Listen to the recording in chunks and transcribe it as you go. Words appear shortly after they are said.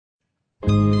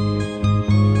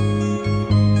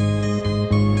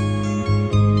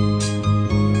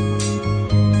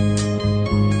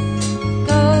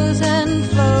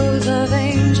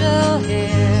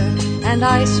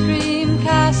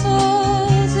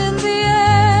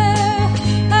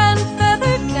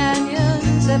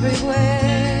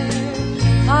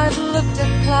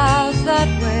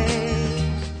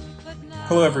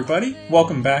Hello, everybody.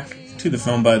 Welcome back to the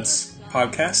Film Buds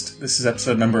podcast. This is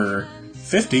episode number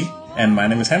 50, and my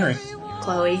name is Henry.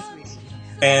 Chloe.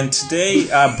 And today,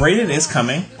 Braden is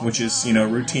coming, which is, a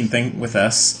routine thing with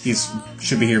us. He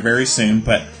should be here very soon,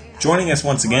 but joining us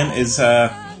once again is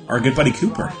our good buddy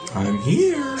Cooper. I'm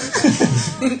here.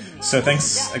 So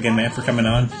thanks again, man, for coming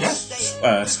on.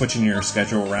 Yeah. Switching your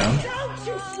schedule around.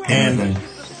 And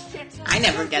I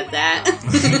never get that.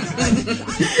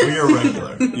 You're a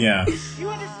regular. Yeah.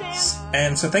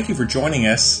 And so thank you for joining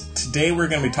us. Today we're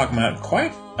going to be talking about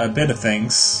quite a bit of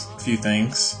things. A few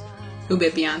things. Who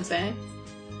bit Beyonce?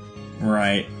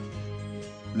 Right.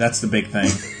 That's the big thing.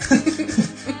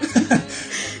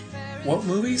 What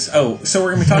movies? Oh, so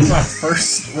we're going to be talking about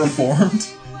First Reformed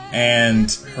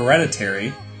and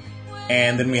Hereditary.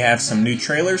 And then we have some new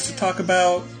trailers to talk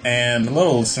about and a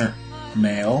little listener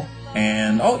mail.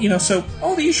 And, so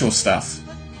all the usual stuff.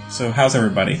 So how's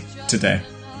everybody today?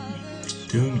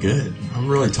 Doing good. I'm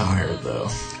really tired, though.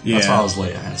 Yeah. That's why I was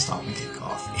late. I had to stop and get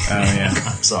coffee. Oh, yeah.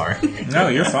 I'm sorry. No,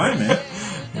 you're fine, man.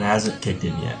 It hasn't kicked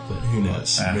in yet, but who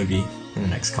knows? Maybe in the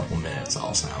next couple minutes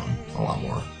I'll sound a lot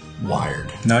more wired.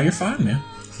 No, you're fine, man.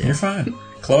 Yeah. You're fine.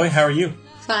 Chloe, how are you?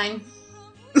 Fine.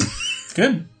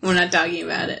 Good. We're not talking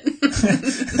about it.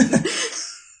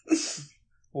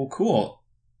 Well, cool.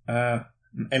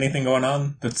 Anything going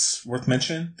on that's worth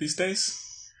mentioning these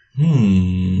days?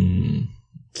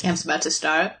 Camp's about to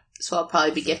start, so I'll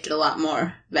probably be gifted a lot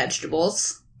more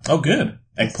vegetables. Oh, good.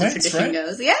 As the Eggplants, tradition right?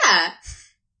 goes. Yeah.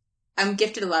 I'm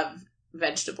gifted a lot of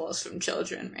vegetables from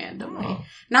children randomly. Oh.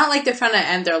 Not like they're trying to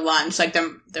end their lunch. Like they're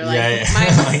like,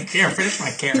 Like, here, finish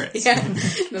my carrots. Yeah.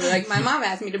 They're like, my mom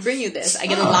asked me to bring you this. I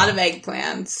get a lot of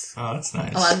eggplants. Oh, that's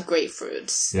nice. A lot of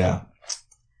grapefruits. Yeah.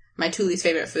 My two least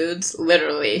favorite foods.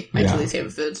 Literally, my Yeah. two least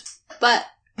favorite foods. But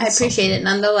I appreciate it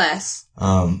nonetheless.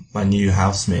 My new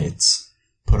housemates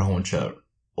put a whole bunch of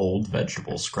old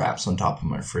vegetable scraps on top of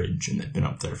my fridge, and they've been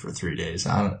up there for 3 days.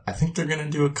 I think they're going to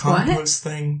do a compost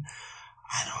thing.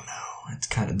 I don't know.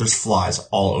 It's there's flies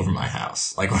all over my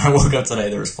house. Like, when I woke up today,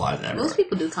 there was flies everywhere. Most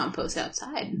people do compost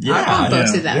outside. Yeah, Our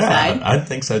compost is outside. Yeah, I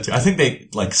think so, too. I think they,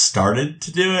 started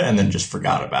to do it and then just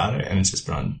forgot about it, and it's just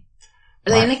been on...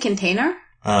 Are they in a container?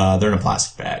 They're in a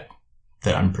plastic bag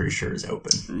that I'm pretty sure is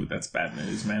open. Ooh, that's bad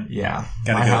news, man. Yeah.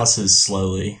 Gotta my go. house is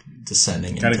slowly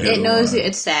descending Gotta into... go. It knows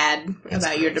it's sad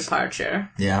about your departure.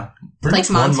 Yeah. Like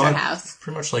much Monster 1 month. House.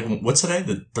 Pretty much like, what's today?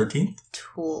 The 13th?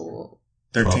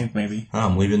 13th, maybe. Oh,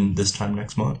 I'm leaving this time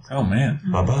next month. Oh, man.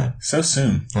 Bye-bye. So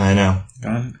soon. I know.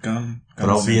 Gone But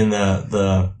I'll soon. be in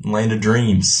the land of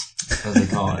dreams, as they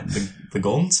call it. The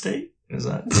Golden State? Is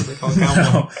that what they call it?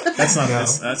 No, that's not, No.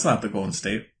 that's not the Golden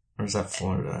State. Or is that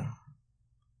Florida?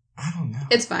 I don't know.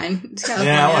 It's fine. It's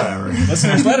California. Yeah, whatever.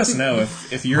 Listeners, let us know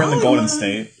if you're in the Golden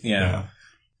State. Yeah. Yeah.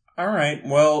 All right.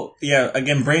 Well, yeah,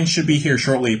 again, Brain should be here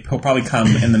shortly. He'll probably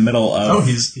come in the middle of... Oh,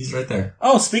 he's right there.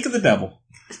 Oh, speak of the devil.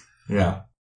 Yeah.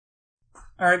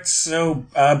 All right, so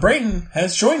Brayden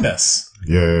has joined us.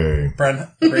 Yay.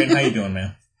 Brayden, how you doing,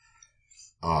 man?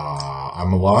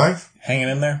 I'm alive? Hanging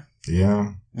in there?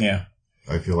 Yeah. Yeah.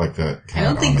 I feel like that I cat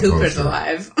don't think on the Cooper's poster.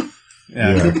 alive.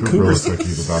 Yeah, Cooper looks like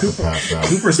he's about to pass out.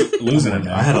 Cooper's losing it,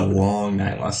 man. I had a long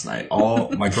night last night.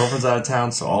 My girlfriend's out of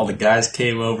town, so all the guys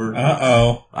came over.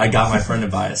 Uh-oh. I got my friend to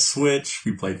buy a Switch.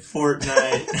 We played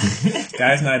Fortnite.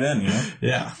 Guy's night in,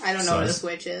 Yeah. I don't know what a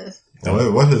Switch is.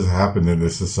 What has happened in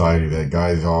this society that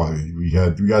guys we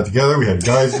got together, we had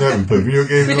guys night, we played video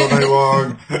games all night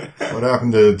long. What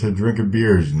happened to drinking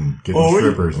beers and getting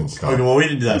strippers and stuff? Okay, well, we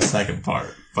didn't do that second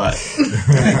part, but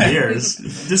beers.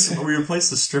 We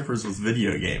replaced the strippers with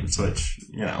video games, which,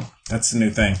 That's the new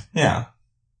thing. yeah.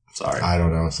 Sorry. I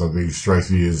don't know, something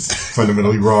strikes me as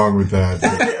fundamentally wrong with that.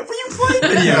 But you play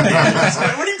video games.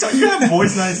 What are you talking? You have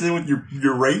boys' nights in with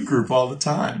your raid group all the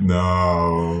time.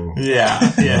 No. Yeah.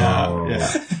 No.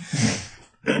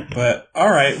 But, all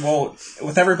right, well,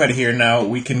 with everybody here now,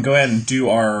 we can go ahead and do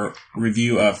our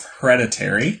review of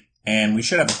Hereditary, and we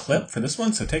should have a clip for this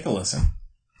one, so take a listen.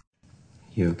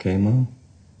 You okay, Mom?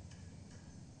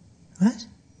 What?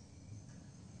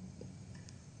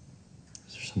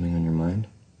 Is there something on your mind?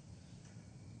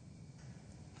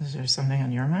 Is there something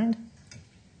on your mind?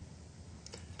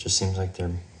 It just seems like there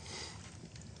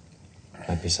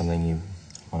might be something you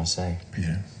want to say.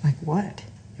 Yeah. Like what?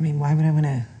 I mean, why would I want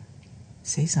to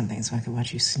say something so I could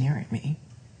watch you sneer at me?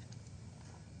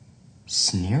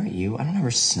 Sneer at you? I don't ever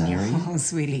sneer at you. Oh,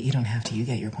 sweetie, you don't have to. You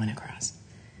get your point across.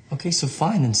 Okay, so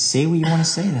fine, then say what you want to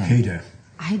say then. Peter.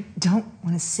 I don't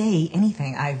want to say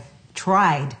anything. I've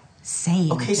tried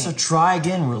saying Okay, so things. try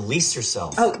again. Release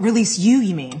yourself. Oh, release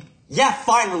you mean? Yeah,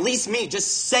 fine, release me.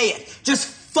 Just say it. Just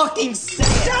fucking say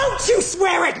it. Don't you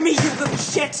swear at me, you little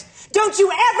shit! Don't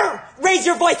you ever raise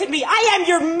your voice at me! I am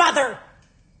your mother!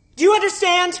 Do you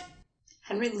understand?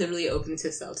 Henry literally opens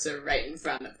his seltzer right in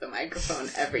front of the microphone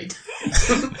every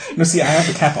time. No, see, I have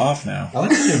the cap off now. I like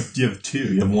that you have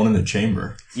two. You have one in the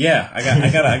chamber. Yeah, I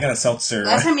got a seltzer.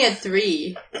 Last time you had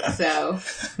 3, so...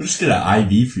 We'll just get an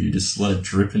IV for you. Just let it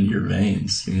drip into your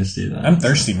veins. You can just do that. I'm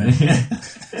thirsty, man.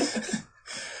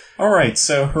 Alright,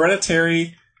 so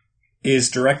Hereditary is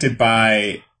directed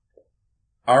by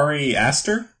Ari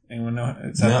Aster. Anyone know?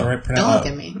 Is that the right pronunciation? Don't look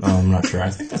at me. Oh, I'm not sure.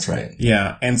 I think that's right.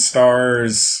 Yeah, and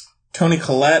stars Toni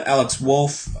Collette, Alex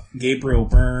Wolff, Gabriel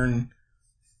Byrne,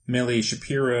 Millie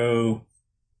Shapiro.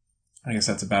 I guess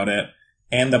that's about it.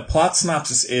 And the plot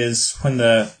synopsis is, when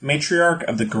the matriarch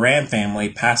of the Grant family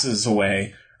passes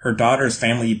away, her daughter's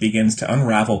family begins to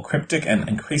unravel cryptic and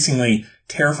increasingly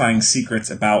terrifying secrets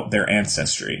about their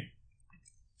ancestry.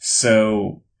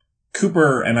 So,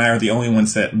 Cooper and I are the only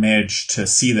ones that managed to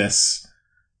see this.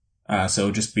 So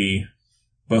it'll just be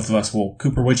both of us. Well,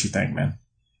 Cooper, what'd you think, man?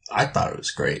 I thought it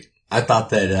was great. I thought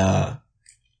that,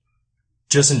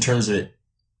 just in terms of it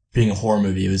being a horror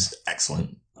movie, it was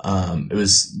excellent. It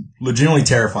was legitimately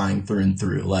terrifying through and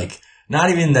through. Like, not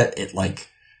even that it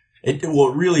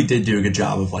really did do a good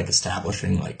job of, like,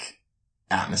 establishing, like,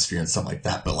 atmosphere and stuff like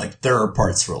that. But, like, there are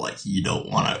parts where, like, you don't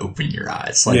want to open your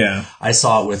eyes. Like, yeah. I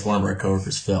saw it with one of our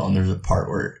coworkers, Phil, and there's a part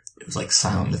where it was, like,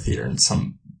 silent in the theater and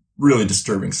some really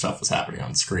disturbing stuff was happening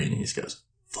on screen. And he just goes,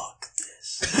 fuck this.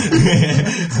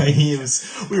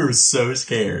 We were so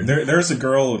scared. There's a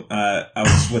girl, I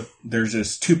was with, there's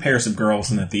just 2 pairs of girls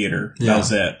in the theater. That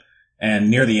was it. And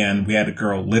near the end, we had a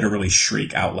girl literally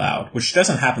shriek out loud, which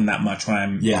doesn't happen that much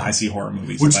when I see horror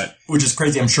movies. Which is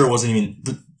crazy. I'm sure it wasn't even,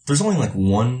 there's only like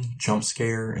one jump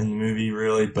scare in the movie,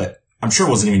 really, but I'm sure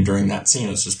it wasn't even during that scene.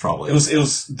 It was just probably. It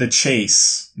was the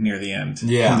chase near the end.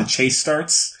 Yeah. When the chase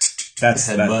starts, that's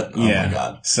headbutt. Oh my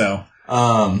god. So,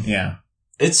 yeah.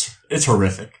 It's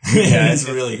horrific. Yeah, it's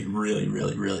really, really,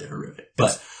 really, really horrific.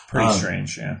 But pretty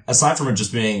strange, yeah. Aside from it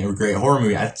just being a great horror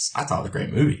movie, I thought it was a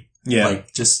great movie. Yeah.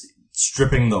 Like, just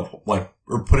stripping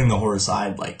or putting the horror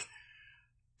aside, like,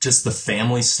 just the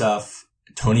family stuff,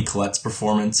 Toni Collette's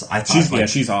performance, I thought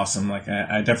she's awesome. Like,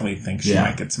 I definitely think she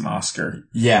might get some Oscar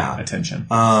attention.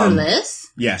 For this?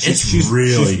 Yeah, she's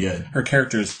really good. Her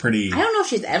character is pretty. I don't know if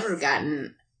she's ever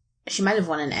she might have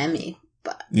won an Emmy.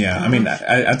 But yeah, I mean,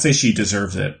 I'd say she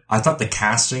deserves it. I thought the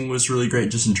casting was really great,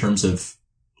 just in terms of,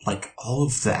 like, all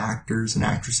of the actors and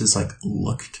actresses, like,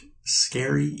 looked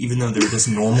scary, even though they were just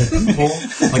normal people.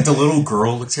 Like, the little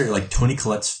girl looked scary. Like, Toni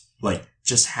Collette's, like,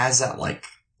 just has that, like,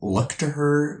 look to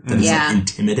her that is, like,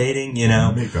 intimidating, you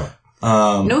know? Makeup.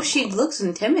 No, she looks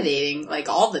intimidating, like,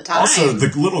 all the time. Also, the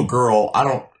little girl,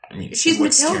 she's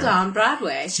Matilda on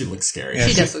Broadway. She looks scary. Yeah,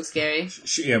 she does look scary.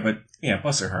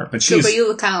 Bless her heart. But but you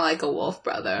look kind of like a wolf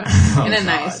brother in a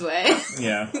nice way.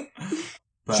 Yeah.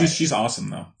 But she's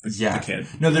awesome though. The kid.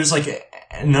 No, there's like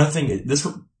another thing.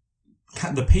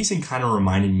 The pacing kind of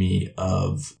reminded me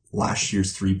of last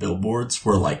year's 3 Billboards,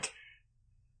 where, like,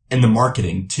 and the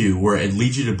marketing too, where it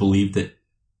leads you to believe that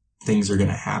things are going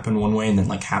to happen one way, and then,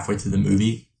 like, halfway through the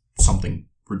movie, something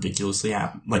ridiculous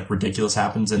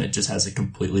happens, and it just has a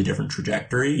completely different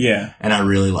trajectory. Yeah. And I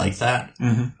really like that.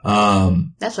 Mm-hmm.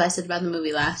 That's what I said about the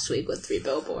movie last week with 3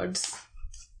 Billboards.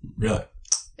 Really?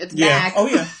 It's back. Oh,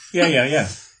 yeah. Yeah.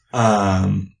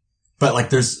 But,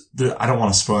 like, I don't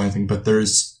want to spoil anything, but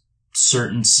there's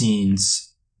certain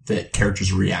scenes that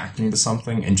characters are reacting to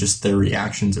something, and just their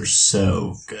reactions are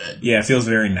so good. Yeah, it feels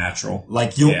very natural.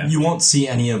 Like, you won't see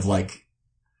any of, like,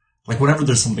 whenever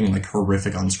there's something, like,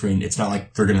 horrific on screen, it's not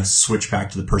like they're gonna switch back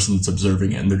to the person that's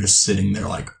observing it, and they're just sitting there,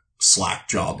 like,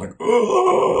 slack-jawed, like,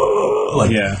 oh!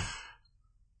 Like, yeah.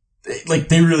 Like,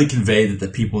 they really convey that the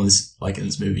people in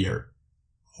this movie are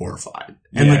horrified.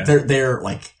 And, like, they're,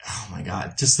 like, oh my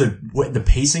god, just the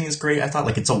pacing is great. I thought,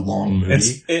 like, it's a long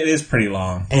movie. It is pretty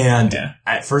long. And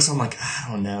at first I'm like, I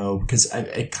don't know, because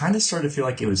it kind of started to feel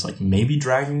like it was, like, maybe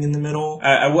dragging in the middle.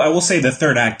 I will say the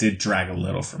third act did drag a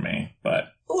little for me, but...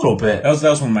 A little bit. That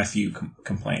was one of my few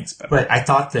complaints. But I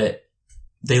thought that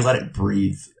they let it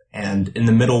breathe. And in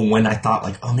the middle, when I thought,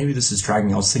 like, oh, maybe this is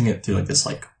dragging, I was thinking it through, like, this,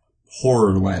 like,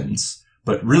 horror lens.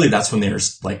 But really, that's when they were,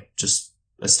 like, just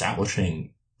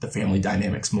establishing the family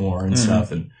dynamics more and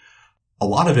stuff. And a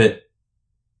lot of it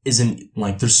isn't,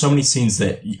 like, there's so many scenes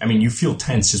that, I mean, you feel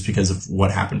tense just because of what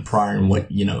happened prior and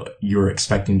what, you know, you're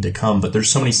expecting to come. But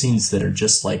there's so many scenes that are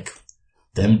just, like,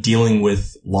 them dealing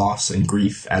with loss and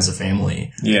grief as a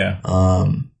family. Yeah.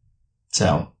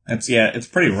 So. It's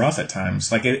pretty rough at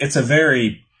times. Like, it's a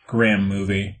very grim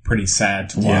movie, pretty sad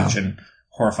to watch. And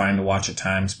horrifying to watch at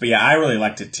times. But yeah, I really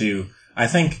liked it too. I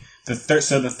think the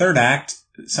third act,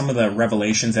 some of the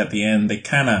revelations at the end, they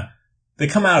come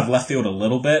out of left field a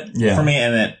little bit for me,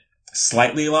 and it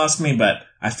slightly lost me, but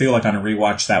I feel like on a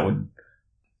rewatch that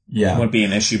would be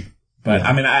an issue. But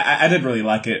I mean, I did really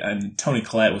like it, and Toni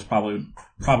Collette was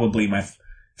probably my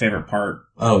favorite part.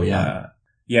 Oh yeah.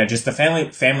 Just the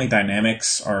family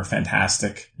dynamics are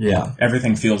fantastic. Yeah.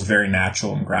 Everything feels very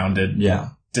natural and grounded. Yeah.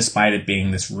 Despite it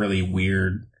being this really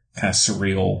weird, kind of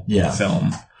surreal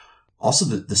film. Also,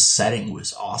 the setting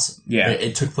was awesome. Yeah.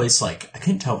 It took place I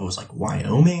couldn't tell if it was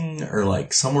Wyoming or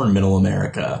somewhere in middle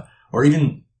America, or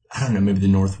even, I don't know, maybe the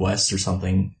Northwest or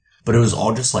something. But it was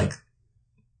all just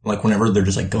whenever they're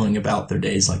just going about their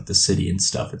days, the city and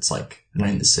stuff, it's not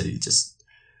in the city, just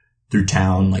through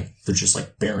town, there's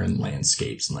just barren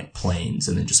landscapes and plains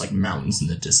and then just mountains in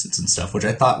the distance and stuff, which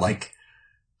I thought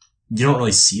you don't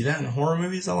really see that in horror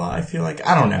movies a lot, I feel like.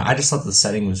 I don't know. I just thought the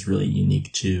setting was really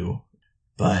unique too.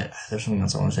 But there's something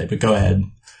else I want to say, but go ahead.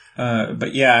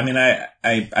 But yeah, I mean,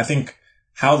 I think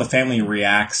how the family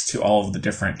reacts to all of the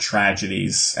different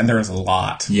tragedies, and there is a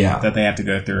lot that they have to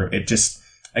go through. It just,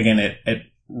 again, it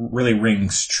really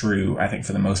rings true, I think,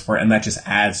 for the most part, and that just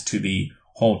adds to the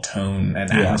whole tone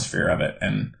and atmosphere of it.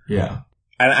 And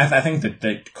I think that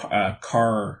the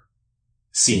car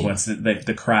sequence,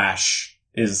 the crash,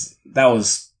 that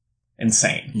was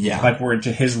insane. Yeah. Where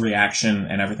his reaction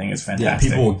and everything is fantastic.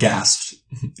 Yeah, people gasped.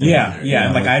 Yeah.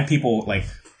 And I had people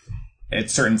at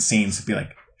certain scenes be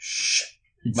shh.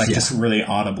 Just really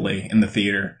audibly in the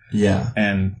theater. Yeah.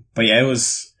 But yeah, it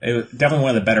was definitely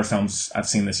one of the better films I've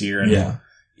seen this year. And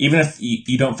even if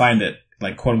you don't find it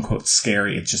quote unquote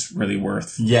scary, it's just really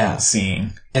worth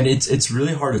seeing. And it's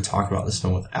really hard to talk about this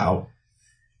film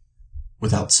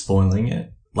without spoiling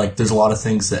it. There's a lot of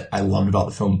things that I loved about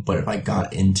the film, but if I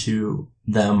got into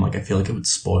them, I feel like it would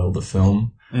spoil the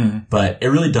film. Mm. But it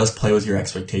really does play with your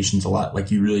expectations a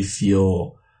lot. You really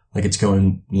feel like it's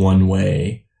going one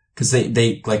way. Cause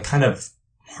they kind of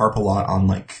harp a lot on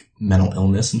mental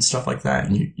illness and stuff like that.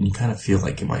 And you kind of feel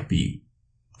like it might be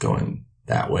going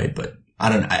that way, but I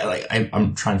don't know.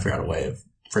 I'm trying to figure out a way of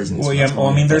phrasing this. Well, yeah. Well,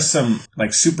 I mean, there's some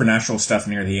supernatural stuff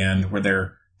near the end where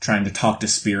they're trying to talk to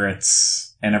spirits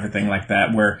and everything like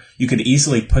that, where you could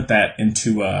easily put that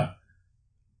into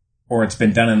or it's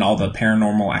been done in all the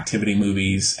Paranormal Activity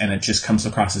movies, and it just comes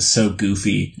across as so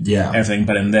goofy. Yeah. Everything.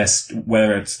 But in this,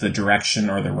 whether it's the direction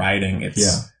or the writing,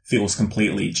 feels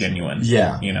completely genuine.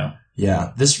 Yeah.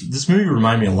 Yeah. This movie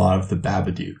reminded me a lot of The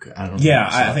Babadook. I don't know. Yeah,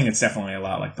 I think it's definitely a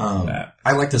lot like that.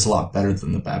 I like this a lot better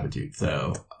than The Babadook,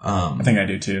 though. I think I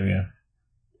do too, yeah.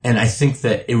 And I think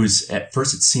that at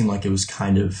first it seemed like it was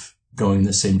kind of going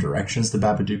the same direction as The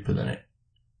Babadook, but then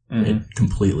it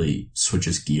completely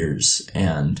switches gears.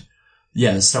 And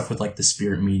yeah, the stuff with the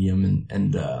spirit medium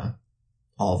and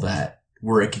all that,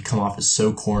 where it could come off as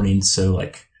so corny and so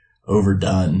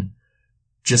overdone.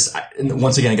 And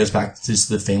once again, it goes back to just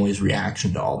the family's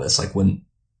reaction to all this. When,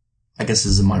 I guess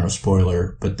this is a minor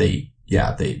spoiler, but they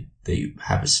have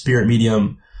a spirit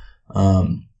medium.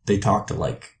 They talk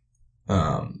to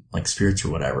spirits or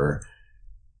whatever.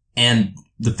 And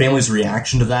the family's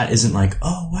reaction to that isn't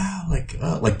oh wow,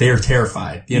 they are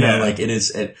terrified, you know,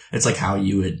 it's how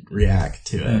you would react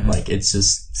to it. Mm-hmm. It's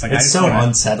just, it's so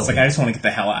unsettling. I just want to get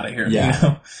the hell out of here.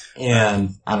 Yeah. You know?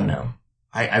 And I don't know.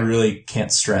 I really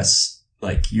can't stress,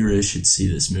 you really should see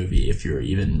this movie if you're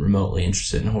even remotely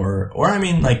interested in horror. Or,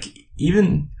 it's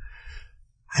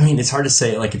hard to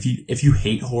say, if you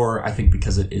hate horror, I think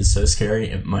because it is so scary,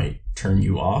 it might turn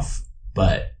you off.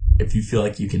 But if you feel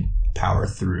like you can power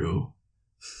through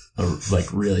a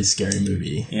really scary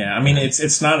movie. Yeah,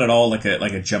 it's not at all like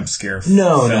a jump scare film.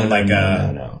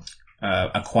 No.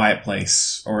 A Quiet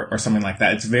Place or something like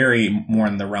that. It's very more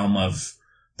in the realm of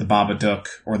The Babadook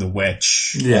or The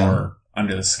Witch or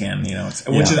Under the Skin,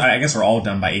 which is, I guess, are all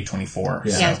done by A24.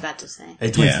 Yeah, I was about to say.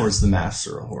 A24 is the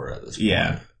master of horror at this point.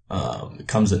 Yeah. It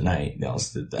Comes at Night. They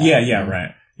also did that. Yeah,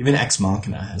 right. Even Ex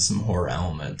Machina has some horror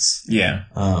elements. Yeah.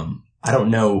 I don't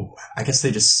know. I guess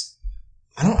they just...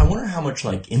 I wonder how much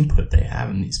input they have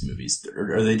in these movies.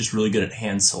 Are they just really good at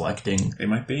hand selecting? They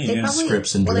might be.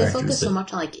 Scripts and directors. They focus so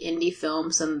much on indie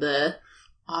films and the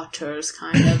auteurs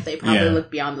kind of. They probably look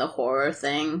beyond the horror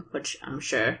thing, which I'm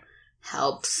sure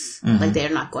helps. Mm-hmm. They're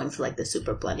not going for the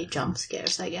super bloody jump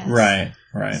scares, I guess. Right.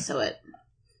 So it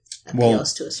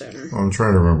appeals to a certain... I'm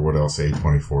trying to remember what else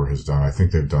A24 has done. I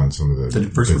think they've done some of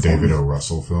the David O.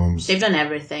 Russell films. They've done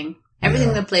everything.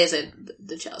 Everything that plays at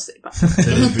the Chelsea.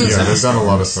 They've done a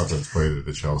lot of stuff that's played at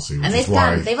the Chelsea. And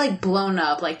they've blown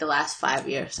up the last 5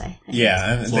 years, I think.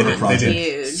 Yeah, they did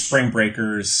huge. Spring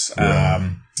Breakers,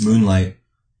 Moonlight.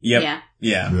 Yep.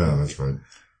 Yeah. Yeah, that's right.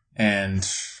 And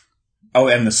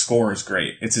the score is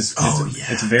great. It's just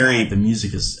it's very God, the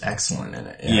music is excellent in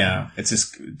it. Yeah, it's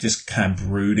just kind of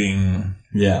brooding.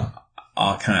 Yeah.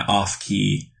 Kind of off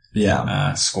key.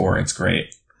 Yeah. Score. It's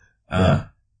great. And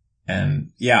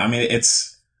I mean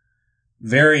it's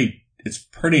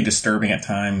pretty disturbing at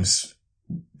times,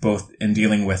 both in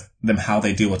dealing with them, how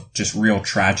they deal with just real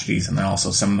tragedies, and then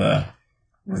also some of the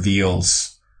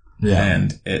reveals. Yeah.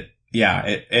 And it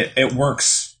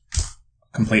works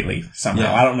completely somehow.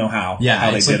 Yeah. I don't know how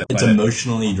they did it. It's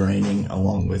emotionally draining,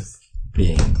 along with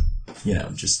being,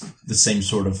 just the same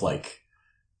sort of like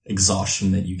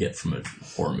exhaustion that you get from a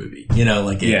horror movie.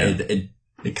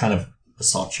 It kind of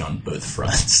assaults you on both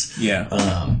fronts.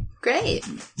 Yeah. Great.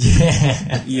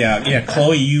 Yeah. Yeah.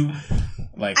 Chloe, you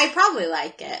like? I probably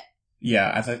like it.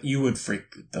 Yeah, I thought you would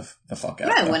freak the fuck out.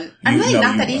 No, I wouldn't. I'm really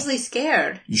not that easily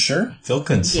scared. You sure? Phil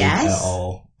couldn't sleep at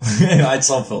all. I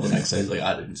saw Phil the next day. He's like,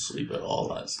 I didn't sleep at all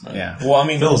last night. Yeah. Well, I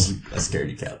mean, Phil's a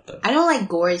scaredy cat, though. I don't like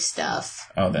gory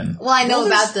stuff. Oh, then. Well, I know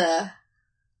about the.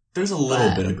 There's a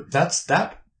little bit of that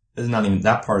part is not even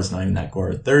that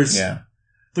gore. There's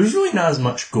really not as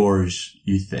much gore as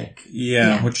you think.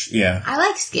 Yeah. I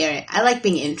like scary. I like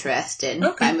being interested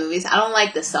by movies. I don't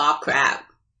like the Saw crap.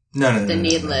 No, the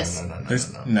needless.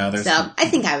 No. So I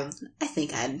think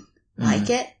I'd like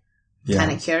it. Yeah.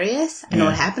 Kind of curious. I know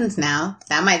what happens now.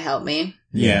 That might help me.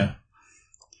 Yeah.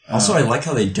 Also, I like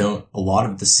how they don't. A lot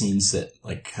of the scenes that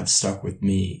like have stuck with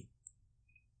me,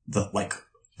 the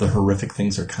horrific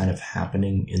things are kind of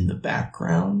happening in the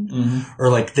background, or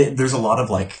like there's a lot of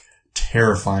like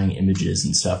terrifying images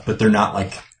and stuff, but they're not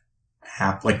like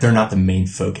they're not the main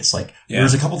focus. Like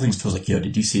there's a couple things Phil's like, yo,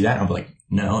 did you see that? And I'm like,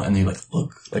 no. And they like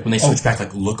look, like when they switch back,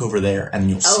 like look over there, and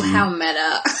you'll see. Oh, how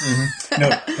meta. No,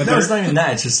 but no, it's not even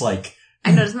that. It's just like. I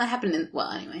know, doesn't that happen in,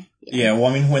 well, anyway. Yeah, well,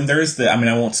 I mean, when there's I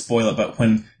won't spoil it, but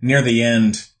when near the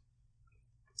end,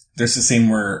 there's a scene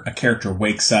where a character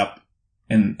wakes up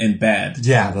in bed.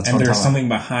 Yeah, that's and what there's I'm something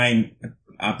behind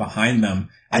them.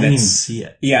 I didn't even see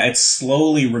it. Yeah, it's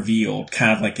slowly revealed,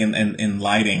 kind of like in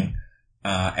lighting.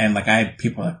 And like I had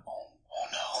people like, oh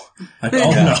no. Like,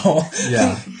 oh no.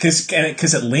 Yeah.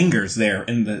 Cause it lingers there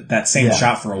in that same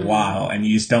shot for a while, and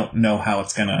you just don't know how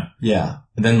it's gonna. Yeah.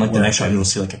 And then like the next shot, you'll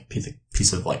see like a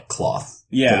piece of like cloth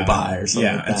go by or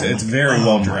something. Yeah, like that. It's very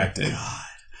well directed. God.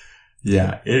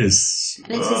 Yeah, it is.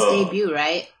 And it's his debut,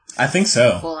 right? I think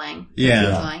so. Full length.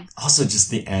 Yeah. Also,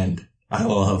 just the end. I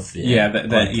love the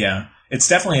end. Yeah, it's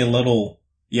definitely a little.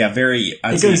 Yeah, very.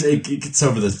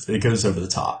 It goes over the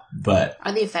top, but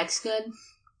are the effects good?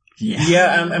 Yeah.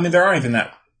 Yeah, I mean there aren't even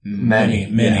that many,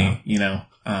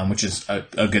 which is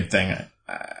a good thing.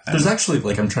 There's actually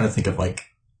like I'm trying to think of like.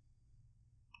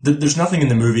 There's nothing in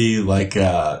the movie like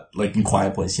in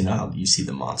Quiet Place, you know how you see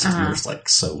the monsters and they're just like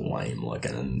so lame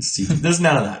looking and there's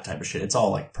none of that type of shit. It's all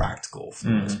like practical for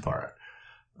the most part.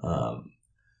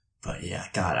 But yeah,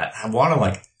 God, I want to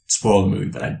like spoil the movie,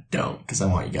 but I don't because I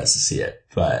want you guys to see it.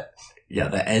 But yeah,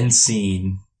 the end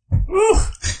scene. Cooper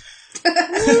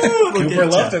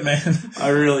loved it, man. I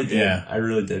really did. Yeah. I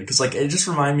really did because like it just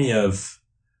reminded me of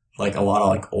like a lot of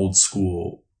like old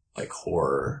school like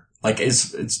horror. Like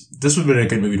this would have been a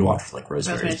good movie to watch for like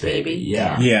Rosemary's Baby.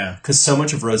 Yeah. Yeah. Cause so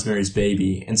much of Rosemary's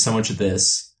Baby and so much of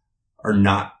this are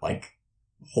not like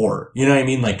horror. You know what I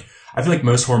mean? Like I feel like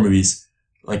most horror movies,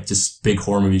 like just big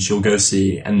horror movies you'll go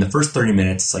see and the first 30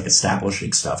 minutes it's like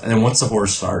establishing stuff. And then once the horror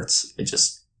starts, it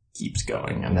just keeps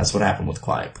going. And that's what happened with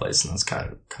Quiet Place. And that's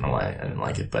kind of why I didn't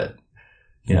like it. But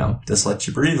you know, this lets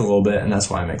you breathe a little bit. And that's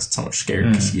why it makes it so much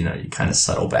scarier because, you know, you kind of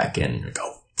settle back in and you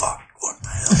go, fuck. What the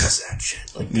hell is that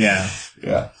shit? Like, yeah.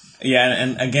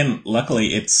 And again,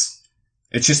 luckily, it's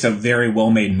just a very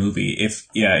well made movie. It's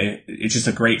just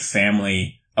a great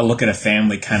family. A look at a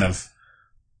family kind of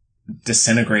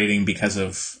disintegrating because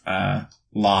of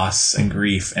loss and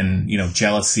grief and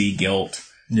jealousy, guilt,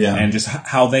 and just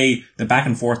how the back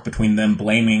and forth between them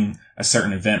blaming a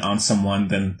certain event on someone,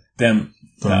 then them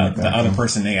the other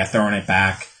person throwing it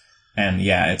back, and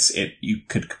you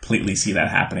could completely see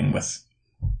that happening with.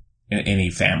 In any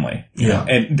family,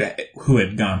 and who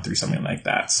had gone through something like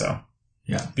that. So,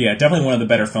 definitely one of the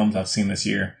better films I've seen this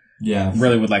year. Yeah,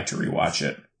 really would like to rewatch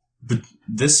it. But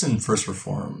this and First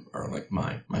Reform are like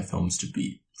my films to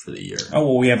beat for the year. Oh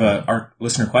well, we have our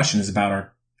listener question is about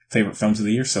our favorite films of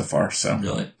the year so far. So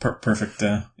really perfect.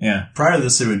 Prior to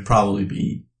this, it would probably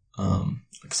be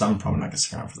because I'm probably not gonna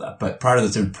stick around for that. But prior to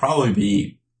this, it would probably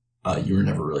be You Were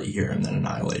Never Really Here and then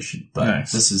Annihilation. But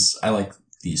this is I like.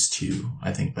 These two,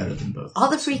 I think, better than both.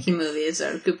 All the freaky movies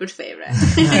are Cooper's favorite.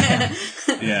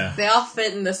 Yeah. They all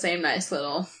fit in the same nice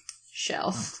little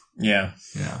shelf. Yeah.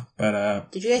 Yeah.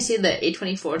 But, did you guys see the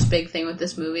A24's big thing with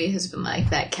this movie has been like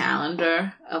that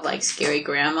calendar of like scary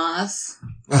grandmas?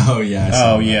 Oh,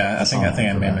 yeah. I think I may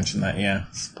have mentioned that, yeah.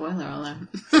 Spoiler alert.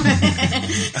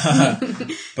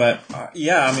 But,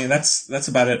 yeah, I mean, that's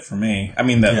about it for me. I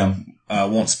mean,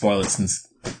 won't spoil it since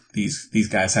these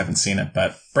guys haven't seen it,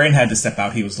 but Brain had to step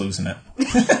out. He was losing it. He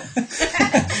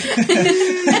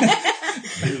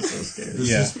was so scared. The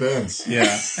suspense.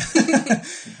 Yeah.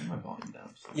 My volume down.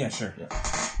 Yeah, sure. Yeah.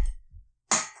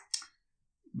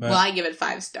 But, Well, I give it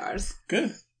 5 stars.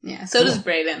 good. Yeah, so does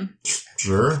Brayden.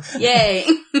 Sure. Yay!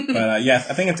 But, yeah,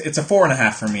 I think it's a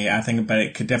 4.5 for me. I think, but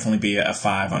it could definitely be a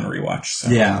 5 on rewatch. So.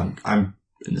 Yeah, I'm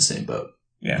in the same boat.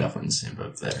 Yeah. Definitely in the same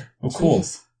boat there. Well, cool.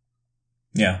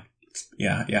 Yeah.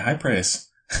 High praise.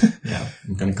 Yeah,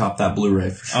 I'm gonna cop that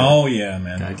Blu-ray for sure. Oh, yeah,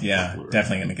 man. Yeah,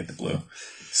 definitely gonna get the blue.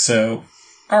 So,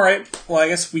 alright. Well, I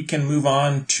guess we can move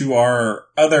on to our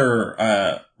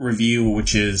other review,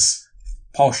 which is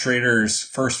Paul Schrader's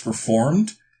First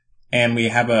Reformed. And we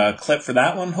have a clip for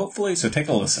that one, hopefully, so take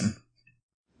a listen.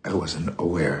 I wasn't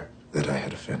aware that I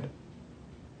had offended.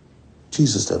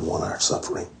 Jesus doesn't want our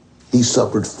suffering. He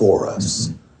suffered for us.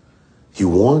 Mm-hmm. He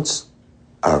wants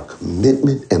our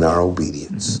commitment and our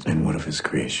obedience. Mm-hmm. And what of his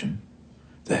creation?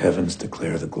 The heavens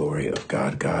declare the glory of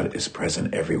God. God is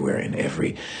present everywhere, in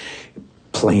every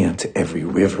plant, every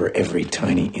river, every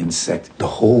tiny insect. The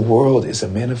whole world is a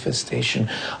manifestation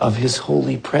of his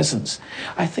holy presence.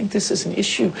 I think this is an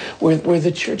issue where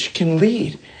the church can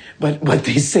lead, but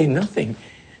they say nothing.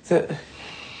 The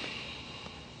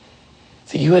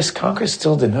U.S. Congress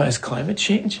still denies climate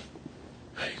change.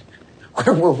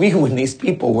 Where were we when these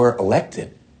people were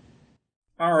elected?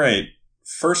 All right.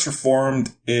 First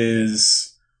Reformed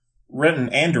is written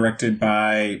and directed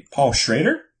by Paul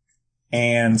Schrader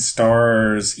and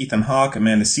stars Ethan Hawke,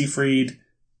 Amanda Seyfried,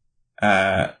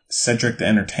 Cedric the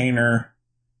Entertainer,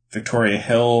 Victoria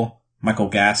Hill, Michael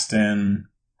Gaston.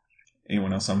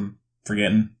 Anyone else I'm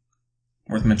forgetting?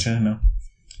 Worth mentioning? No.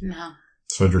 No.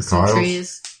 Cedric Some Kyles.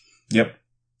 trees. Yep.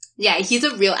 Yeah, he's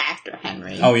a real actor,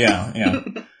 Henry. Oh, yeah.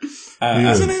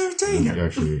 He's an entertainer.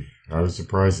 Actually, I was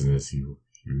surprised in this. He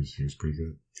was pretty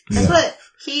good. That's what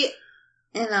he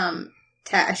in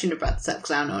I shouldn't have brought this up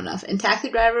because I don't know enough. In Taxi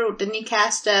Driver, didn't he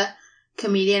cast a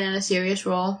comedian in a serious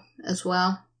role as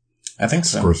well? I think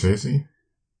so. Scorsese?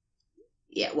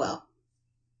 Yeah, well,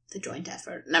 the joint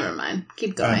effort. Never mind.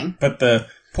 Keep going. But the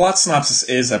plot synopsis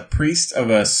is a priest of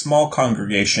a small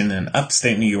congregation in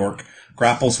upstate New York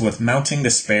grapples with mounting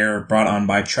despair brought on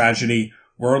by tragedy,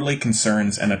 worldly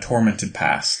concerns, and a tormented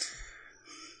past.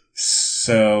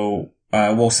 So,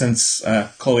 since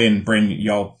Chloe and Bryn,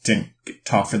 y'all didn't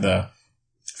talk for the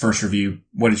first review,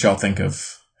 what did y'all think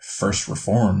of First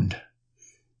Reformed?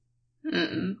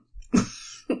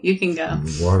 You can go.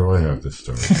 Why do I have to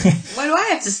start? Why do I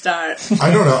have to start?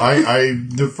 I don't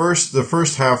know. The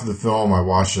first half of the film, I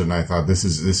watched it and I thought this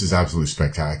is absolutely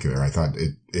spectacular. I thought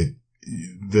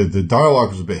the dialogue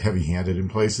was a bit heavy-handed in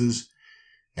places,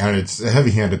 and it's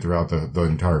heavy-handed throughout the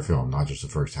entire film, not just the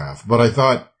first half. But I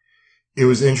thought it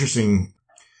was interesting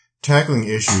tackling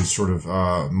issues, sort of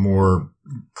more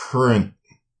current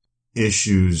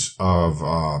issues of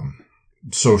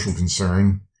social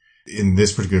concern. In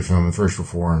this particular film, The First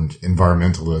Reformed,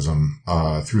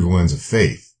 environmentalism through the lens of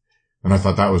faith. And I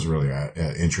thought that was really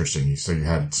interesting. So you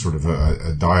had sort of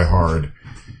a diehard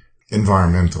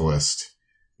environmentalist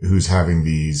who's having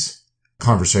these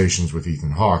conversations with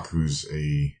Ethan Hawke, who's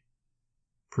a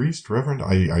priest, reverend?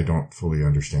 I don't fully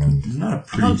understand. He's not a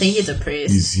priest. I don't think he's a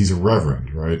priest. He's a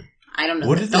reverend, right? I don't know.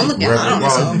 What did don't they- look at. I don't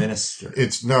Reverend- know. minister.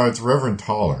 It's Reverend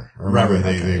Toller. I remember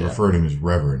Reverend, they yeah. refer to him as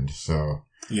Reverend, so.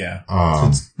 Yeah.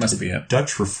 Must be it.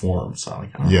 Dutch Reform, so I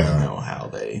don't Yeah. really know how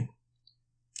they...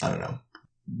 I don't know.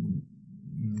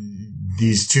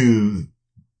 These two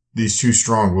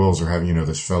strong wills are having,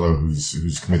 this fellow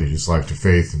who's committed his life to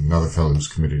faith and another fellow who's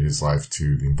committed his life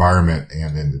to the environment,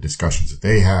 and then the discussions that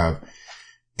they have.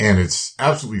 And it's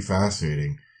absolutely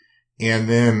fascinating. And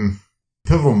then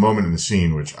pivotal moment in the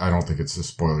scene, which I don't think it's a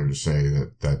spoiler to say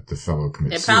that the fellow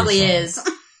commits suicide. It probably is.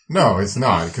 No, it's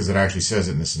not, because it actually says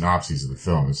it in the synopsis of the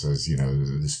film. It says,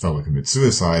 this fellow commits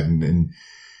suicide, and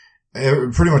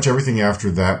pretty much everything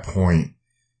after that point,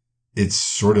 it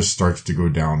sort of starts to go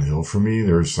downhill for me.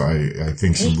 There's, I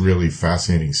think, some really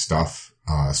fascinating stuff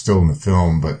still in the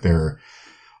film, but there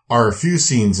are a few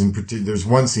scenes in particular. There's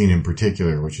one scene in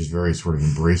particular which is very sort of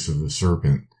embrace of the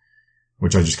serpent,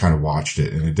 which I just kind of watched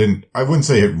it, and I wouldn't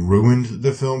say it ruined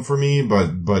the film for me,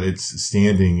 but its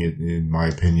standing, in my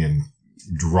opinion,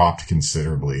 dropped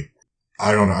considerably.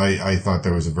 I don't know. I thought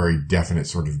there was a very definite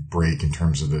sort of break in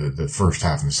terms of the first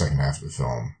half and the second half of the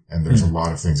film. And there's a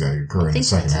lot of things that occur in the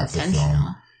second half of the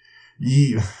film.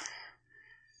 Yeah.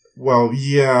 Well,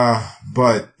 yeah,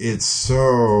 but it's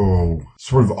so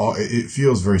sort of it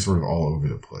feels very sort of all over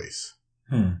the place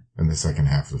in the second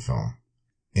half of the film.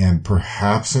 And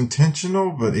perhaps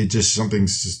intentional, but it just, something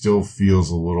still feels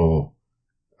a little,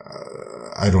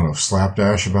 I don't know,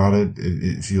 slapdash about it.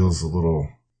 It feels a little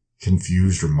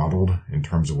confused or muddled in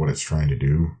terms of what it's trying to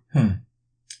do.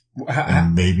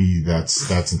 And maybe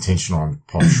that's intentional on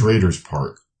Paul Schrader's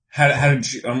part. How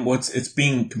did you, it's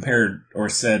being compared or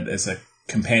said as a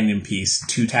companion piece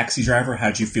to Taxi Driver.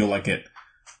 How'd you feel like it?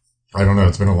 I don't know.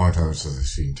 It's been a long time since I've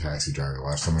seen Taxi Driver. The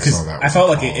last time I saw that, I felt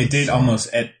like it did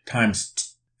almost at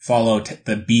times follow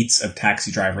the beats of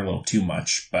Taxi Driver a little too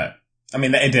much. But I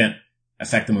mean, it didn't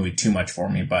affect the movie too much for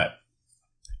me. But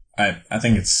I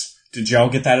think it's. Did y'all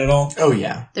get that at all? Oh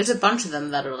yeah. There's a bunch of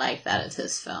them that are like that at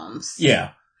his films.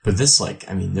 Yeah, but this, like,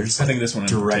 I mean, there's I think this one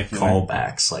direct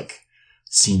callbacks, like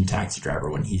seeing Taxi Driver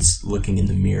when he's looking in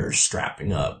the mirror,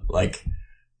 strapping up, like.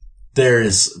 There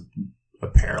is a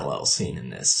parallel scene in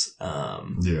this.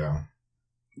 Yeah.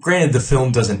 Granted, the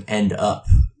film doesn't end up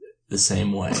the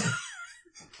same way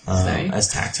as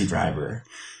Taxi Driver,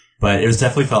 but it was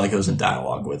definitely felt like it was in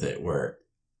dialogue with it.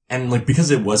 And like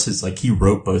because it was his, like he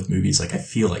wrote both movies. Like I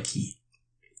feel like he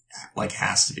like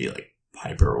has to be like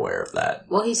hyper aware of that.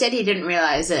 Well, he said he didn't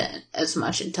realize it as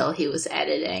much until he was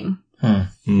editing, and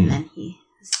then he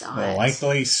saw it.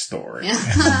 Likely story.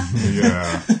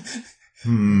 Yeah.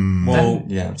 Well,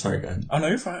 yeah, I'm sorry, go ahead. Oh, no,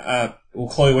 you're fine. Well,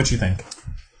 Chloe, what you think?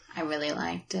 I really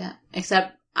liked it.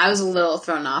 Except I was a little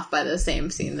thrown off by the same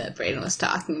scene that Brayden was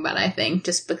talking about, I think,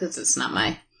 just because it's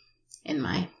not in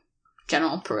my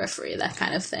general periphery, that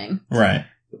kind of thing. Right.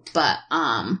 But,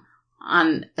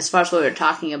 as far as what we were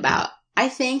talking about, I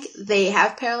think they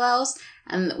have parallels,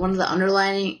 and one of the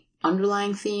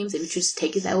underlying themes, if you just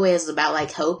take it that way, is about,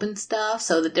 like, hope and stuff.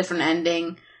 So the different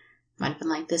ending might have been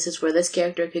like, this is where this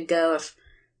character could go if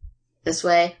this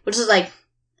way, which is like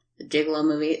the Gigolo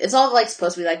movie. It's all like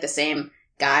supposed to be like the same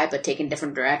guy, but taking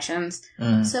different directions.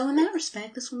 So in that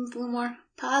respect, this one's a little more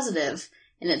positive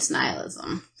in its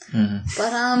nihilism.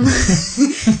 But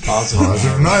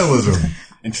positive nihilism,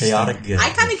 chaotic good.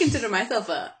 I kind of consider myself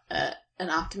an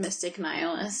optimistic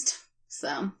nihilist.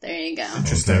 So there you go.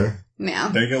 Interesting. Yeah.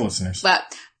 There you go, listeners.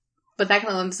 But that kind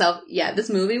of lends itself, yeah, this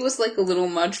movie was, like, a little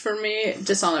much for me,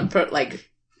 just on a, like,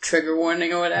 trigger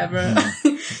warning or whatever.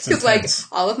 Because, like,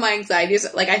 all of my anxieties,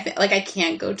 like, I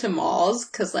can't go to malls,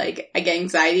 because, like, I get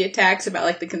anxiety attacks about,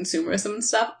 like, the consumerism and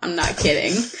stuff. I'm not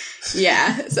kidding.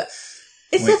 Yeah. So,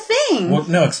 it's a thing. Well,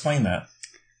 no, explain that.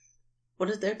 What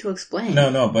is there to explain?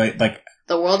 No, but, like...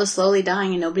 The world is slowly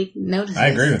dying and nobody notices. I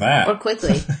agree with that. Or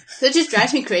quickly. So it just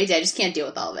drives me crazy. I just can't deal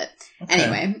with all of it. Okay.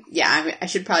 Anyway, yeah, I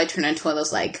should probably turn into one of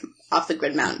those, like,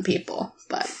 off-the-grid mountain people.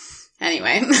 But,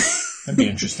 anyway. That'd be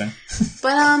interesting.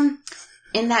 But,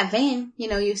 in that vein,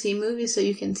 you see movies so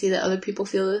you can see that other people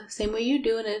feel the same way you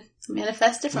do and it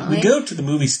manifests differently. We go to the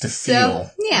movies to feel.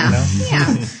 So, yeah,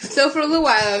 yeah. So for a little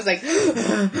while I was like,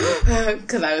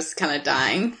 because I was kind of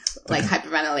dying, like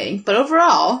hyperventilating. But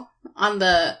overall, on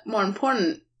the more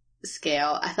important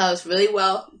scale, I thought it was really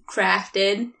well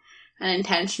crafted and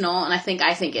intentional, and I think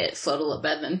it flowed a little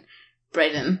better than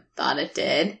Brayden thought it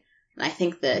did. And I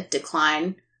think the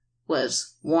decline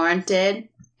was warranted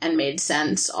and made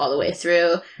sense all the way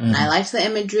through. And I liked the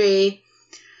imagery.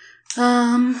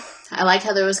 I liked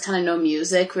how there was kind of no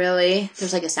music, really.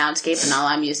 There's like a soundscape and not a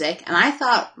lot of music. And I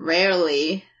thought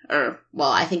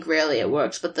I think rarely it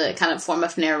works, but the kind of form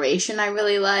of narration I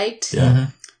really liked. Yeah.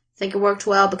 I think it worked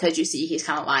well because you see he's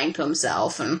kind of lying to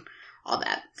himself and all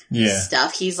that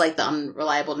stuff. He's like the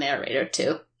unreliable narrator,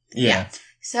 too. Yeah.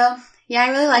 So, yeah, I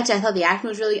really liked it. I thought the acting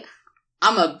was really...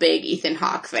 I'm a big Ethan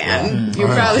Hawke fan. You're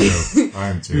probably... I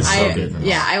am too.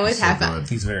 I always have fun.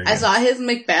 He's very good. I saw his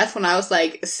Macbeth when I was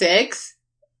like 6.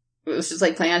 It was just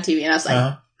like playing on TV and I was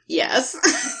like, yes.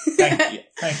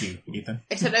 Thank you, Ethan.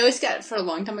 Except I always for a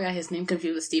long time, I got his name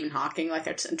confused with Stephen Hawking. Like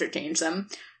I just interchanged them.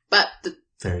 But...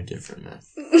 Very different, man.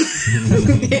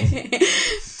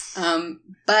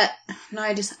 But no,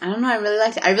 I don't know. I really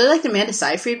liked it. I really liked Amanda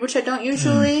Seyfried, which I don't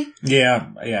usually.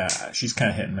 Yeah. She's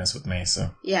kind of hit and miss with me, so.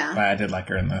 Yeah. But I did like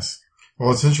her in this.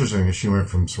 Well, it's interesting that she went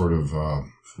from sort of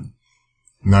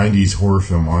 90s horror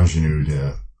film ingenue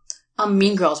to...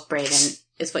 Mean Girls, Brayden,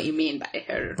 is what you mean by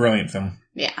her. Brilliant film.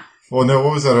 Yeah. Well, no,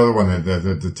 what was that other one,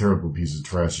 the terrible piece of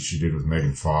trash that she did with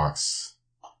Megan Fox?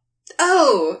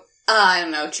 Oh! I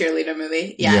don't know, cheerleader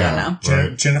movie. Yeah, I don't know.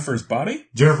 Right. Jennifer's Body?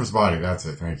 Jennifer's Body, that's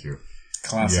it, thank you.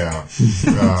 Classic.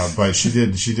 Yeah. But she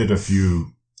did a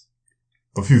few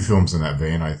a few films in that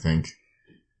vein, I think.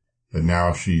 But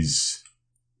now she's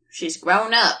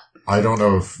grown up. I don't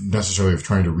know if necessarily of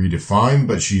trying to redefine,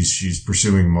 but she's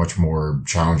pursuing much more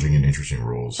challenging and interesting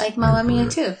roles. Like Mamma Mia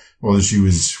too. Well, she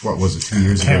was, what was it, 2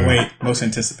 years ago? Can't wait. Most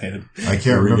anticipated. I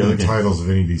can't remember the titles of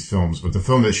any of these films, but the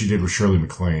film that she did with Shirley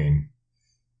MacLaine.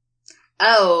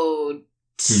 Oh,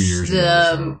 2 years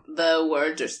ago. The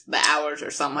words or the hours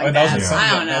or something like that.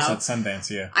 I don't know. That was at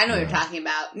Sundance, yeah. I know what you're talking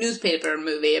about. Newspaper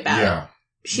movie about. Yeah.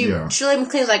 Shirley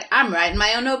MacLaine's like, I'm writing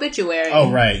my own obituary.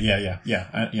 Oh, right. Yeah.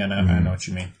 I know what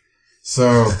you mean.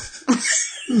 So,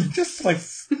 just like,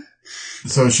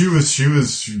 so she was,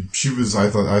 I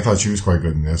thought she was quite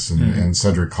good in this, and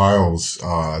Cedric Kyle's,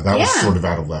 that was sort of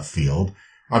out of left field.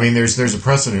 I mean, there's a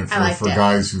precedent for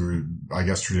guys who are, I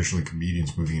guess, traditionally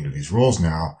comedians moving into these roles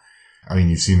now. I mean,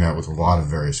 you've seen that with a lot of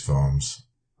various films.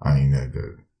 I mean,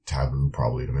 the Taboo,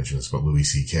 probably to mention this, but Louis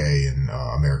C.K. and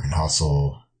American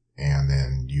Hustle, and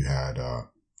then you had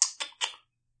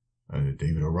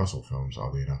David O. Russell films,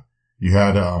 oddly enough. You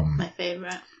had my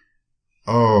favorite.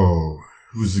 Oh,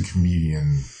 who's the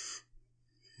comedian?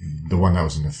 The one that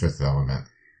was in The Fifth Element.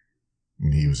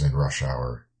 And he was in Rush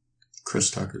Hour.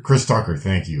 Chris Tucker. Chris Tucker,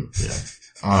 thank you.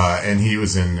 Yeah. And he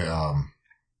was in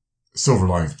Silver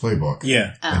Linings Playbook.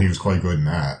 Yeah. And he was quite good in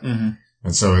that. Mm-hmm.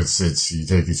 And so it's you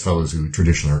take these fellows who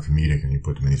traditionally are comedic and you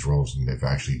put them in these roles, and they've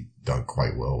actually done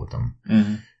quite well with them.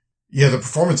 Mm-hmm. Yeah, the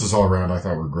performances all around I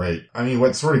thought were great. I mean,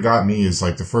 what sort of got me is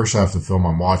like the first half of the film,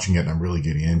 I'm watching it and I'm really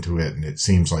getting into it, and it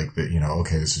seems like that,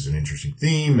 okay, this is an interesting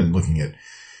theme, and looking at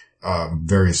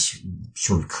various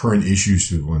sort of current issues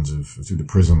through the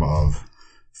prism of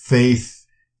faith,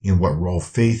 and what role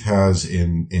faith has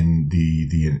in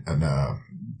the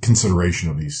consideration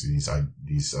of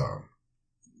these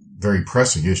very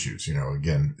pressing issues.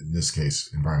 Again, in this case,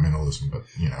 environmentalism, but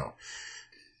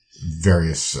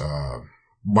various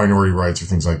minority rights or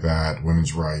things like that,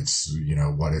 women's rights.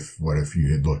 What if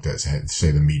you had looked at, say,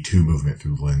 the Me Too movement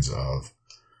through the lens of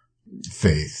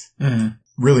faith? Mm-hmm.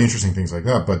 Really interesting things like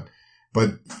that.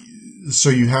 But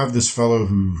so you have this fellow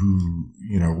who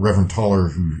Reverend Toller,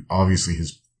 who obviously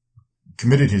has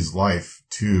committed his life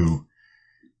to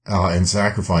and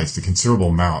sacrificed a considerable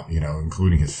amount,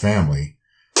 including his family,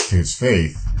 to his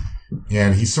faith.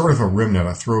 And he's sort of a remnant,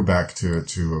 a throwback to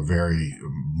a very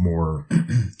more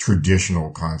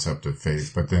traditional concept of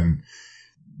faith. But then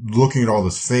looking at all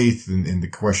this faith and the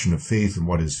question of faith and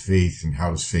what is faith and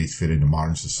how does faith fit into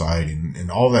modern society, and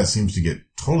all that seems to get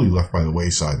totally left by the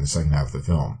wayside in the second half of the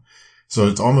film. So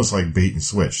it's almost like bait and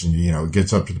switch. And, it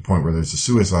gets up to the point where there's a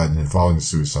suicide, and then following the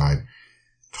suicide,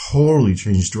 totally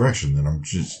changed direction. And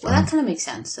that kind of makes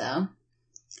sense, though.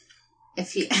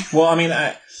 If you... Well, I mean,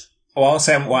 I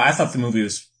thought the movie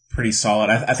was pretty solid.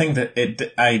 I think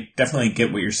that I definitely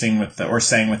get what you're saying with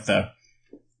that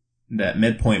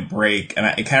midpoint break, and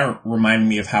it kind of reminded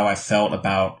me of how I felt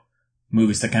about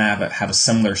movies that kind of have a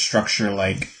similar structure,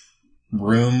 like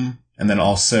Room, and then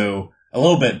also a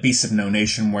little bit Beasts of No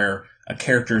Nation, where a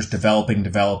character is developing,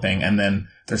 and then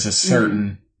there's a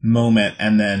certain moment,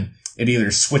 and then it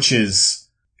either switches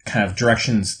kind of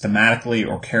directions thematically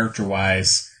or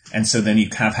character-wise. And so then you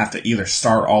kind of have to either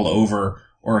start all over,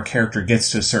 or a character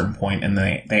gets to a certain point and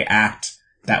they act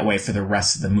that way for the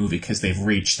rest of the movie because they've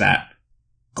reached that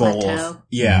goal.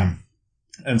 Yeah.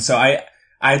 Mm-hmm. And so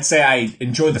I'd say I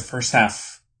enjoyed the first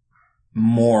half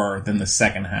more than the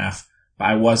second half, but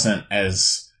I wasn't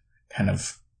as kind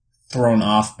of thrown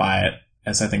off by it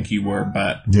as I think you were.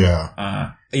 But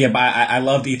but I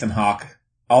loved Ethan Hawke,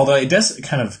 although it does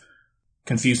kind of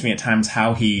confuse me at times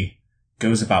how he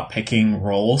goes about picking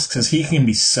roles, because he can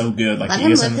be so good. Like, let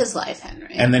him live his life,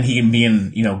 Henry. And then he can be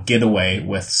in, Getaway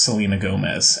with Selena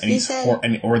Gomez, and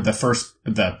or the Purge.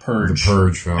 The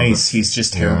Purge film. And he's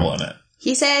just terrible in it.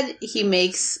 He said he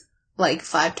makes like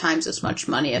 5 times as much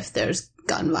money if there's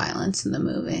gun violence in the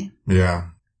movie. Yeah.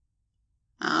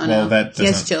 I don't know. He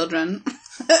has children.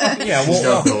 Yeah,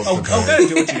 well, gotta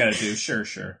do what you gotta do.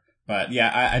 Sure. But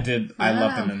yeah, I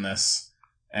loved him in this.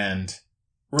 And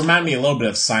remind me a little bit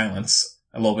of Silence,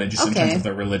 a little bit, just in terms of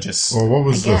the religious. Well, what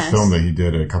was the film that he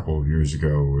did a couple of years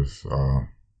ago with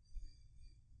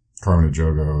Carmen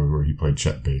Ejogo, where he played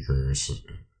Chet Baker, or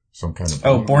some kind of...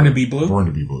 Oh, Born to Be Blue? Born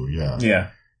to Be Blue, yeah. Yeah.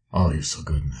 Oh, he was so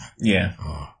good in that. Yeah.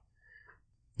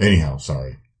 Anyhow,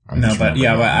 sorry. I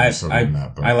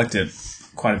liked it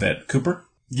quite a bit. Cooper?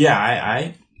 Yeah,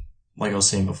 I like I was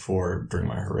saying before during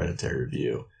my Hereditary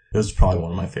review, it was probably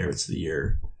one of my favorites of the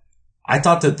year. I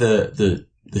thought that the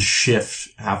shift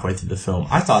halfway through the film,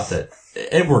 I thought that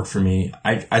it worked for me.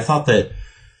 I thought that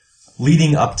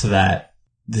leading up to that,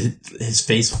 his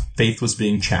faith was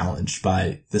being challenged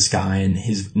by this guy and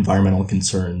his environmental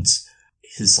concerns.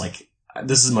 his, like,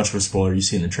 this is much of a spoiler you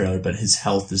see in the trailer, but his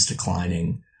health is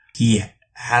declining. He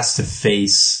has to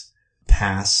face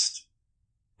past,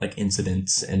 like,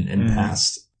 incidents and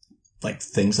past, like,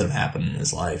 things that have happened in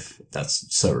his life.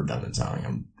 That's so redundant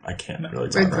sounding. I can't really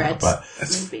talk about it. But,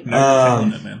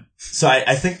 so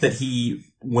I think that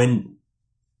when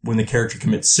the character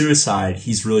commits suicide,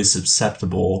 he's really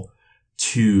susceptible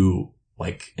to,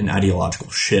 like, an ideological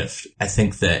shift. I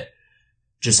think that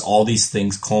just all these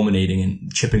things culminating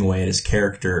and chipping away at his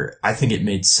character, I think it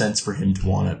made sense for him to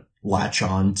want to latch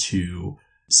on to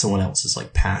someone else's,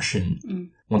 like,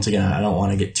 passion. Once again, I don't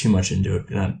want to get too much into it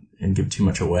and give too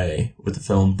much away with the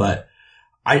film, but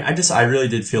I really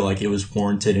did feel like it was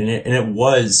warranted, and it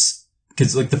was,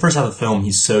 because, like, the first half of the film,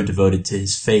 he's so devoted to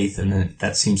his faith, and then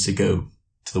that seems to go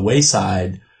to the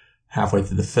wayside halfway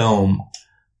through the film.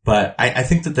 But I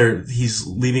think that he's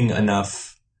leaving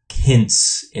enough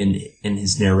hints in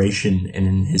his narration and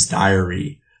in his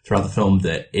diary throughout the film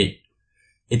that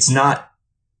it's not,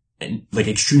 like,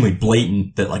 extremely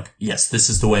blatant that, like, yes, this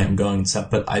is the way I'm going and stuff,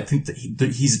 but I think that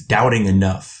he's doubting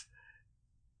enough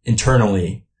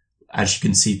internally, as you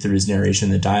can see through his narration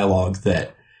and the dialogue,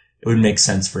 that it would make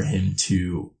sense for him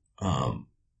to,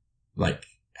 like,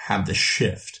 have this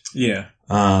shift. Yeah.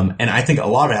 And I think a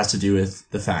lot of it has to do with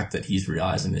the fact that he's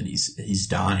realizing that he's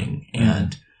dying,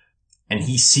 and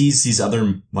he sees these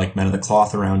other, like, men of the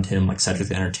cloth around him, like Cedric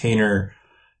the Entertainer,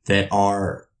 that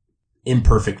are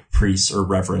imperfect priests or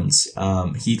reverends.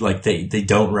 They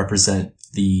don't represent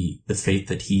the faith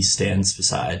that he stands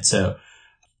beside. So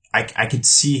I could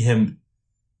see him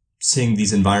seeing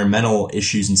these environmental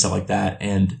issues and stuff like that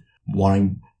and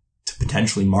wanting to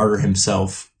potentially martyr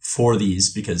himself for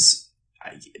these, because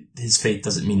his faith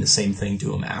doesn't mean the same thing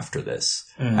to him after this,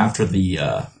 after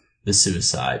the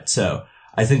suicide. So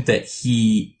I think that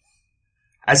he,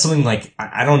 as something like,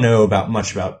 I don't know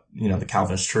much about, the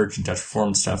Calvinist Church and Dutch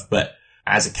Reformed stuff, but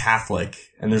as a Catholic,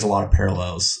 and there's a lot of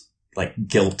parallels, like,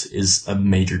 guilt is a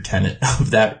major tenet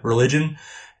of that religion.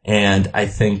 And I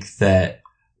think that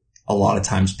a lot of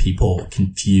times people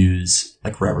confuse,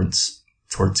 like, reverence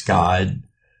towards God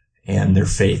and their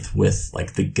faith with,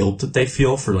 like, the guilt that they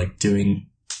feel for, like, doing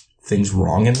things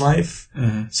wrong in life.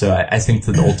 So I think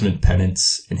that the ultimate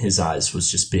penance in his eyes was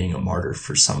just being a martyr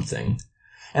for something.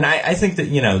 And I think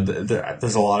that,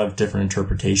 there's a lot of different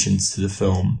interpretations to the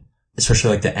film,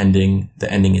 especially, like, the ending.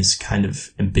 The ending is kind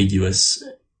of ambiguous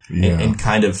and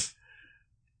kind of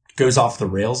goes off the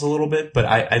rails a little bit, but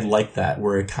I like that,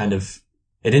 where it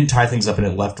didn't tie things up and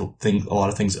it left a lot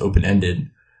of things open-ended.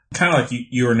 Kind of like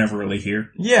you were never really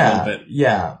here. Yeah.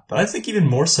 Yeah. But I think even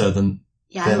more so than...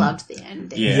 I loved the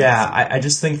ending. Yeah, I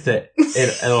just think that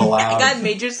it allowed... I got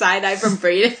major side-eye from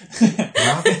Braden.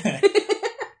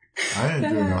 I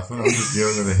didn't do nothing. I was just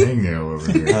giving it a hangnail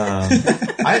over here.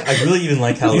 I really even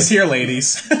like how... He's here,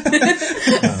 ladies.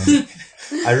 I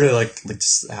really like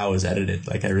just how it was edited.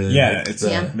 Like, I really... it's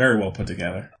very well put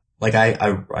together. Like,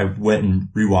 I went and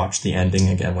rewatched the ending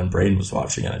again when Braden was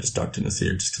watching it. I just ducked in the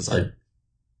theater just because I...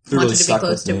 Wanted to be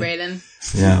close to Braden.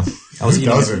 Yeah. I was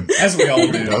eating as we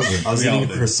all do. I was eating a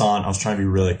croissant. I was trying to be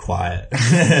really quiet.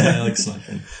 I like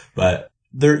snuffing. But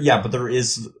there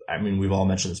is, I mean, we've all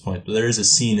mentioned this point, but there is a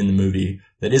scene in the movie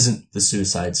that isn't the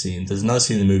suicide scene. There's another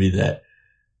scene in the movie that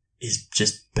is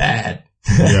just bad.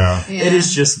 Yeah. It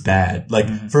is just bad.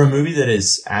 Like, for a movie that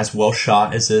is as well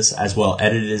shot as this, as well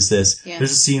edited as this,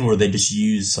 there's a scene where they just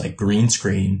use, like, green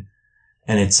screen,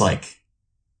 and it's like,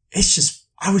 it's just,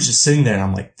 I was just sitting there and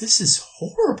I'm like, this is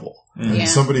horrible. And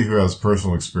somebody who has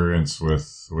personal experience with,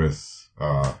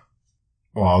 well,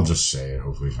 I'll just say it,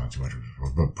 hopefully it's not too much,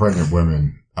 but pregnant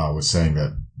women, was saying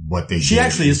that what they She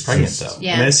actually is pregnant, though.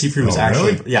 Yeah. Amanda Seyfried was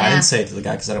actually, really? I didn't say it to the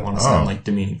guy because I didn't want to sound, like,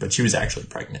 demeaning, but she was actually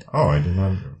pregnant. Oh, I did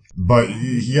not. But,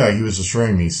 yeah, he was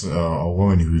assuring me, a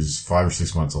woman who's 5 or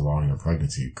 6 months along in her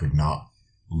pregnancy could not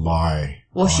lie.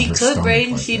 Well, she could,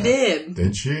 Braden. Like she that. did.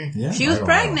 Did she? Yeah. She was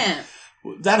pregnant.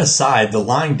 That aside, the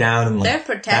lying down and, like, they're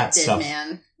protected, that stuff,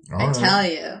 man. All I right. tell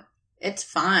you. It's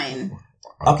fine.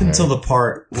 up until the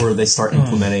part where they start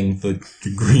implementing the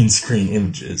green screen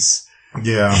images.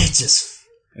 Yeah.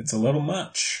 It's a little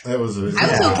much. I was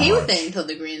okay with it until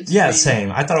the green screen. Yeah,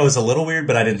 same. I thought it was a little weird,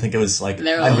 but I didn't think it was like...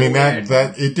 I mean,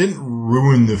 that it didn't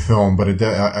ruin the film, but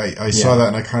I saw that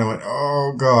and I kind of went,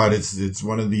 oh god, it's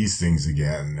one of these things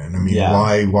again. And I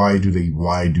mean, why do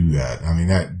that? I mean,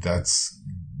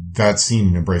 that scene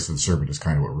in Embrace of the Serpent is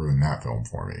kind of what ruined that film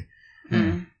for me.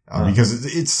 Because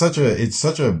it's such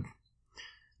a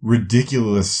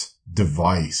ridiculous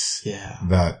device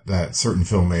that certain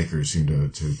filmmakers seem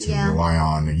to rely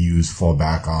on, use, fall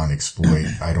back on, exploit.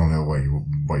 I don't know what you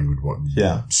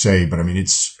would say, but I mean,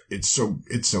 it's it's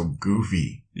so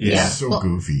goofy. Yeah. It's so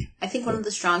goofy. I think one of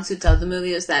the strong suits of the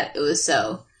movie was that it was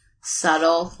so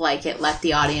subtle, like it let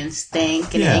the audience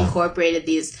think, and it incorporated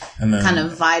these kind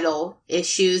of vital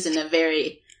issues in a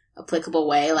very applicable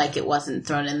way. Like it wasn't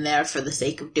thrown in there for the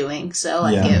sake of doing so.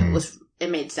 Like it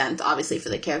made sense, obviously, for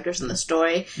the characters and the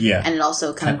story. Yeah. And it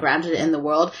also kind of grounded it in the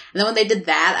world. And then when they did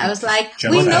that, I was like,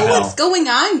 we know what's going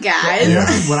on, guys. Yeah.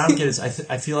 What I don't get is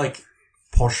I feel like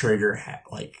Paul Schrader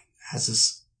has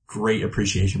this great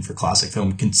appreciation for classic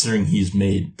film, considering he's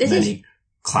made many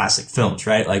classic films,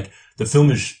 right? Like, the film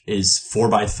is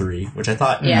 4:3, which I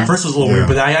thought at first was a little weird,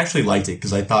 but I actually liked it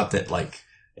because I thought that, like,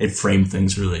 it framed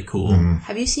things really cool.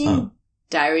 Have you seen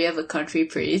Diary of a Country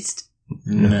Priest?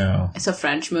 No. It's a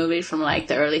French movie from like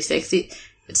the early 60s.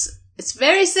 It's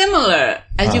very similar,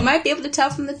 as you might be able to tell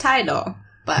from the title.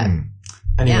 But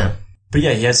anyway, but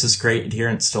yeah, he has this great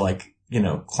adherence to like,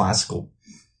 classical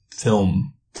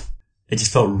film. It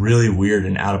just felt really weird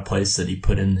and out of place that he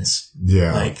put in this.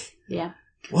 Yeah. Like,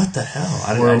 what the hell?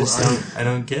 I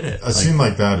don't get it. A scene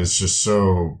like that is just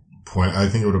so I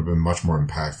think it would have been much more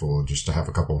impactful just to have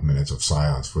a couple of minutes of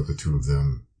silence with the two of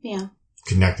them. Yeah.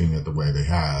 Connecting it the way they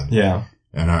had. Yeah.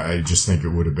 And I just think it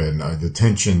would have been the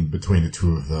tension between the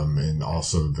two of them, and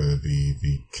also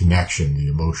the connection, the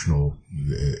emotional,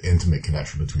 the intimate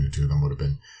connection between the two of them would have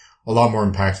been a lot more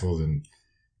impactful than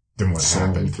what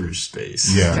happened through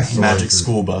space. Yeah. Magic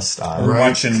school bus style. We're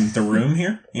watching The Room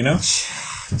here,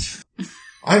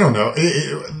 I don't know.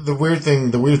 The weird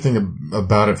thing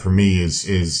about it for me is,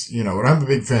 and I'm a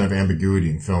big fan of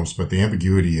ambiguity in films, but the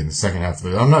ambiguity in the second half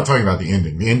of it, I'm not talking about the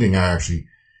ending. The ending I actually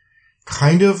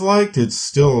kind of liked. I'm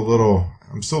still a little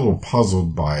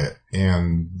puzzled by it.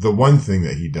 And the one thing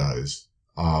that he does,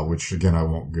 which again, I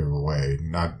won't give away,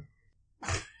 not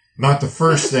the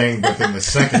first thing, but then the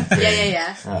second thing.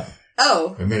 Yeah.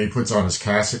 And then he puts on his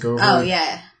cassock over. Oh,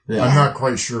 yeah. I'm not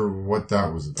quite sure what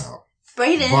that was about.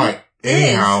 Brayden. But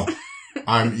anyhow,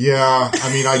 I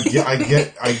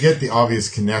get the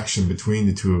obvious connection between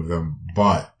the two of them,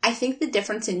 but I think the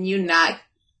difference in you not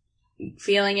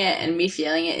feeling it and me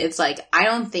feeling it, it's like, I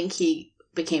don't think he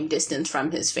became distant from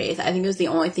his faith. I think it was the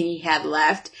only thing he had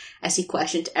left, as he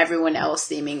questioned everyone else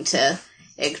seeming to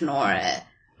ignore it.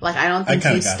 Like, I don't think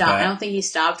he stopped. I don't think he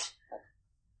stopped.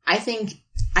 I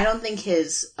don't think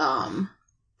his,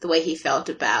 the way he felt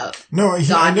about God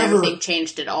and everything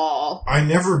changed at all. I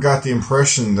never got the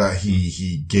impression that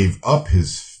he gave up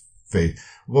his faith.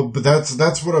 Well, but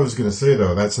that's what I was going to say,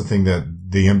 though. That's the thing, that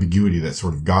the ambiguity that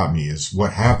sort of got me is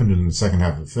what happened in the second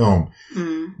half of the film.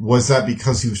 Was that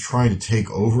because he was trying to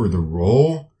take over the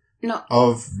role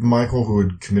of Michael, who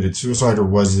had committed suicide, or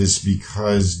was this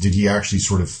because did he actually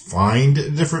sort of find a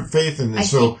different faith? And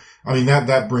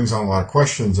that brings on a lot of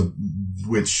questions,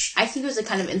 which I think it was a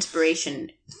kind of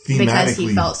inspiration because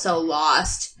he felt so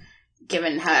lost,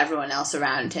 given how everyone else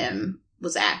around him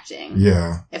was acting.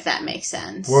 Yeah. If that makes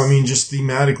sense. Well, just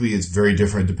thematically, it's very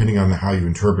different. Depending on how you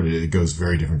interpret it, it goes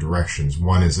very different directions.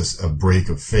 One is a break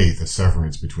of faith, a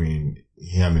severance between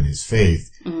him and his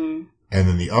faith. Mm-hmm. And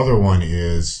then the other one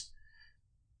is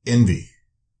envy.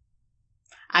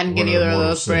 I didn't get either of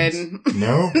those, Braden.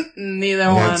 No?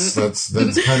 Neither one.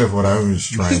 That's kind of what I was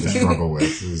trying to struggle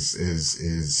with,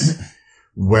 is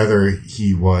whether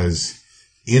he was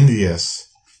envious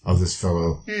of this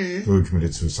fellow who had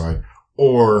committed suicide,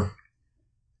 or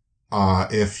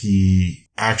if he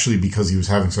actually, because he was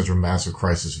having such a massive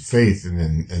crisis of faith, and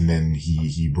then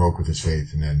he broke with his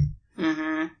faith, and then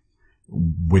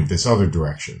went this other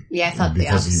direction. Yeah, I thought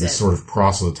because the opposite. He was sort of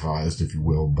proselytized, if you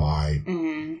will, by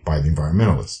the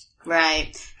environmentalists.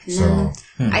 Right. So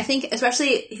I think,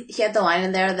 especially, he had the line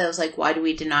in there that was like, why do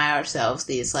we deny ourselves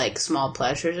these, like, small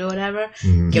pleasures or whatever,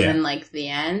 given, like, the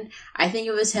end? I think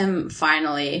it was him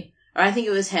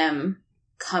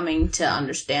coming to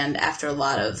understand, after a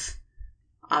lot of,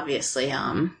 obviously,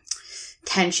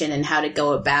 tension and how to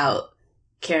go about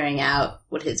carrying out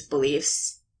what his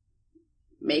beliefs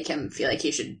make him feel like he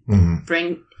should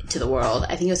bring to the world.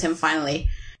 I think it was him finally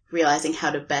realizing how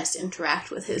to best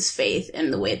interact with his faith in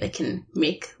the way that can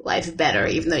make life better,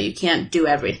 even though you can't do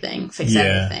everything, fix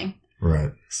everything.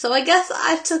 Right. So I guess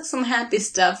I took some happy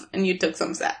stuff and you took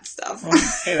some sad stuff. Well,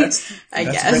 hey, that's the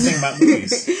great thing about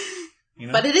movies.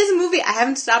 But it is a movie. I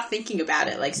haven't stopped thinking about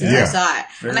it, like, since I saw it.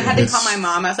 And I had to call my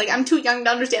mom. I was like, I'm too young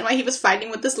to understand why he was fighting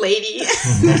with this lady.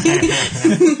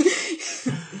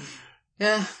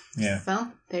 Yeah.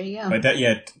 Well, there you go. But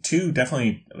two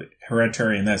definitely,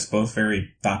 Hereditary and that's both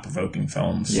very thought-provoking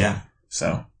films. Yeah.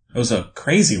 So, it was a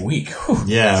crazy week. Whew.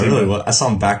 Yeah, really. Well, I saw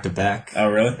them back to back. Oh,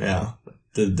 really? Yeah.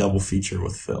 the double feature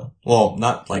with Phil. Well,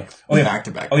 not like back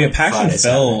to back. Oh yeah, Passion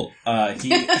Phil.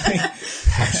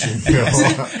 Passion Phil.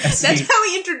 That's how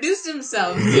he introduced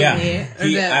himself.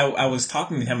 Yeah, I was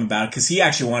talking to him about it because he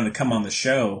actually wanted to come on the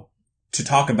show to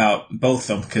talk about both of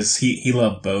them because he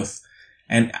loved both,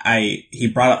 and he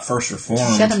brought up First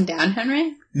Reformed. Shut him down,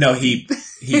 Henry? No, he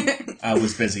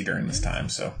was busy during this time.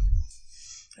 So,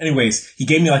 anyways, he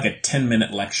gave me like a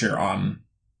 10-minute lecture on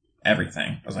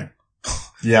everything. I was like,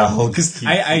 yeah, because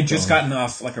I just gotten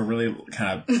off like a really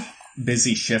kind of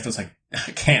busy shift. I was like,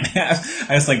 I can't have.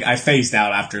 I phased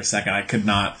out after a second. I could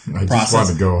not I process. just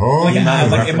wanted to go home. Like,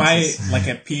 am I like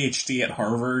a PhD at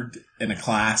Harvard in a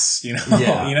class? You know,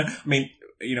 I mean,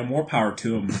 more power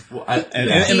to him. Well,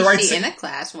 in the right in a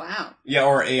class, wow. Yeah,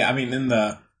 or I mean, in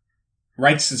the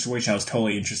right situation, I was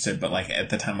totally interested, but like at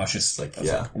the time, I was just like,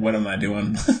 what am I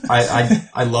doing?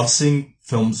 I love seeing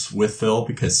films with Phil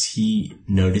because he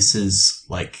notices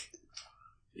like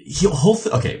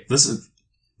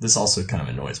this also kind of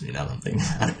annoys me now that I'm thinking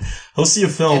about it. He'll see a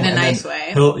film in a nice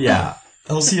way.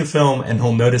 He'll see a film and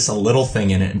he'll notice a little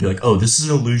thing in it and be like, "Oh, this is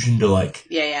an allusion to like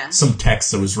some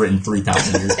text that was written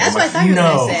 3,000 years ago." That's what I thought you were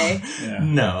going to say. Yeah.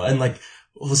 No, and like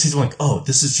we'll see something like, "Oh,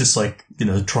 this is just like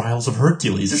the Trials of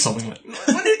Hercules or something." Like,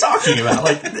 what are you talking about?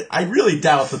 Like, I really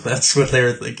doubt that that's what they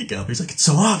were thinking of. He's like, "It's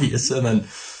so obvious," and then,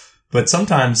 but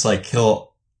sometimes like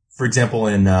he'll, for example,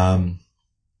 in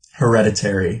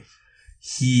Hereditary.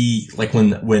 He, like,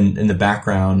 when in the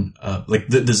background, like,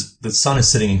 the son is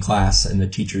sitting in class and the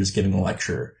teacher is giving a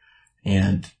lecture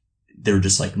and they were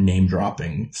just, like, name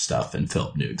dropping stuff and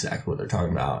Philip knew exactly what they're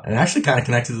talking about. And it actually kind of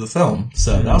connected to the film.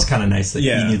 So that was kind of nice that he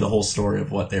knew the whole story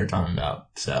of what they were talking about.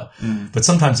 So, but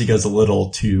sometimes he goes a little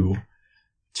too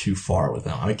far with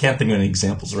them. I can't think of any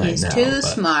examples now. He's too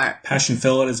smart. Passion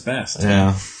Phil at his best.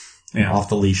 Yeah. Off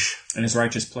the leash. In his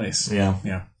righteous place. Yeah.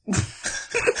 Yeah.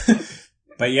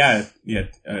 But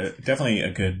definitely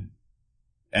a good,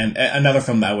 and another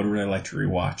film that I would really like to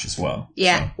rewatch as well.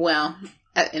 Yeah, so. Well,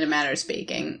 in a matter of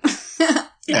speaking.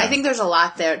 I think there's a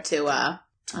lot there to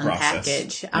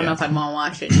unpackage. I don't know if I'd want to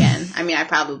watch it again. I mean, I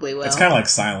probably will. It's kind of like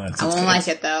Silence. I won't like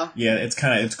it though. Yeah,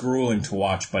 it's grueling to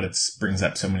watch, but it brings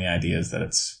up so many ideas that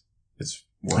it's worth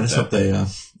it. I just hope they,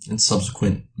 in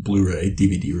subsequent Blu-ray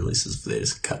DVD releases, if they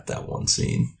just cut that one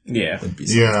scene. Yeah. That'd be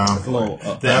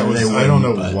I don't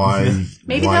know why.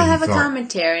 Maybe they'll have a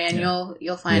commentary and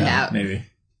you'll find out. Maybe.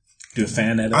 Do a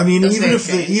fan edit. I mean,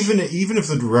 even if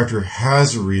the director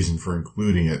has a reason for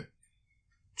including it,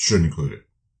 shouldn't include it.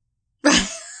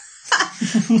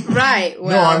 Right.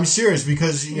 Well, no, I'm serious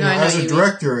because as a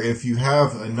director, if you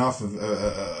have enough of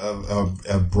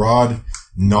a broad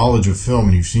knowledge of film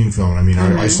and you've seen film, I mean,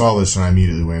 I saw this and I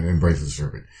immediately went and Embrace the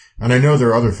Serpent, and I know there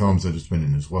are other films that it's been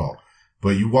in as well.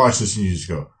 But you watch this and you just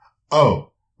go,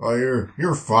 "Oh, here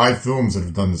are 5 films that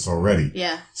have done this already."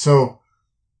 Yeah. So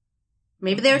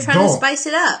maybe they were trying to spice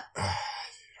it up.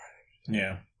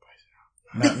 Yeah.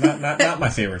 Not my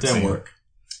favorite. Didn't work.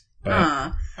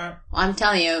 Well, I'm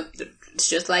telling you, it's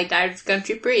just like Diary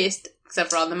Country Priest, except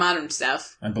for all the modern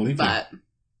stuff. I believe but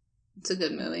it's a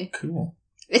good movie. Cool.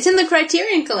 It's in the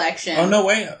Criterion Collection. Oh, no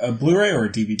way. A Blu-ray or a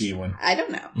DVD one? I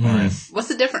don't know. What's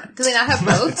the difference? Do they not have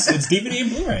both? It's DVD and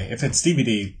Blu-ray. If it's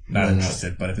DVD, not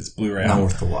interested. But if it's Blu-ray, not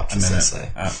worth the watch. I'm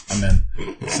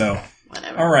in. So,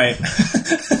 whatever. All right.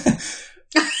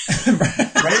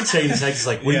 Brain shaking his head. He's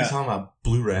like, "What are you talking about?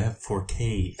 Blu-ray? I have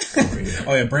 4K."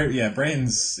 Oh yeah,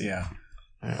 Brain's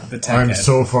the tech I'm head.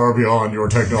 so far beyond your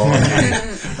technology.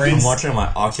 I'm watching on my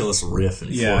Oculus Rift in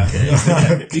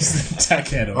 4K. He's the tech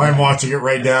head. I'm watching it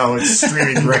right now. It's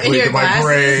streaming directly to my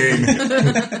brain.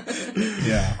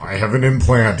 Yeah, I have an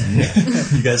implant.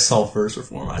 You guys saw First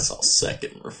Reform. I saw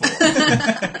Second Reform.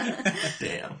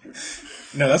 Damn.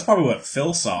 No, that's probably what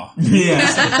Phil saw. Yeah.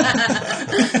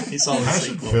 He saw the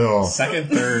Passion sequel. Phil. 2nd,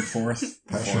 3rd, 4th.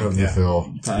 Passion of the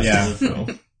Phil.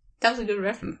 Yeah. That was a good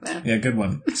reference there. Yeah, good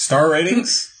one. Star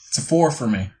ratings? It's a 4 for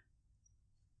me.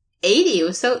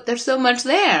 80. There's so much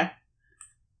there.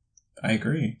 I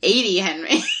agree. 80,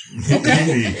 Henry.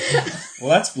 Okay. Well,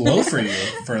 that's low for you.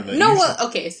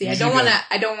 Okay. See, I don't want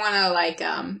to like.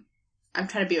 I'm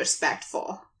trying to be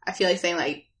respectful. I feel like saying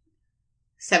like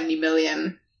 70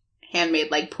 million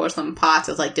handmade like porcelain pots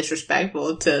is like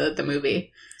disrespectful to the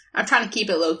movie. I'm trying to keep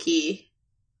it low key.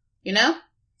 You know?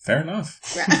 Fair enough.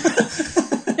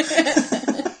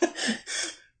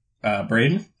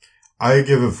 Braden? I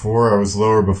give it 4. I was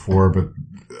lower before, but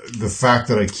the fact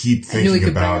that I keep thinking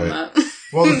about it.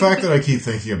 Well, the fact that I keep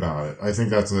thinking about it, I think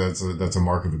that's a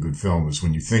mark of a good film is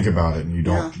when you think about it and you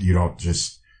don't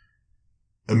just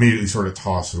immediately sort of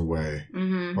toss it away.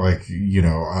 Mm-hmm. Like,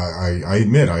 I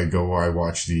admit I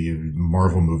watch the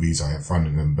Marvel movies, I have fun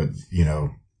in them, but, a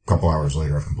couple hours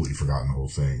later I've completely forgotten the whole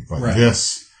thing. But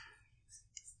this,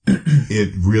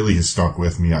 it really has stuck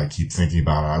with me. I keep thinking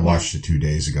about it. I watched it 2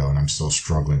 days ago and I'm still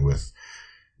struggling with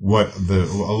what a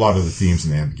lot of the themes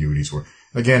and the ambiguities were.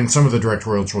 Again, some of the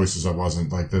directorial choices I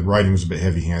wasn't, like, the writing was a bit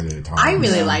heavy-handed at times. I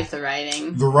really liked the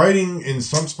writing. The writing in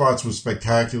some spots was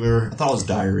spectacular. I thought his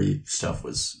diary stuff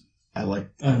was, I like.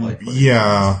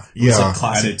 Yeah. It was like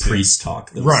classic priest talk.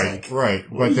 Right.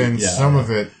 But then some of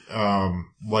it,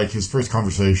 like his first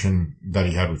conversation that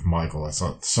he had with Michael, I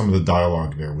thought some of the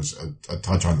dialogue there was a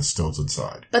touch on the stilted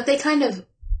side. But they kind of,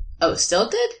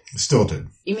 stilted? Stilted.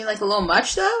 You mean like a little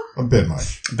much, though? A bit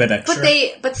much. A bit extra.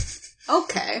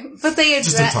 Okay. But they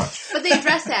address, just a touch. But they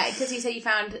address that because you said you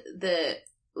found the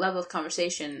level of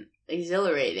conversation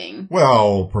exhilarating.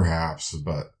 Well, perhaps,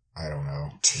 but I don't know.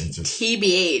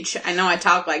 TBH. I know I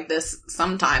talk like this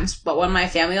sometimes, but when my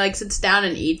family like sits down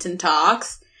and eats and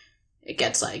talks, it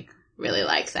gets like really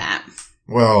like that.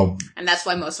 Well, and that's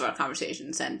why most of our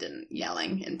conversations end in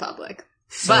yelling in public.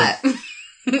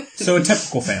 So a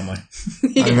typical family. I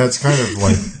mean, that's kind of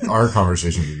like our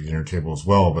conversations at the dinner table as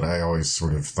well, but I always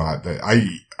sort of thought that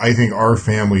I think our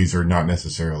families are not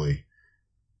necessarily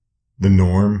the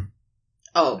norm.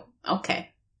 Oh, okay.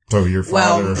 So your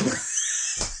father...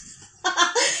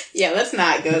 yeah, that's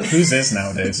not good. Whose is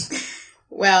nowadays?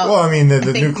 Well, I mean, the I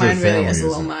think nuclear mine really family is a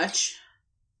little much.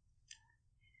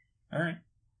 All right.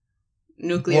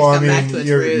 Nuclear's come back to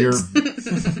its roots.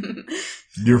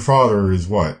 Your father is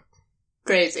what?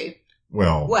 Crazy.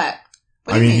 Well, what?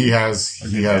 I mean, he has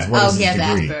what is his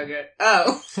degree? Asperger.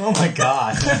 Oh. Oh my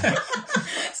god.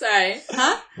 Sorry.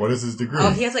 Huh? What is his degree?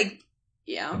 Oh, he has like,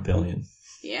 a billion.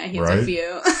 Yeah, he has a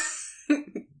few.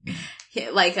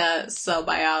 Like a cell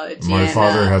biology. My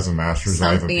father has a master's.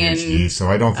 I have a PhD, so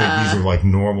I don't think these are like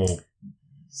normal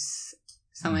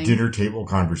dinner table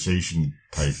conversation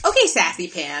type. Okay, sassy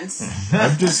pants.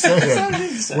 I'm just saying.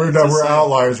 We're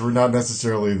outliers. We're not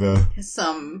necessarily the...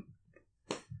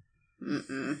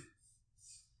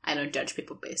 I don't judge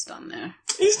people based on their...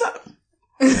 He's not...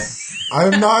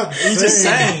 I'm not He's just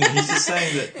saying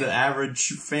that the average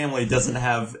family doesn't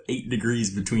have 8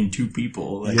 degrees between 2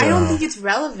 people. Like, I don't think it's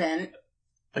relevant.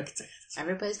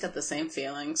 Everybody's got the same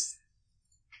feelings.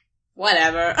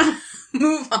 Whatever.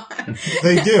 Move on.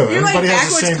 They do. You're everybody like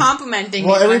has the same... complimenting.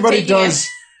 Well, everybody does.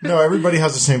 No, everybody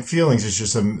has the same feelings. It's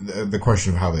just the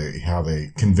question of how they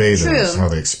convey those, how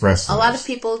they express those. A lot of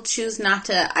people choose not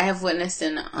to. I have witnessed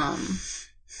in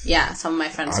some of my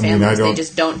friends' families, they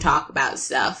just don't talk about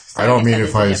stuff. So I don't mean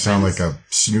if I sound like a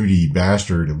snooty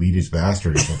bastard, elitist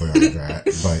bastard or something like that,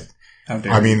 but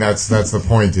I mean that's the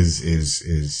point.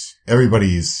 Is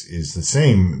everybody is the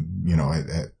same? You know,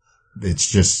 it's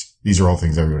just these are all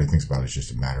things everybody thinks about. It's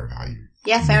just a matter of how you.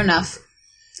 Yeah, fair enough.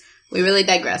 We really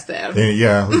digressed there.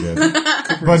 Yeah, we did.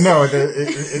 But no,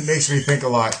 it makes me think a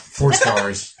lot. 4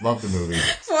 stars. Love the movie.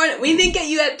 We didn't get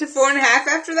you to 4.5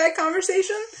 after that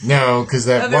conversation? No, because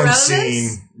that one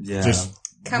scene just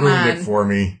ruined it for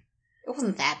me. It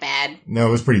wasn't that bad. No,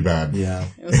 it was pretty bad. Yeah.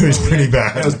 It was pretty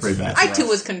bad. It was pretty bad. I too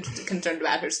was concerned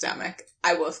about her stomach,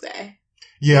 I will say.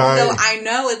 Yeah. Although I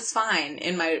know it's fine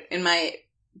in my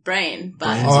brain, but...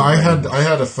 I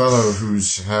had a fellow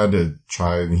who's had a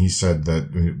child, and he said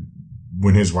that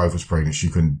when his wife was pregnant, she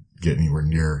couldn't get anywhere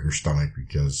near her stomach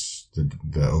because the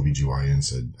OBGYN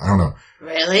said, I don't know.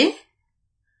 Really?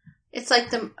 It's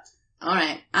like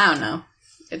alright, I don't know.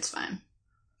 It's fine.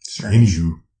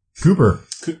 Inju. Cooper.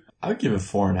 I would give it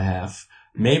 4.5.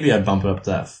 Maybe I'd bump it up to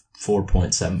that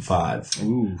 4.75.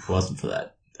 Ooh. If it wasn't for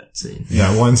that scene.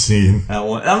 That one scene. That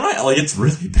one. I'm not, like, it's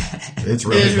really bad. It's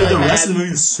really bad. The rest of the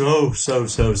movie is so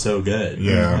good.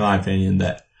 Yeah. In my opinion,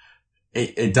 that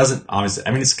it doesn't, obviously,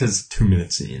 I mean, it's because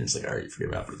 2-minute scene. It's like, alright, you forget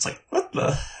about it. But it's like, what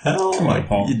the hell? Come on,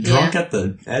 Paul. You drunk at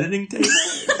the editing table?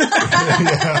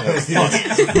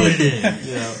 Yeah.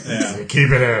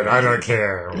 Keep it in. I don't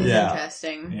care.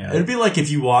 Interesting. Yeah. It'd be like if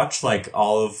you watched, like,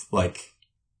 all of, like,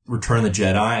 Return of the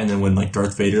Jedi, and then when, like,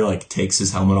 Darth Vader, like, takes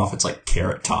his helmet off, it's like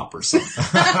Carrot Top or something.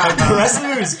 Like, the rest of the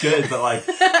movie's good, but, like,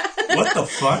 what the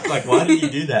fuck? Like, why did you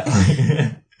do that?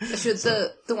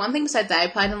 The one thing besides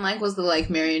that I didn't like was the, like,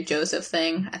 Mary and Joseph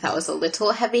thing. I thought was a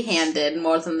little heavy-handed,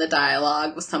 more than the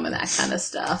dialogue with some of that kind of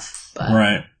stuff. But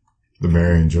right. The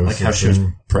Mary and Joseph like how she was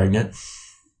pregnant?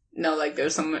 No, like,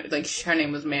 there's some, like, her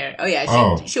name was Mary. Oh,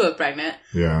 yeah, she was pregnant.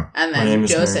 Yeah. And then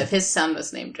Joseph, his son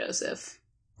was named Joseph.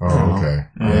 Oh, okay.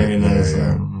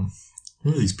 Yeah.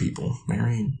 Who are these people?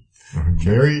 Mary?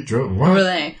 Mary? What? Who are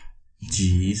they?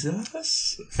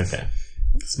 Jesus? Okay.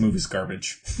 This movie's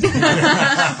garbage.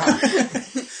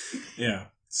 Yeah.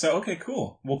 So, okay,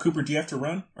 cool. Well, Cooper, do you have to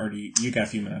run? Or do you got a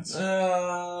few minutes?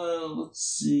 Let's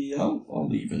see. I'll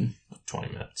leave in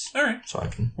 20 minutes. All right. So I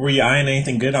can... Were you eyeing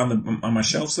anything good on my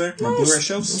shelves there? My Blu-ray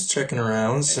shelves? Just checking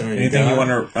around. So anything you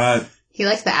want to... He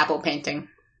likes the apple painting.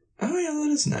 Oh, yeah, that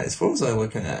is nice. What was I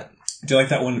looking at? Do you like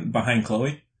that one behind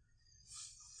Chloe?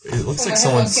 It looks like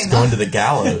someone's going to the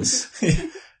gallows.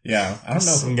 Yeah, I don't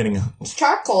know. I'm getting... It's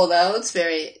charcoal, though.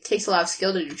 It takes a lot of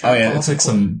skill to do charcoal. Oh, yeah, It looks like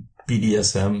some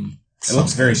BDSM... It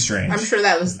looks very strange. I'm sure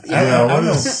that was... I don't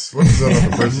know. What is that on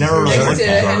the person? Never really looked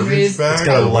at Henry's- It's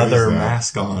got a leather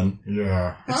mask on.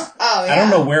 Yeah. Huh? Oh, yeah. I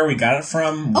don't know where we got it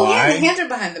from, Oh, why. yeah, the hands are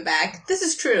behind the back. This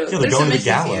is true. Yeah, they're There's going to the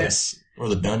some issues here. gallows. Or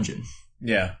the dungeon.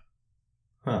 Yeah.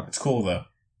 Huh. It's cool, though.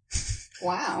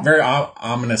 Wow. Very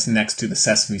ominous next to the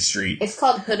Sesame Street. It's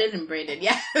called Hooded and Braided.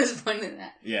 Yeah, I was pointing at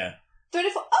that. Yeah.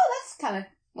 34. Oh, that's kind of...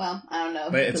 Well, I don't know.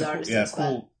 But who it's the a cool, artist yeah, is,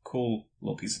 but- cool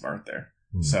little piece of art there.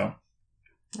 Hmm. So...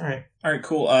 All right,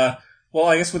 cool. Well,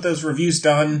 I guess with those reviews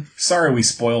done, sorry we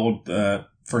spoiled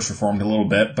First Reformed a little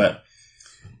bit, but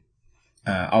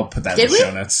I'll put that in the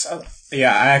show notes.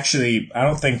 Yeah, I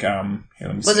don't think. Here,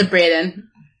 let me Was see. it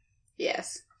Braden?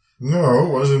 Yes. No, it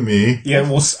wasn't me. Yeah,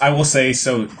 I will say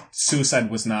so. Suicide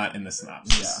was not in the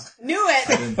synopsis. Knew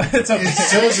it. But it's okay. It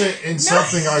says it in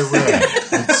something I read.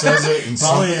 It says it in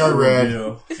something I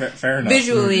read. Fair enough.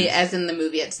 Visually, as in the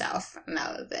movie itself. And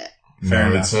that was it. Fair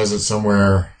No, enough. it says it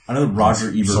somewhere. I know Roger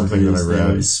Ebert Something that I reviews, they read.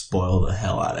 always spoil the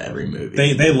hell out of every movie.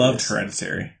 They loved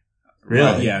Hereditary.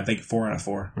 Really? Yeah, I think 4 out of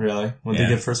 4. Really? When did Yeah.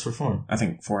 they get First Reformed? I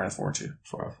think 4 out of 4 too.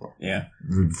 4 out of 4. Yeah.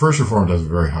 The First Reformed has a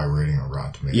very high rating on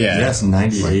Rotten Tomatoes. Yeah. Yes,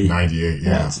 98. Like 98, yeah.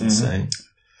 That's insane.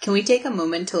 Can we take a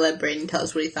moment to let Braden tell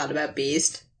us what he thought about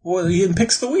Beast? Well, you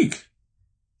picks of the week.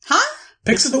 Huh?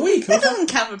 Picks of the week. That doesn't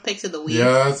count for picks of the week.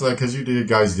 Yeah, that's like, because you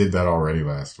guys did that already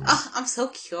last week. Oh, I'm so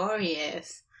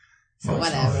curious. Oh,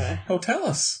 Whatever. Oh, tell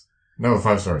us. No,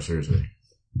 5-star, seriously.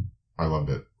 I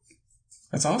loved it.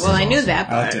 That's awesome. Well, I knew that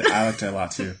I liked part. it. I liked it a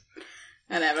lot too.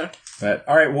 Whatever. But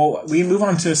all right, well, we move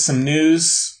on to some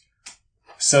news.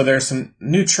 So there's some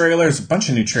new trailers, a bunch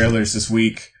of new trailers this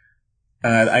week.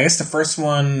 I guess the first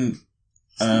one,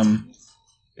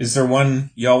 is there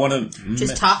one y'all want to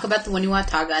Just talk about the one you want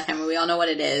to talk about, Henry. We all know what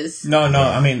it is. No,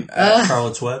 I mean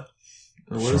Charlotte's Web?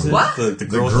 Or what is it? What? The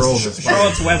girl that's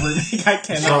Charlotte's Web. I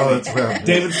cannot. Charlotte's Web.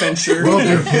 David Fincher. Will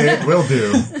do, Kate. Will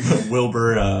do.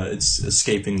 Wilbur, it's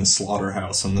escaping the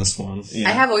slaughterhouse on this one. Yeah.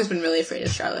 I have always been really afraid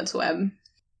of Charlotte's Web.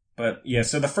 But yeah,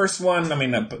 so the first one, I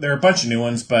mean, there are a bunch of new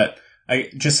ones, but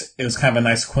it was kind of a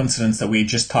nice coincidence that we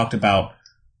just talked about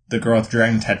the girl with the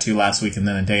dragon tattoo last week, and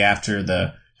then a day after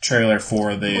the trailer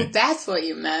for the... Well, that's what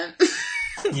you meant.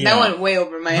 Yeah. That went way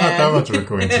over my Not head. that much of a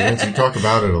coincidence. You talk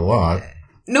about it a lot.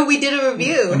 No, we did a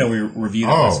review. No, we reviewed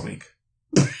it last week.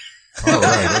 Oh,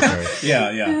 right, okay.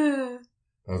 Yeah.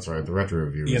 That's right, the retro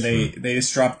review. Yeah, they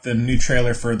just dropped the new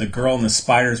trailer for The Girl in the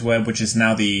Spider's Web, which is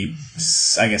now the,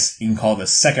 I guess you can call it the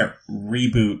second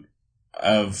reboot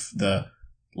of the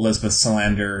Elizabeth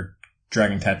Salander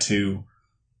Dragon Tattoo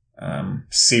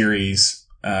series.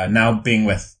 Now being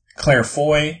with Claire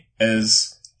Foy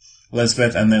as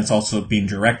Elizabeth, and then it's also being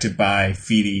directed by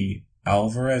Fede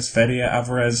Alvarez,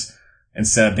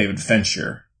 instead of David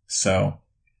Fincher. So,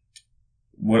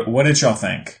 what did y'all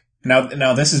think?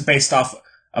 Now this is based off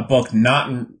a book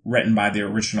not written by the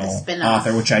original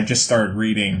author, which I just started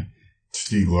reading.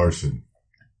 Stieg Larsson.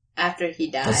 After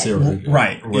he died. That's the original.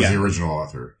 Right. Was yeah. the original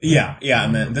author. Yeah,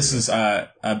 and then this is has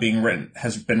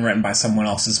been written by someone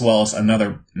else as well as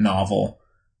another novel.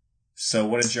 So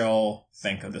what did y'all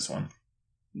think of this one?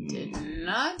 Did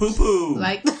not Poo-poo.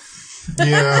 like.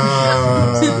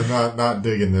 Yeah, not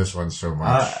digging this one so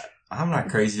much. I'm not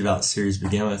crazy about the series to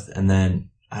begin with, and then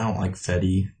I don't like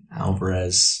Fede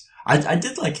Alvarez. I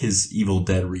did like his Evil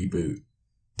Dead reboot,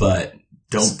 but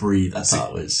Don't Breathe I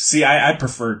thought was... See, I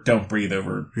prefer Don't Breathe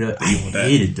over really, Evil Dead. I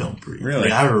hated Don't Breathe. Really?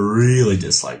 Like, I really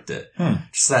disliked it. Hmm.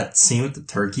 Just that scene with the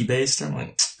turkey baster, I'm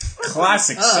like...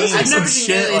 Classic Oh, scene. I've never Some seen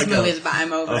shit any of these like movies, but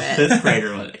I'm over A it. fifth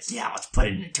grader was like, yeah, let's put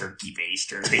it in a turkey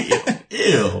baster.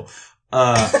 Ew.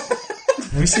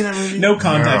 Have you seen that movie? No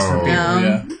context for people,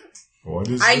 yeah. What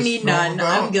is I this need film none.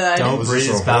 about? I'm good. Don't Was Breathe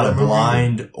this is a about a horror movie?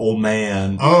 blind old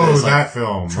man. Oh, that's, that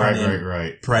film. trying to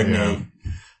Right. Pregnate.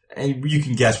 And you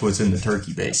can guess what's in the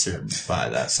turkey baster by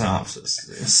that synopsis.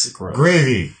 It's gross.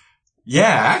 Gravy. Yeah,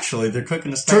 actually, they're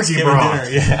cooking us Turkey Thanksgiving broth.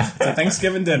 dinner. Yeah. It's a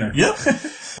Thanksgiving dinner. Yep.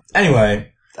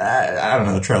 Anyway, I don't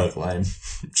know. The trailer looked lame.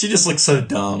 She just looks so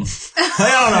dumb. I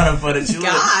don't know how to put it.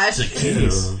 Gosh. She's like,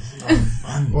 ew,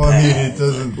 I'm Well, I mean, bad. it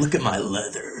doesn't. Look at my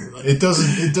leather. It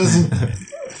doesn't.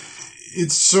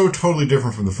 It's so totally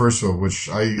different from the first one, which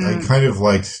I kind of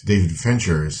liked David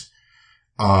Fincher's.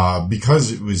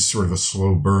 because it was sort of a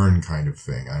slow burn kind of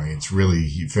thing. I mean, it's really,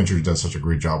 Fincher does such a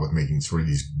great job with making sort of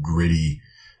these gritty,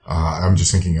 I'm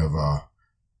just thinking of,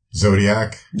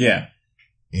 Zodiac. Yeah.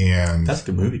 And that's a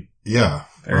good movie. Yeah.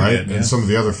 Very right. good, yeah. And some of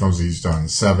the other films that he's done,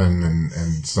 Seven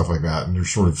and stuff like that. And they're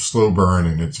sort of slow burn,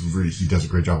 and it's really, he does a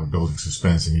great job of building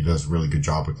suspense, and he does a really good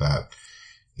job with that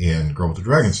in Girl with the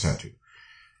Dragon's Tattoo.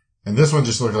 And this one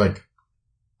just looked like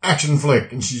action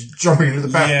flick, and she's jumping into the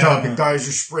bathtub, and guys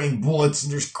are spraying bullets,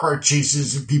 and there's car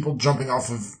chases, and people jumping off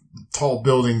of tall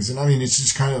buildings. And I mean, it's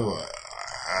just kind of,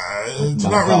 it's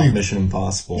not really Mission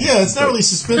Impossible. Yeah, it's not really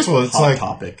suspenseful. It's Hot like,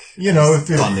 Topic. you know,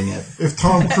 Funding it. if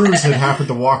Tom Cruise had happened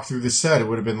to walk through the set, it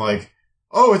would have been like,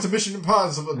 oh, it's a Mission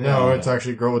Impossible. No, it's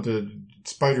actually a girl with a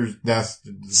spider's nest,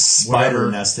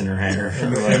 Spider nest in her hair.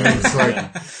 And it's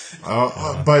like,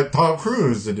 but Tom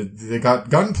Cruise, they got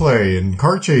gunplay and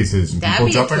car chases and people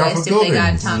jumping off of buildings. They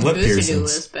got Tom Cruise to do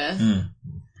Elizabeth.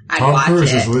 Tom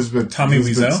Cruise is Elizabeth. Tommy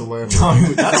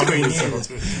Wiseau? That's what he is.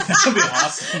 That'd be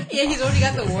awesome. Yeah, he's already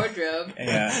got the wardrobe.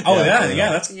 Yeah. Oh,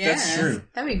 yeah, that's true.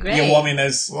 That'd be great. Yeah, well, I mean,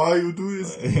 as... Why you do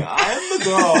this? I'm the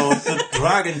girl with the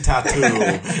dragon tattoo.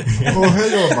 Oh,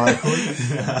 hello, Michael.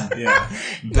 Yeah.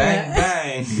 Bang,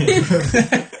 bang.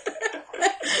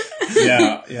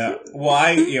 Yeah.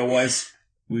 Well, as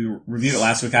we reviewed it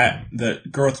last week, the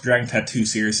Girl with the Dragon Tattoo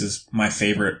series is my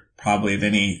favorite, probably, of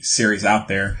any series out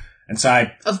there. And so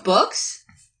Of books?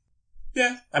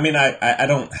 Yeah. I mean, I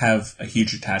don't have a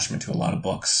huge attachment to a lot of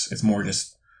books. It's more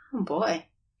just... Oh, boy.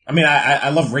 I mean, I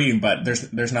love reading, but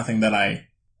there's nothing that I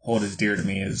hold as dear to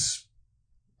me as...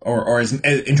 Or as,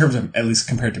 in terms of, at least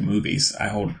compared to movies. I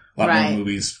hold a lot more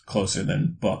movies closer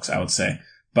than books, I would say.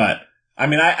 But, I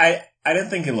mean, I didn't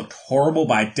think it looked horrible,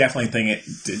 but I definitely think it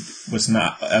was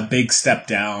not a big step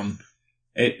down.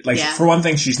 For one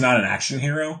thing, she's not an action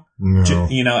hero. No.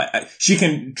 You know, she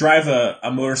can drive a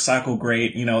motorcycle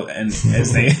great, you know, and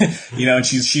as they, you know, and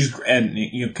she's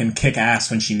can kick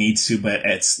ass when she needs to, but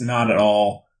it's not at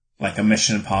all like a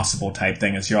Mission Impossible type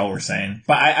thing, as y'all were saying.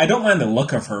 But I don't mind the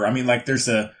look of her. I mean, like, there's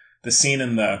the scene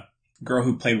in The Girl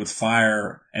Who Played with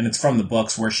Fire, and it's from the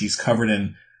books, where she's covered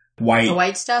in the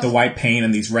white stuff, the white paint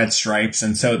and these red stripes.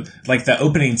 And so, like, the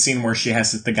opening scene where she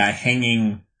has the guy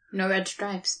hanging. No red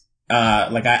stripes.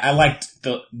 I liked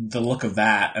the look of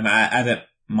that, and I didn't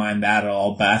mind that at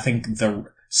all, but I think the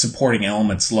supporting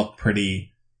elements look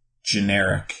pretty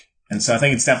generic. And so I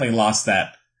think it's definitely lost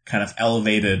that kind of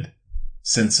elevated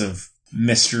sense of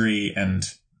mystery and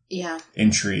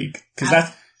intrigue.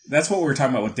 Because that's what we were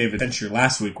talking about with David Fincher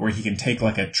last week, where he can take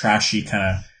like a trashy kind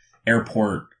of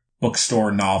airport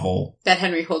bookstore novel. That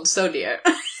Henry holds so dear.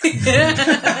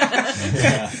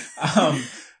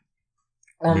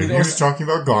 Maybe he was talking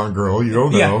about Gone Girl. You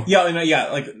don't know.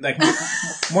 Like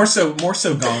more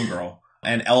so Gone Girl,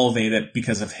 and elevate it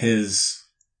because of his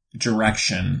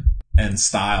direction and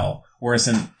style. Whereas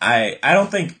I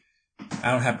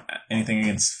don't have anything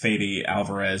against Fede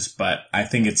Alvarez, but I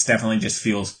think it's definitely just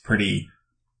feels pretty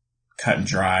cut and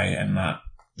dry and not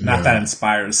that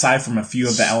inspired. Aside from a few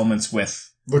of the elements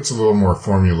with looks a little more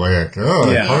formulaic.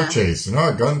 Car chase and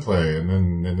gunplay,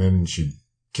 and then she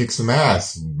kicks some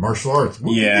ass and martial arts.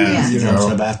 You know,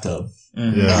 in a bathtub.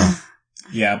 Mm-hmm.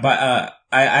 Yeah. But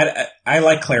I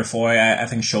like Claire Foy. I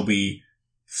think she'll be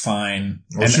fine.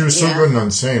 Well, she was so good in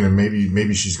Unsane, and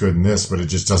maybe she's good in this, but it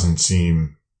just doesn't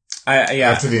seem.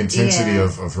 After the intensity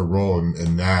of her role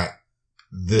in that,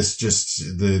 this just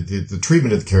the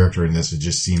treatment of the character in this, it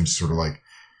just seems sort of like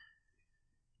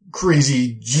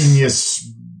crazy genius.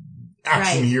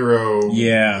 Action hero.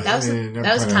 Yeah. That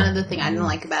was kind of the thing I didn't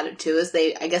like about it too, is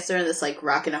I guess they're in this like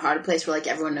rock and a hard place where like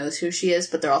everyone knows who she is,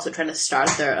 but they're also trying to start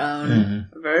their own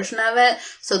version of it.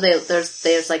 So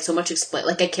there's like so much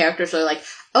like a character sort of like,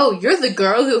 oh, you're the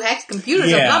girl who hacked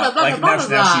computers, blah blah blah, like blah blah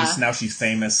blah. Now she's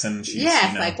famous and she's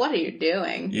like, what are you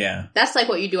doing? Yeah. That's like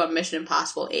what you do on Mission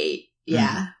Impossible 8.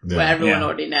 Yeah. Where everyone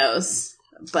already knows.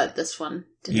 But this one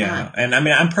did not. And I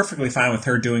mean, I'm perfectly fine with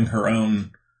her doing her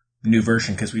own new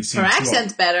version, because we've seen her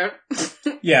accent's better.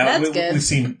 We've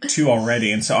seen 2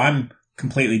 already, and so I'm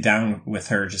completely down with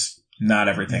her, just not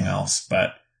everything else.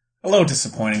 But a little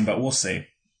disappointing, but we'll see.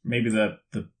 Maybe the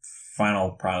final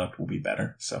product will be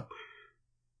better. So,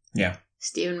 yeah.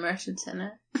 Stephen Merchant's in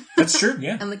it. That's true,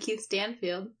 yeah. And Lakeith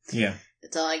Stanfield. Yeah.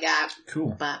 That's all I got.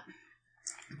 Cool. But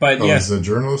yes. Is the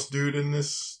journalist dude in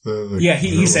this?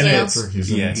 He's in it.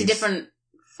 It's a different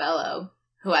fellow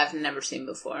who I've never seen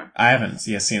before. I haven't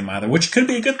seen him either, which could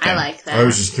be a good thing. I like that. I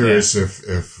was just curious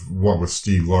if what with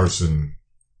Steve Larson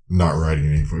not writing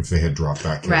anything, if they had dropped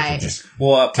that character, just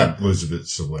kept Elizabeth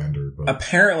Salander. But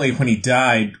apparently, when he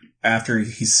died, after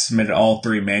he submitted all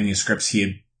 3 manuscripts, he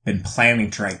had been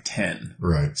planning to write 10.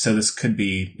 Right. So this could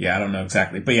be, I don't know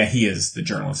exactly. But yeah, he is, the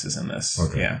journalist is in this.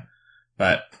 Okay. Yeah.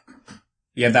 But,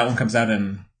 yeah, that one comes out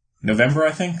in November,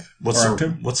 I think. What's or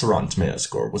October. the Rotten Tomato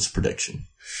score? What's the prediction?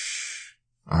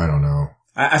 I don't know.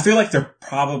 I feel like they're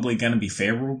probably going to be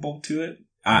favorable to it.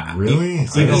 Really? I'm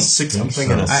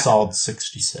thinking a solid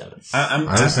 67. I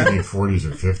was thinking 40s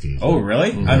or 50s. Oh,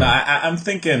 really? Mm-hmm. I'm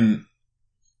thinking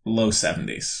low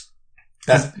 70s.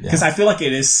 Because I feel like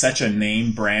it is such a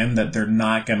name brand that they're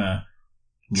not going to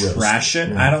trash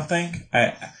it, I don't think.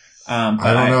 I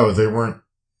don't know. They weren't...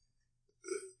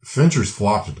 Fincher's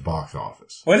flopped at the box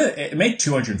office. Well, it made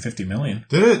 $250 million.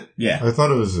 Did it? Yeah. I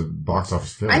thought it was a box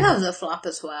office failure. I thought it was a flop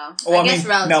as well. Well, I guess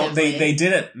relatively. No, they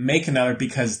didn't make another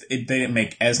because they didn't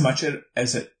make as much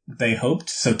as they hoped.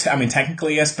 So,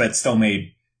 technically, yes, but it still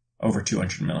made over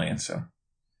 $200 million, so.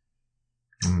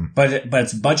 Mm. But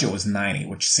its budget was 90,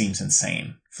 which seems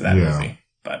insane for that movie.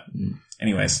 But,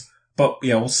 anyways. But,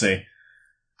 yeah, we'll see.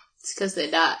 It's because they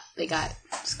got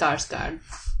Skarsgård.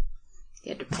 You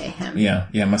had to pay him.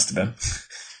 Yeah, must have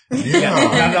been.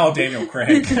 Not all Daniel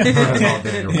Craig.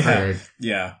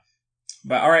 Yeah.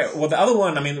 But, all right, well, the other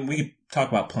one, we could talk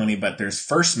about plenty, but there's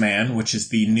First Man, which is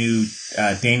the new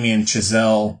Damien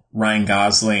Chazelle, Ryan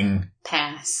Gosling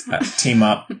team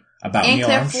up about and Neil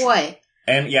Claire Armstrong. Foy.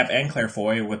 And Claire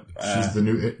Foy with she's the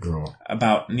new It Girl.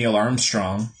 About Neil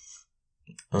Armstrong.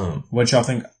 What y'all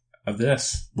think of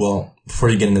this? Well, before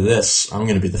you get into this, I'm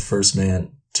going to be the first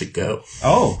man to go.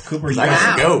 Oh, Cooper, I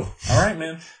got to go. All right,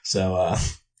 man. So,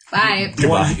 bye. You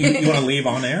want to leave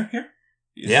on air here?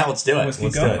 Yeah, let's do it. Let's do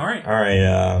it. All right. All right.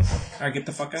 All right, get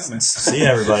the fuck out, man. See you,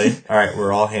 everybody. All right,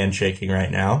 we're all handshaking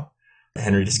right now.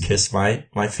 Henry just kissed my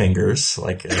fingers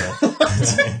like.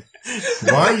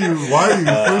 Why are you?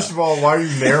 First of all, why are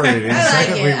you narrating?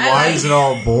 Secondly, why is it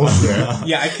all bullshit?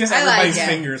 Yeah, I kiss everybody's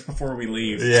fingers before we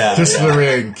leave. Yeah, kiss the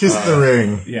ring. Kiss the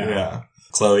ring. Yeah.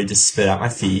 Chloe just spit out my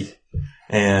feet,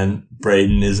 and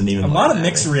Braden isn't even. A lot of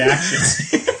mixed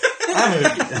reactions. I'm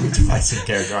a divisive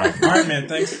character. All right, man.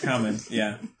 Thanks for coming.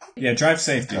 Yeah. Drive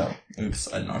safe, dude.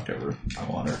 Oops, I knocked over my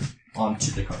water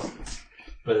onto the carpet,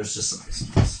 but it's just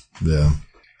some ice. Yeah.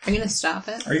 Are you gonna stop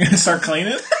it? Are you gonna start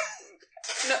cleaning?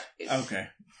 No. Okay.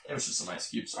 It was just some ice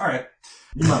cubes. All right.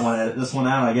 You might want to edit this one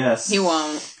out, I guess. He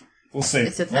won't. We'll see.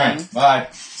 It's a thing. All right, bye.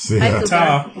 See Bye, ya.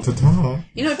 Ta-ta.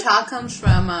 You know, ta comes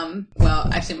from, well,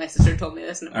 actually my sister told me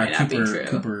this and it might not be true.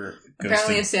 Cooper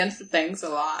apparently it stands for thanks a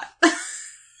lot.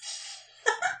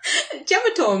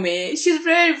 Gemma told me. She's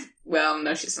very, well,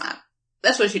 no, she's not.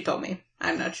 That's what she told me.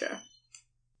 I'm not sure.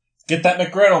 Get that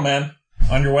McGriddle, man.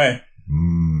 On your way.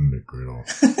 McGriddle.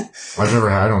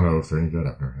 I don't know if they're any good.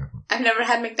 I've never had one. I've never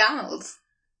had McDonald's.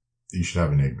 You should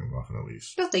have an Egg McMuffin at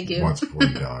least. No, thank you. Once before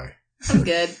you die. I'm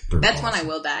good. That's awesome. when I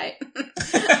will die.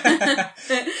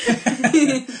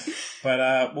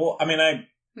 But,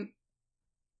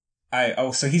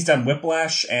 well, so he's done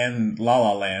Whiplash and La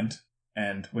La Land.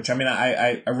 And, which,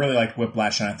 I really liked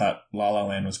Whiplash, and I thought La La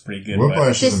Land was pretty good.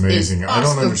 Whiplash is amazing. I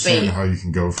don't Oscar understand bait. how you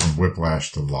can go from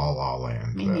Whiplash to La La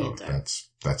Land, Me though. neither.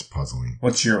 That's puzzling.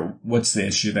 What's the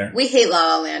issue there? We hate La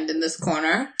La Land in this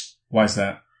corner. Why is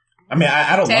that?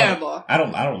 I don't Terrible. love it. I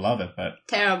don't love it, but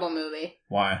Terrible movie.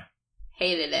 why?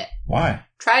 Hated it. Why?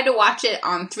 Tried to watch it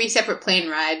on 3 separate plane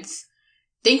rides.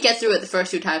 Didn't get through it the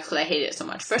first 2 times because I hated it so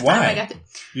much. First Why? time I got to...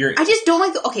 I just don't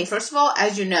like okay, first of all,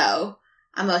 as you know,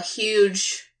 I'm a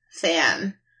huge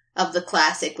fan of the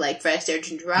classic, like Fred Astaire,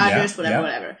 Ginger Rogers,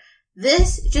 whatever.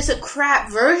 This, just a crap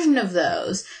version of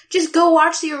those. Just go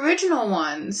watch the original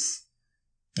ones.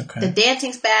 Okay. The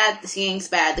dancing's bad, the singing's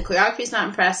bad, the choreography's not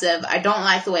impressive, I don't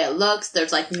like the way it looks,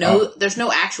 there's no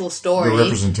actual story. The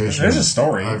representation. There's a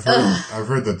story. I've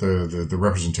heard that the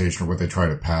representation of what they try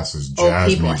to pass is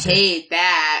jazz people music hate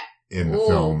that. in the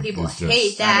film. People is just,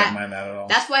 hate I that. don't mind that at all.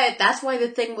 That's why the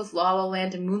thing with La La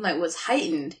Land and Moonlight was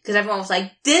heightened. Because everyone was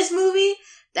like, this movie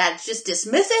that's just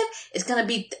dismissive is gonna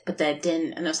be... But that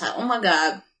didn't. And I was like, oh my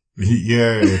god.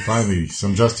 Yeah, finally,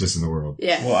 some justice in the world.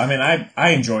 Yeah. Well, I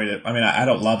enjoyed it. I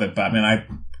don't love it, but I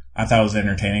thought it was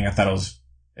entertaining. I thought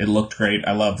it looked great.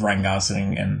 I love Ryan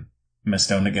Gosling and Emma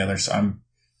Stone together, so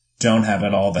don't have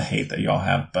at all the hate that y'all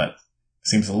have, but it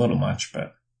seems a little much,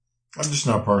 but. I'm just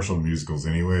not partial to musicals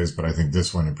anyways, but I think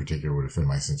this one in particular would have fit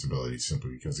my sensibilities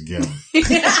simply because, again...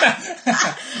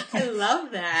 I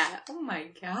love that. Oh my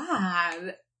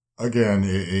god. Again,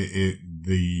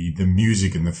 the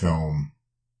music in the film...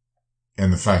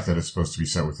 And the fact that it's supposed to be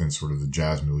set within sort of the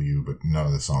jazz milieu, but none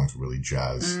of the songs are really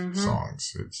jazz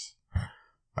songs. It's,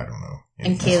 I don't know.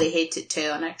 And Kaylee hates it too,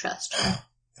 and I trust her.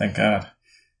 Thank God.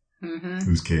 Mm-hmm.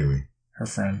 Who's Kaylee? Her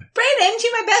friend. Brayden,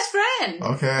 she's my best friend.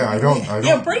 Okay, I don't.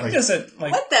 Yeah, Brayden doesn't,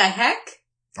 like... What the heck?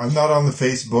 I'm not on the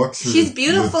Facebooks. Or She's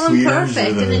beautiful the and tweeters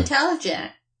perfect or and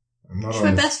intelligent. I'm not She's on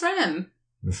my the, best friend.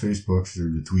 the Facebooks or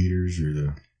the tweeters or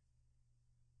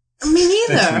the... Me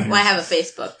neither. tweeters. Well, I have a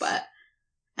Facebook, but...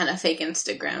 And a fake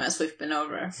Instagram, as we've been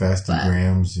over.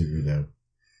 Fastagrams or the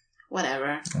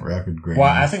Whatever. rapid grams. Well,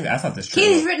 I thought this trailer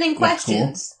Katie's written in looked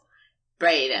questions.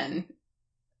 Brayden.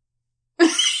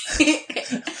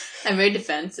 I'm very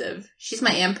defensive. She's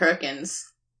my Ann Perkins.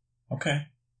 Cool. Okay.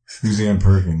 Who's Ann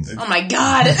Perkins? Oh my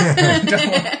god.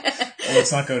 Well,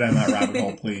 let's not go down that rabbit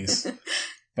hole, please.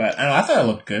 But I don't know, I thought it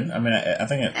looked good. I mean, I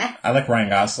think I like Ryan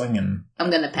Gosling, and I'm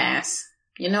gonna pass.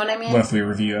 You know what I mean? what if we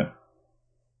review it?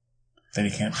 Then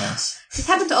you can't pass. This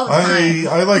happens all the time.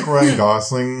 I like Ryan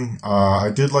Gosling.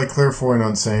 I did like Claire Foy on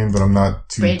Unsane, but I'm not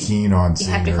too Brayden, keen on You seeing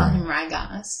have to her. call him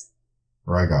Rygos.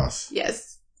 Rygos.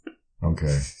 Yes.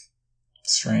 Okay.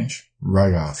 Strange.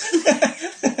 Rygos.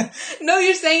 No,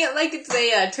 you're saying it like it's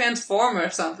a transformer or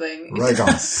something.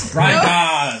 Rygos.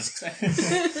 Rygos!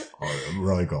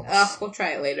 Rygos. Oh, we'll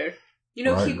try it later. You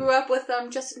know, he Right. grew up with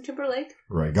Justin Timberlake.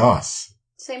 Rygos.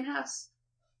 Same house.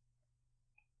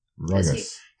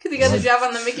 Rygos. Because he got a Right. job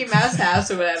on the Mickey Mouse house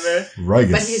or whatever.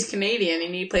 Rygos. But he's Canadian and he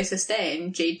need a place to stay.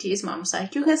 And JT's mom's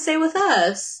like, you can stay with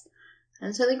us.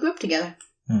 And so they grew up together.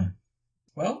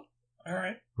 Well,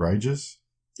 alright. Rygos?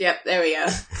 Yep, there we go.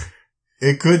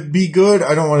 It could be good.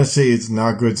 I don't want to say it's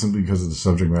not good simply because of the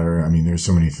subject matter. I mean, there's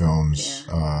so many films.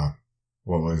 Yeah.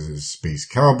 What was it? Space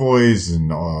Cowboys and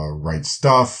Right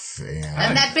Stuff and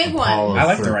that big one. Apollo I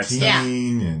like the Right 13 Stuff.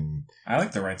 and I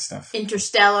like the right stuff.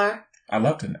 Interstellar I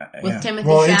loved it. with Yeah. Timothy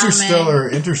well,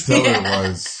 Chalamet. Interstellar Yeah.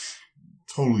 was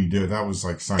totally different. That was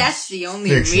like science That's the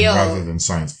only fiction real... rather than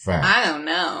science fact. I don't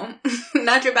know.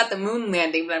 Not sure about the moon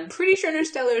landing, but I'm pretty sure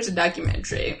Interstellar is a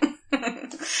documentary.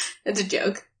 It's a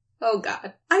joke. Oh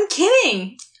god. I'm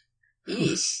kidding!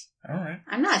 Yeesh. Alright.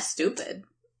 I'm not stupid.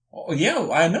 Oh, yeah,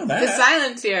 I know that. The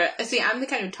silence here. See, I'm the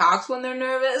kind who talks when they're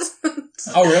nervous.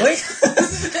 Oh, really?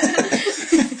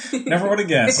 Never would have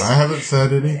guessed. I haven't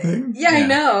said anything. Yeah, I Yeah.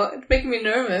 know. It's making me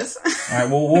nervous. Alright,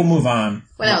 well, we'll move on.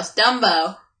 What else?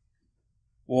 Dumbo.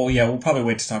 Well, yeah, we'll probably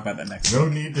wait to talk about that next No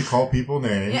need to call people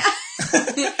names.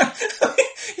 Yeah.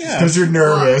 Because you're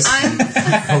nervous.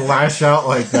 Well, To lash out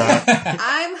like that.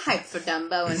 I'm hyped for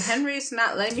Dumbo, and Henry's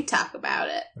not letting me talk about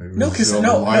it. No, 'cause- Still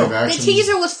no, live no. action? The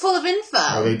teaser was full of Are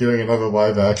info. they doing another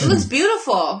live It action? looks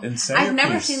beautiful. And say I've your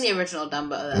never piece. seen the original Dumbo,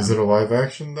 though. Is it a live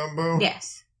action Dumbo?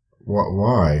 Yes.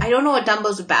 Why? I don't know what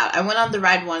Dumbo's about. I went on the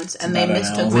ride once, and they Not an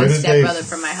mistook elephant. my Where did they stepbrother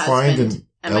for my find husband, an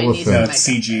and my niece elephant? No, and my it's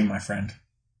CG, my friend.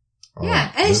 Oh,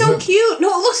 Yeah, and it's is so it? cute. No,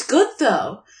 it looks good,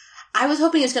 though. I was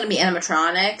hoping it was going to be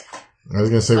animatronic. I was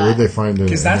gonna say, where'd they find an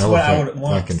Because that's what I elephant would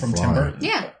want that can from fly? Tim Burton.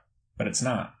 Yeah. But it's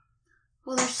not.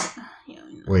 Well, there's...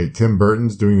 Wait, Tim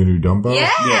Burton's doing the new Dumbo? Yeah!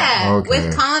 Yeah. Okay.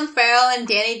 With Colin Farrell and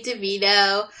Danny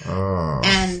DeVito. Oh.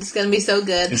 And it's going to be so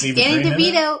good. Is Eva Danny Green in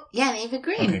it? DeVito. Yeah, and Eva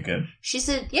Green. Okay, good. She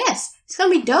said, yes, it's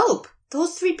going to be dope.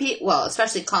 Those three people, well,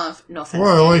 especially Colin, no offense.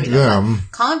 Well, I to like Danny DeVito, them.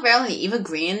 but Colin Farrell and Eva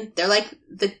Green, they're like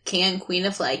the king and queen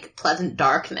of like pleasant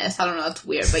darkness. I don't know, it's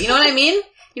weird, but you know what I mean?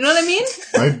 You know what I mean?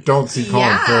 I don't see Colin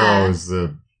Yeah. Farrell as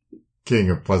the king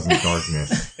of pleasant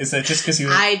darkness. Is that just because he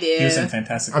I do. was in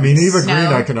Fantastic I mean, Beasts? Eva Green,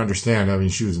 No. I can understand. I mean,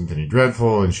 she was in Penny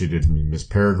Dreadful, and she did Miss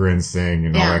Peregrine's thing,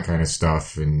 and all Yeah. that kind of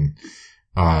stuff, and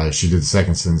she did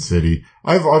Second Sin City.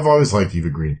 I've always liked Eva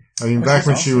Green. I mean, Oh, back she's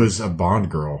when awesome. she was a Bond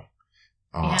girl.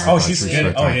 Yeah. I Oh, thought she's she was good. Oh,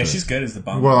 yeah, spectacular. she's good as the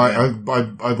Bond. Well,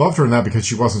 yeah. I loved her in that because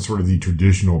she wasn't sort of the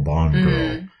traditional Bond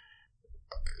girl.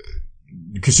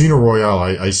 Casino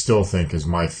Royale, I still think is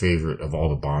my favorite of all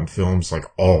the Bond films, like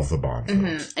all of the Bond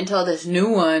films. Until this new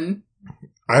one.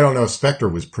 I don't know, Spectre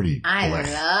was pretty I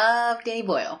bleh. love Danny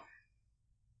Boyle.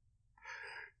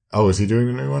 Oh, is he doing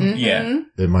the new one? Mhm. Yeah.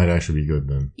 It might actually be good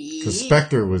then. Because Yeah.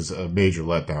 Spectre was a major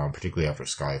letdown, particularly after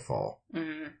Skyfall.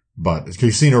 Mhm. But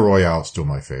Casino Royale is still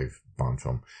my fave Bond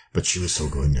film. But she was so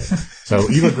good in it. So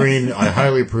Eva Green, I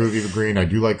highly approve Eva Green. I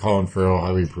do like Colin Farrell,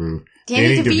 highly approve.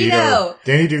 Danny DeVito.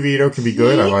 Danny DeVito can be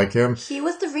good. I like him. He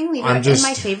was the ringleader I'm just- in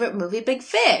my favorite movie, Big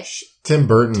Fish. Tim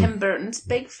Burton. Tim Burton's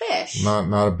Big Fish.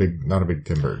 Not a big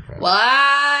Tim Burton fan. Well,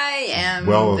 I am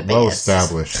well the biggest.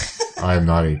 established. I am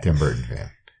not a Tim Burton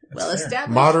fan. Well fair.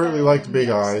 established. Moderately fan. liked Big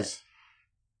Yes. Eyes.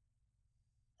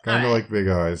 Kind of Alright. like Big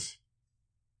Eyes.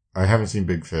 I haven't seen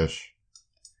Big Fish.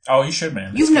 Oh, you should,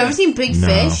 man. You've It's never good. seen Big No.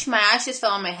 Fish? My eyes just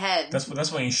fell on my head. That's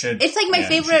what you should. It's like my you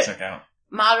should favorite- check out.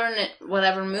 Modern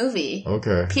whatever movie.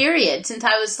 Okay. Period. Since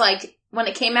I was like, when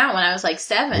it came out when I was like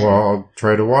 7. Well, I'll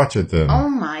try to watch it then. Oh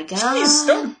my god. Jeez,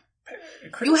 don't.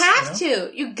 You have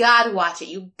to. You gotta watch it.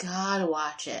 You gotta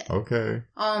watch it. Okay.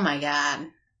 Oh my god.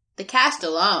 The cast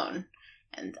alone.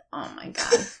 And oh my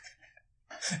god.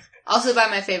 Also by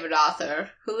my favorite author,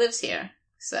 who lives here.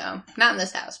 So, not in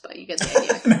this house, but you get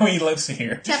the idea. No, he lives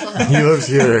here. Chapel Hill. He lives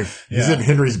here. He's Yeah. in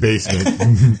Henry's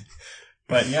basement.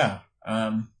 But yeah.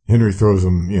 Henry throws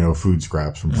him, food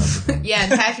scraps from time to time. Yeah,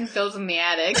 and Passion fills in the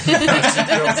attic.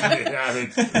 Yeah,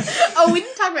 Oh, we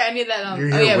didn't talk about any of that on... you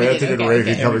oh, hear yeah, we ranting did. and Okay,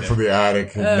 raving okay. coming from the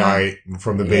attic at night and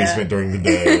from the basement during the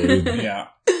day. Yeah.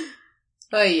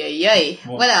 Oy, oy, oy.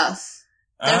 Well, What else?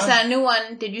 There's Uh, that new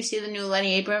one. Did you see the new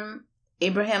Lenny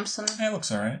Abrahamson? It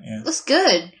looks alright, yeah. Looks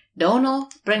good.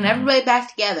 Donald, bringing everybody back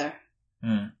together.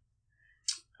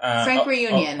 Frank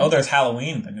reunion. Oh, there's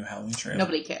Halloween, the new Halloween trailer.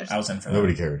 Nobody cares. I was in for that.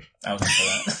 Nobody cares. I was in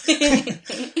for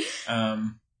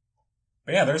that.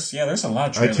 But yeah, there's a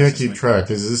lot of I trailers. can't this keep week. track.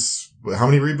 Is this, how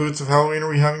many reboots of Halloween are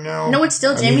we having now? No, it's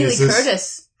still I Jamie mean, Lee is this-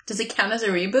 Curtis. Does it count as a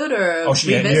reboot or a Oh,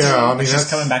 she revisit? yeah, I mean, She's that's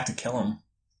coming back to kill him.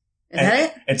 Is that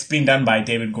it? It's being done by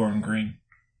David Gordon Green.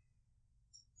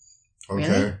 Okay.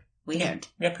 Really? Weird.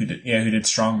 Yep, who did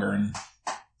Stronger, and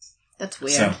That's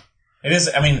weird. so it is.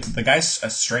 I mean, the guy's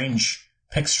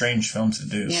picks strange films to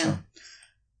do. Yeah.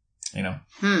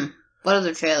 So, What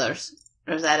other trailers?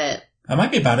 Or is that it? that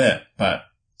might be about it. But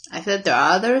I feel like there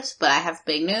are others, but I have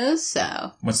big news,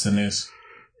 so... what's the news?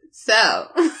 So,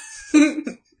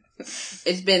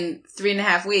 it's been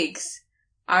 3.5 weeks.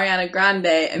 Ariana Grande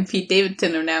and Pete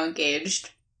Davidson are now engaged.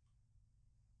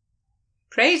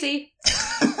 Crazy.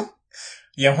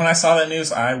 Yeah, when I saw that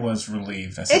news, I was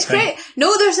relieved. I said, It's great.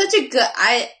 No, they're such a good...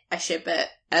 I ship it,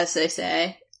 as they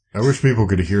say. I wish people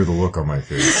could hear the look on my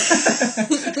face.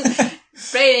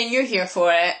 Brayden, you're here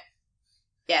for it.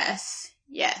 Yes.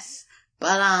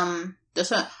 But, this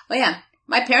one... Oh, yeah.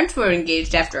 My parents were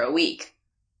engaged after a week.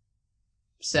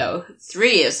 So, 3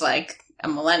 is like a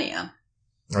millennium.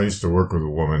 I used to work with a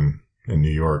woman in New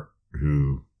York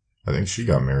who, I think she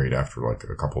got married after like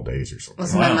a couple days or something.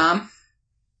 Was it my mom?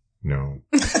 No.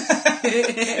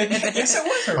 Yes, it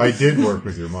was her. I did work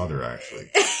with your mother, actually.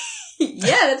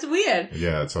 Yeah, that's weird.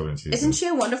 Yeah, it's Southern Season. Isn't she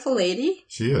a wonderful lady?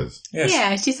 She is.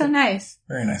 Yeah, she's so nice.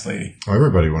 Very nice lady.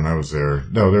 Everybody when I was there.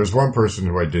 No, there was one person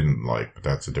who I didn't like, but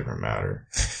that's a different matter.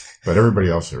 But everybody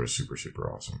else there was super,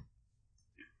 super awesome.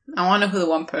 I want to know who the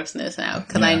one person is now,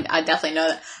 because Yeah. I definitely know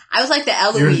that. I was like the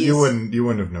Eloise. You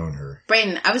wouldn't have known her.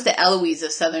 Brayden, I was the Eloise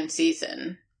of Southern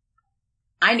Season.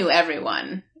 I knew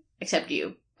everyone, except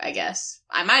you, I guess.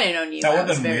 I might have known you. That but would I have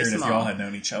was been very weird if small. you all had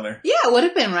known each other. Yeah, it would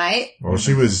have been, right? Well,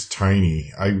 she was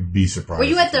tiny. I'd be surprised. Were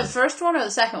you at if the you- first one or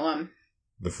the second one?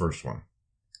 The first one.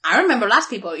 I remember lots of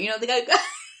people. You know the guy who got...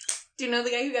 Do you know the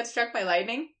guy who got struck by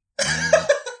lightning?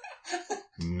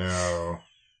 No.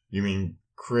 You mean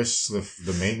Chris,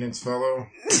 the maintenance fellow?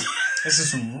 This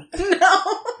is No.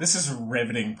 this is a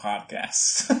riveting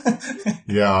podcast.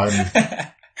 Yeah,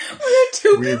 Were there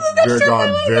two we've people who got struck by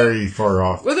gone lightning? very far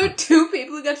off. Were there 2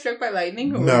 people who got struck by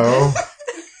lightning? Or No.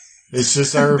 It's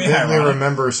just I It'd be vividly ironic.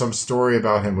 remember some story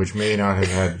about him which may not have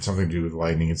had something to do with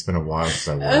lightning. It's been a while since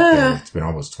I worked there. It's been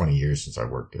almost 20 years since I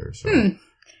worked there. So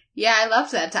Yeah, I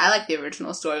loved that. I like the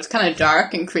original story. It was kind of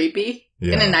dark and creepy.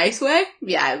 Yeah. In a nice way.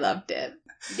 Yeah, I loved it.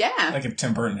 Yeah. Like if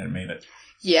Tim Burton had made it.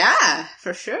 Yeah,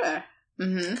 for sure.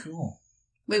 Mm-hmm. Cool.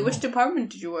 Wait, which department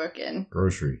did you work in?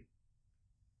 grocery.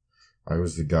 I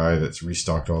was the guy that's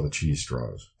restocked all the cheese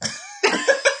straws.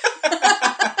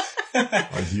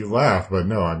 You laugh, but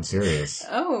no, I'm serious.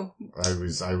 Oh, I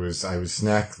was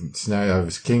snack. I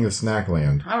was king of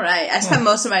Snackland. all right. I spent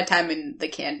most of my time in the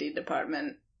candy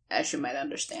department, as you might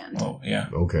understand. Oh, yeah.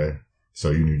 Okay,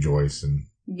 so you knew Joyce and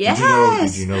Yes.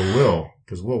 Did you know Will?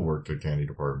 Because Will worked at candy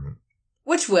department.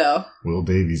 Which Will? Will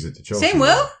Davies at the Chelsea. Same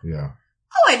Will? Yeah.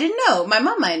 Oh, I didn't know. My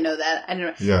mom might know that. I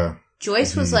didn't know. Yeah.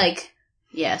 Joyce was He- like,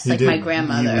 yes, He like did- my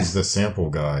grandmother. He was the sample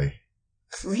guy.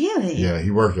 Really? Yeah, he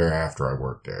worked there after I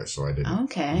worked there, so I didn't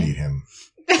Okay. meet him.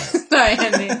 Sorry,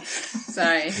 Andy.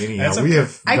 Sorry. Anyhow, That's we okay.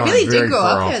 have. I gone really very did grow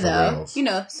far up off there, the though. rails. You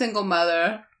know, single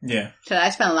mother. Yeah. So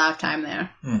I spent a lot of time there.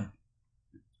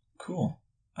 Cool.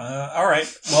 All right.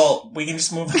 Well, we can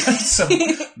just move on to some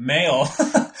mail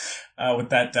with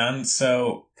that done.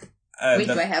 So, Wait,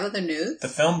 do I have other news? the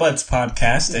Filmbuds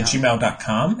podcast at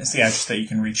gmail.com is the address that you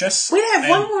can reach us. Wait, I have And-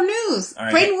 one more news. All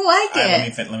right. Brayden will like All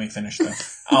right, it. let me finish though.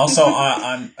 Also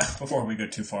on before we go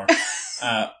too far,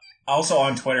 also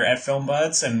on Twitter at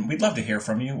Filmbuds, and we'd love to hear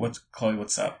from you. Chloe?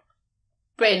 What's up?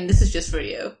 Brayden, this is just for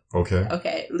you. Okay.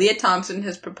 Okay, Leah Thompson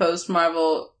has proposed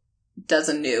Marvel does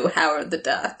a new Howard the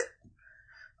Duck.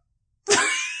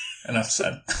 Enough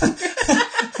said.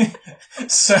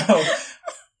 So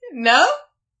No?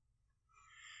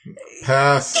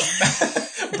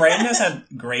 Pass. Brandon has had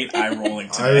great eye rolling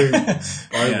today.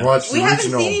 I watched We the haven't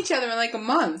original. seen each other in like a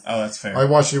month. Oh, that's fair. I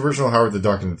watched the original Howard the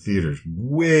Duck in the theaters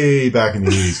way back in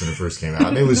the 80s when it first came out.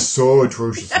 And it was so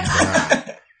atrociously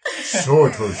bad. So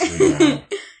atrociously bad.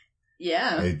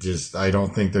 Yeah. I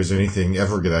don't think there's anything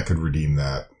ever that could redeem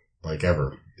that. Like,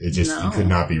 ever. It could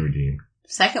not be redeemed.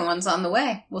 Second one's on the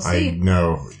way. We'll see. I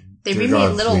know. They Dear remade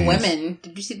God, Little please. Women.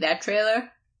 Did you see that trailer?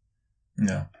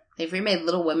 No. They've remade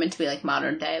Little Women to be like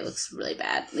modern day. It looks really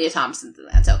bad. Leah Thompson's in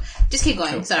that. So just keep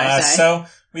going. Cool. Sorry. So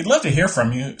we'd love to hear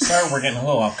from you. Sorry, we're getting a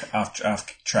little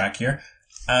off track here.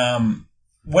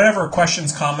 Whatever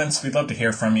questions, comments, we'd love to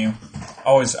hear from you.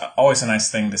 Always a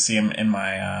nice thing to see them in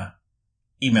my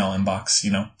email inbox,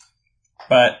 you know.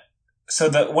 But so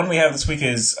the one we have this week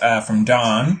is from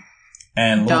Dawn.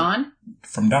 And Dawn?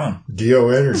 From Dawn.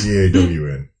 D-O-N or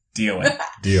D-A-W-N? D-O-N.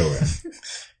 D-O-N.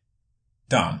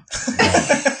 Dawn.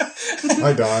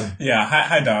 Hi, Dawn. Yeah,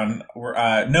 hi Dawn.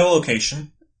 We're no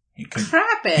location. He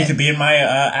could be in my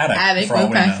attic. Attic for all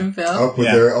with we know. Passion Phil. Up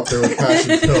there with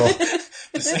Passion Phil.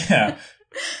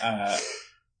 Yeah.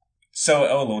 So,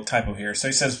 a little typo here. So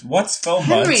he says, "What's film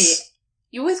Henry, buds?"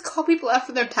 you always call people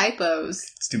after their typos.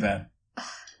 It's too bad.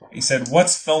 He said,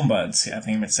 "What's film buds?" Yeah, I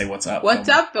think he meant to say, "What's up?" What's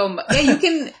up, film buds? Yeah, you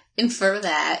can infer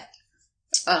that.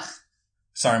 Ugh.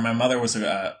 Sorry, my mother was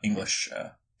an English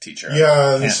teacher.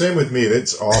 Yeah, the same with me.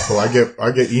 That's awful. I get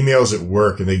emails at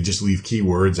work and they just leave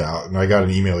keywords out. And I got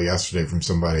an email yesterday from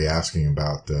somebody asking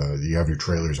about, do you have your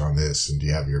trailers on this? And do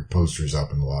you have your posters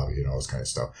up in the lobby and all this kind of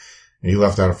stuff? And he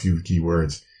left out a few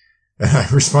keywords. And I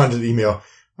responded to the email,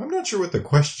 I'm not sure what the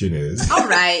question is. All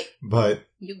right. But.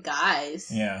 You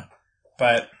guys. Yeah.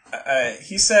 But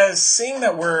he says, seeing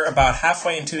that we're about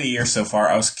halfway into the year so far,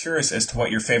 I was curious as to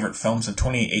what your favorite films of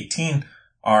 2018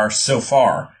 are so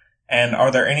far. And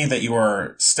are there any that you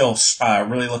are still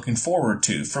really looking forward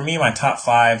to? For me, my top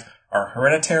 5 are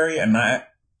Hereditary,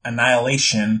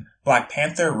 Annihilation, Black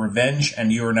Panther, Revenge,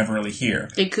 and You Were Never Really Here.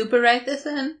 Did Cooper write this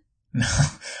in? No.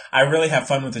 I really have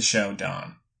fun with the show,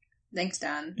 Don. Thanks,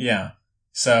 Don. Yeah.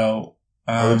 So,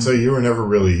 I would say You Were Never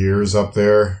Really Here is up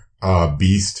there.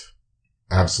 Beast.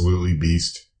 Absolutely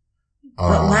Beast.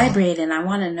 What library, and I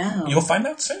want to know. You'll find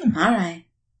out soon. All right.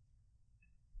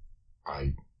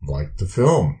 I liked the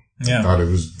film. Yeah. I thought it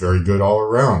was very good all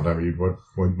around. I mean, what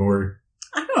more?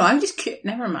 I don't know. I'm just kidding.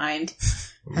 Never mind.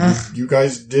 You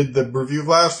guys did the review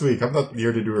last week. I'm not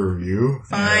here to do a review.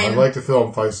 Fine. I like the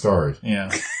film 5 stars.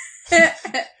 Yeah.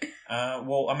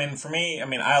 Well, I mean, for me,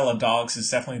 Isle of Dogs is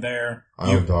definitely there.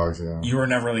 Isle of Dogs, yeah. You Were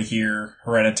Never Really Here,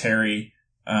 Hereditary.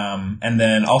 And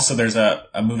then also there's a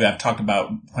movie I've talked about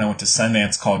when I went to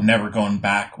Sundance called Never Going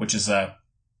Back, which is a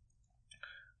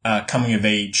coming of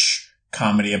age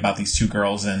comedy about these 2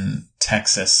 girls in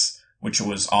Texas, which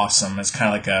was awesome. It's kind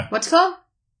of like a... What's it called?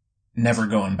 Never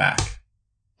Going Back.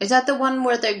 Is that the one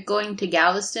where they're going to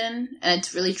Galveston and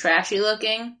it's really trashy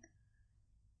looking?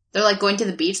 They're like going to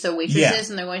the beach, they're waitresses,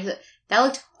 and they're going to that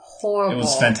looked horrible. It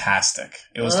was fantastic.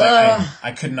 It was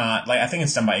I could not, I think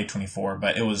it's done by A24,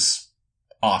 but it was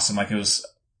awesome. It was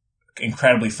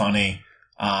incredibly funny.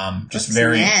 Just Looks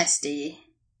very nasty.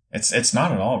 It's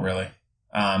not at all, really.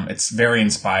 It's very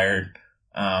inspired.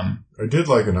 I did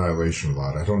like Annihilation a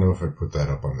lot. I don't know if I put that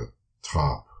up on the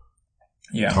top.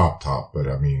 Yeah. Top, but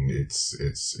I mean,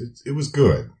 it was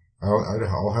good.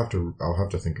 I'll have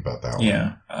to think about that one.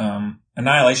 Yeah.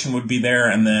 Annihilation would be there,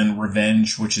 and then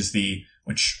Revenge,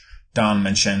 which Don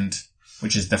mentioned,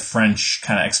 which is the French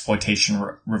kind of exploitation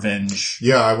revenge.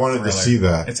 Yeah, I wanted thriller. to see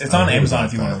that. It's on Amazon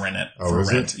if you want to rent it. Oh,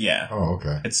 is rent. it? Yeah. Oh,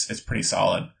 okay. It's pretty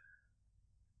solid.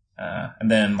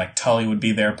 And then Tully would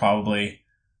be there probably.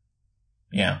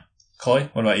 Yeah. Chloe,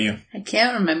 what about you? I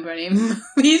can't remember any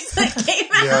movies that came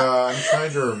out. Yeah, I'm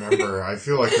trying to remember. I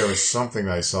feel like there was something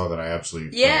that I saw that I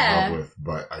absolutely fell in love with,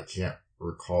 but I can't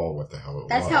recall what the hell it was.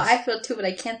 That's how I feel too, but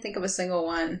I can't think of a single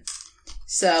one.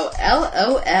 So,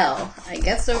 LOL. I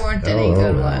guess there weren't any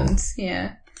good ones.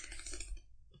 Yeah.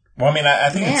 Well, I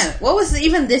think what was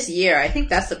even this year? I think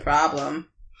that's the problem.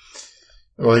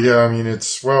 Well, yeah,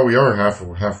 we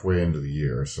are halfway into the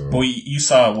year, so. Well, you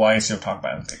saw why I should talk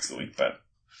about it next week, but.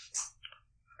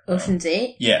 Ocean's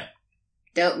 8? Yeah.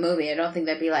 Dope movie. I don't think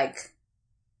that'd be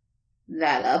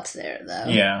that up there, though.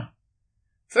 Yeah.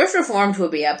 First Reformed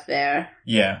would be up there.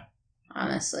 Yeah.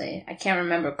 Honestly. I can't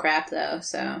remember crap, though,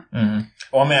 so. Mm-hmm.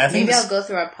 Well, I think maybe I'll go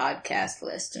through our podcast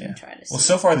list and try to see. Well,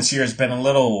 so far this year has been a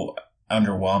little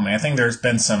underwhelming. I think there's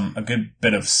been a good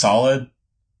bit of solid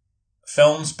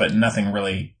films, but nothing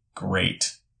really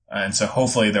great. And so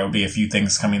hopefully there will be a few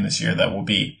things coming this year that will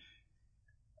be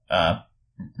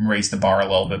raise the bar a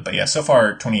little bit. But yeah, so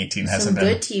far 2018 hasn't been.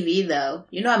 Some good TV, though.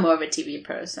 You know I'm more of a TV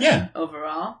person. Yeah.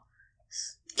 Overall.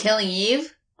 Killing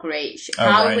Eve, great show. Oh,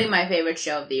 Probably right. my favorite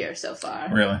show of the year so far.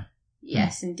 Really?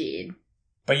 Yes, indeed.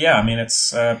 But yeah, I mean,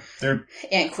 it's, they're...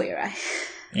 And Queer Eye.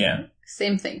 Yeah.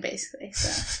 Same thing, basically,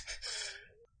 so.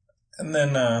 And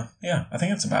then, yeah, I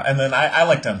think it's about... And then I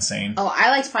liked Unsane. Oh, I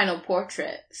liked Final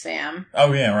Portrait, Sam.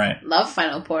 Oh, yeah, right. Love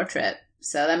Final Portrait.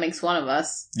 So that makes one of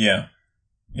us. Yeah.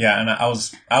 Yeah, and I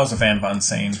was a fan of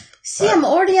Unsane. See, I'm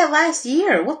already at last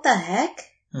year. What the heck?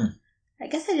 Hmm. I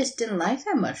guess I just didn't like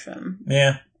that much from him.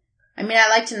 Yeah. I mean, I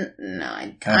liked...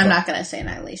 I'm not going to say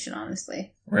Annihilation,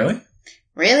 honestly. Really?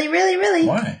 Really?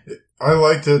 Why? I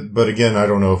liked it, but again, I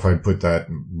don't know if I'd put that,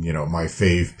 my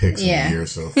fave picks of the year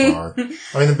so far.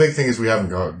 I mean, the big thing is we haven't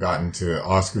gotten to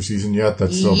Oscar season yet.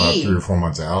 That's still about 3 or 4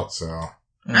 months out, so.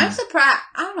 I'm surprised.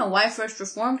 I don't know why First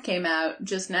Reformed came out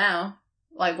just now.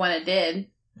 Like, when it did.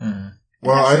 Mm.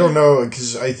 Well, I don't know,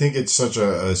 because I think it's such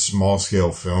a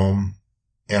small-scale film.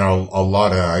 And a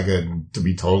lot of, I get, to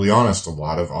be totally honest, a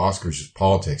lot of Oscars is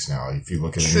politics now. If you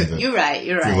look at any of the, You're right.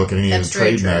 If you look at any of the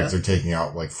trade mags, they're taking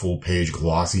out like full-page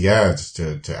glossy ads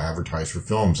to advertise for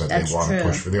films that they want to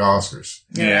push for the Oscars.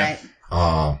 You're right.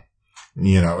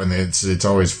 And it's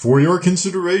always for your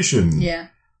consideration. Yeah.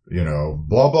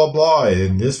 Blah, blah, blah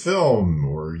in this film,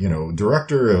 or,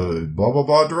 director, blah, blah,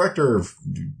 blah director,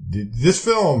 this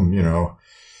film,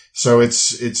 So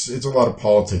it's a lot of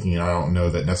politicking, and I don't know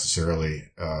that necessarily,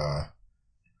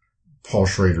 Paul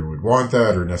Schrader would want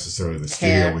that, or necessarily the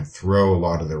studio would throw a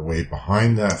lot of their weight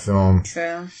behind that film.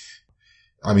 True.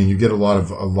 I mean, you get a lot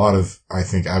of, I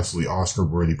think, absolutely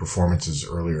Oscar-worthy performances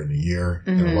earlier in the year,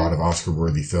 and a lot of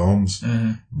Oscar-worthy films,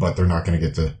 but they're not going to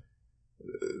get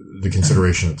the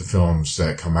consideration of the films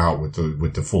that come out with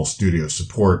the full studio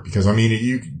support, because, I mean,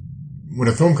 when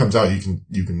a film comes out, you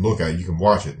can look at it, you can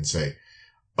watch it and say,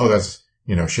 oh, that's,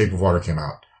 Shape of Water came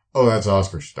out. Oh, that's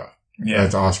Oscar stuff. Yeah.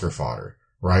 That's Oscar fodder,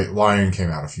 right? Lion came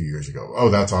out a few years ago. Oh,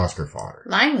 that's Oscar fodder.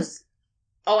 Lion was...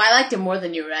 Oh, I liked it more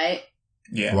than you, right?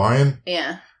 Yeah. Lion?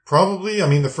 Yeah. Probably. I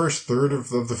mean, the first third of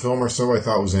the film or so I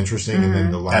thought was interesting, and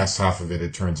then the last half of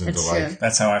it turns into like...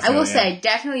 That's how I feel, I will say,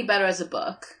 definitely better as a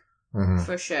book.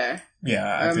 For sure.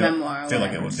 Yeah. Or a memoir. I feel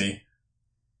like it would be.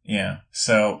 Yeah.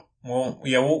 So, we'll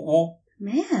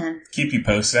Man. keep you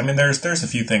posted. I mean, there's a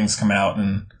few things coming out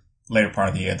in later part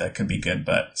of the year that could be good,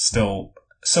 but still,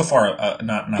 so far,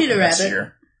 not Peter the best Rabbit.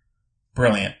 year.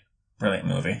 Brilliant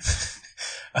movie.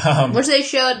 Which they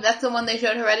showed, that's the one they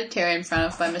showed Hereditary in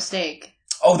front of by mistake.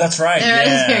 Oh, that's right. The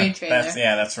Yeah. Hereditary trailer.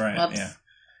 That's right. Whoops.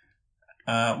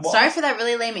 Yeah. Sorry for that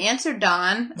really lame answer,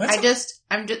 Don. I'm just,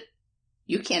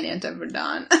 you can't answer for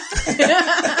Don.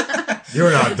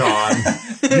 You're not Don.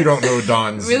 You don't know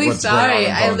Don's. Really what's sorry. going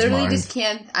on in I Don's literally mind. just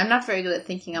can't. I'm not very good at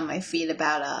thinking on my feet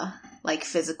about like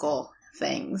physical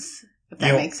things. If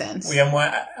that makes sense.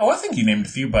 I think you named a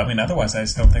few, but I mean, otherwise, I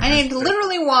just don't think I named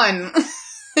literally one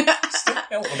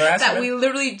that we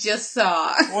literally just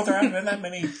saw. Well, there haven't been that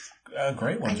many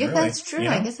great ones. I guess really, that's true.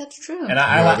 I guess that's true. And there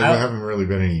haven't really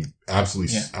been any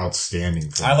absolutely outstanding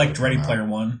films. I liked Ready Player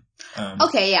One.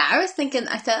 Okay, yeah, I was thinking.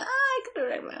 I said I could do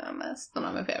Ready Player One. That's still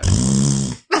not my favorite.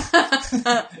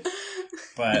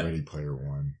 But Ready Player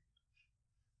One.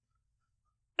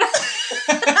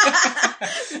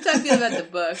 We're talking about the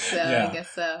book, so I guess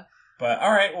so. But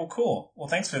all right, well, cool. Well,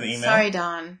 thanks for the email. Sorry,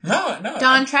 Don. No.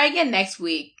 Don, try again next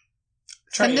week.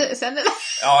 Send it.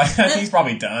 Oh, I think he's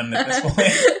probably done at this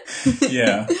point.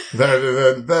 Yeah.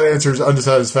 That answer is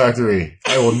unsatisfactory.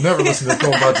 I will never listen to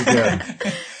Film Buds again.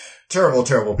 Terrible,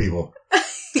 terrible people.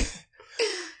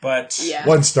 But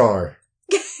 1 star.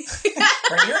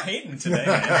 You're hating today,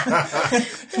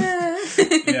 man.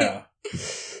 Yeah.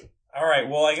 All right.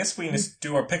 Well, I guess we can just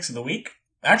do our picks of the week.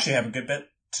 I actually have a good bit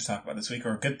to talk about this week,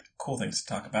 or good, cool things to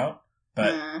talk about.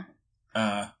 But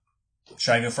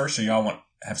should I go first, or y'all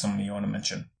have someone you want to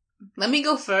mention? Let me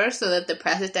go first so that the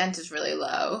precedent is really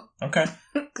low. Okay.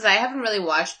 Because I haven't really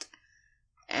watched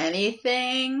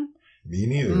anything. Me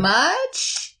neither.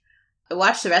 Much. I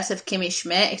watched the rest of Kimmy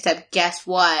Schmidt, except guess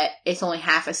what? It's only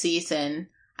half a season.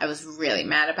 I was really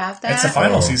mad about that. It's the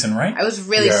final season, right? I was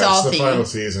really salty. It's the final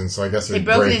season, so I guess they're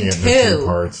broke breaking it it into 2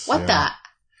 parts. What the?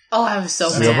 Oh, I was so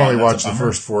mad. I've only watched the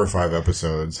first 4 or 5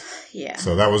 episodes. Yeah.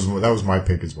 So that was my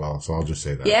pick as well, so I'll just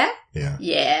say that. Yeah? Yeah.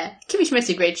 Yeah. Kimmy Schmidt's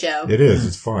a great show. It is.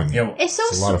 It's fun. Yeah. It's so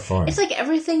It's a lot of fun. It's like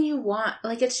everything you want.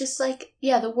 Like, it's just like,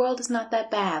 yeah, the world is not that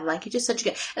bad. Like, you're just such a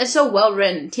good... And it's so well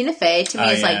written. Tina Fey, to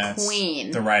me, is like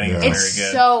queen. The writing is It's very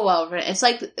good. so well written. It's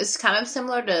like, it's kind of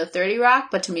similar to 30 Rock,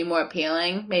 but to me more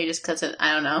appealing. Maybe just because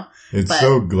I don't know. It's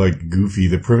so, like, goofy.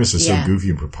 The premise is so goofy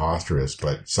and preposterous,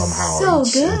 but somehow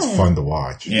it's fun to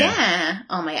watch. Yeah.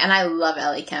 Oh my... And I love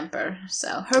Ellie Kemper.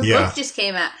 So, her book just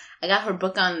came out. I got her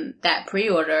book on that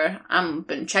pre-order. I'm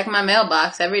been checking my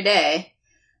mailbox every day.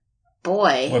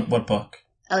 Boy. What book?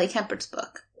 Ellie Kemper's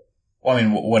book. Well, I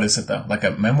mean, what is it though? Like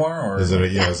a memoir, or is it?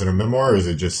 Is it a memoir, or is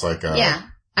it just like a? Yeah,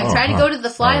 I tried to go to the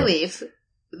Flyleaf,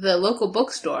 the local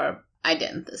bookstore. I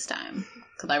didn't this time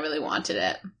because I really wanted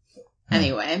it.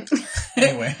 Anyway.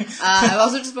 I've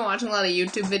also just been watching a lot of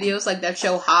YouTube videos like that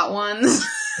show Hot Ones.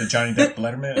 The Johnny Depp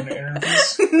Letterman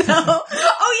interviews? No.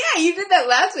 Oh yeah, you did that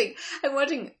last week. I'm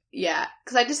watching,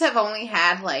 because I just have only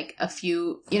had like a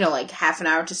few, like half an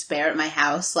hour to spare at my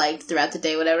house, like throughout the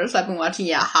day, whatever. So I've been watching,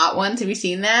 Hot Ones. Have you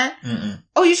seen that? Mm-mm.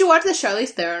 Oh, you should watch the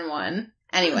Charlize Theron one.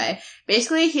 Anyway,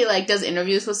 basically he like does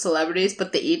interviews with celebrities,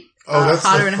 but they eat that's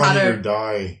hotter the and Funny hotter. Or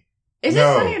Die. Is it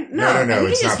Funny? No.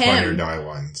 It's not Funny or Die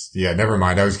ones. Yeah, never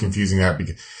mind. I was confusing that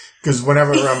because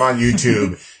whenever I'm on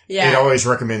YouTube, it always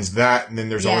recommends that, and then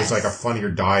there's always like a Funny or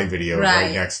Die video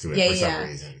right next to it for some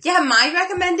reason. Yeah, my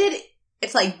recommended,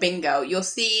 it's like bingo. You'll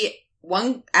see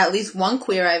at least one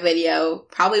Queer Eye video,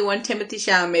 probably one Timothée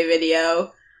Chalamet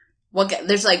video.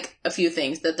 There's like a few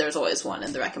things that there's always one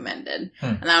in the recommended.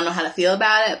 And I don't know how to feel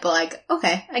about it, but like,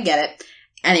 okay, I get it.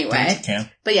 Anyway,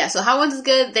 but yeah, so Hot Ones is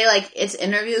good. They it's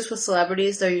interviews with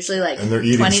celebrities. They're usually like and they're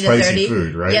eating 20 spicy to 30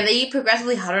 food, right? Yeah, they eat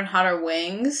progressively hotter and hotter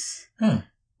wings,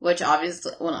 which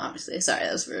obviously, sorry,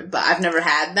 that was rude, but I've never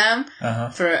had them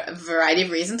for a variety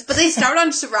of reasons. But they start on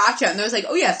sriracha, and there's like,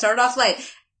 oh yeah, start off light.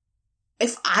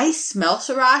 If I smell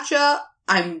sriracha,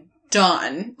 I'm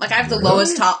done. Like I have the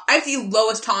lowest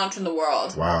tolerance in the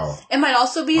world. Wow. It might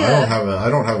also be I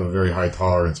don't have a very high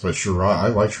tolerance, but I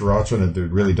like sriracha, and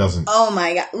it really doesn't. Oh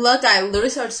my god! Look, I literally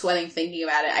started sweating thinking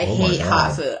about it. I hate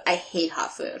hot food. I hate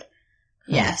hot food.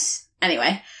 Yes.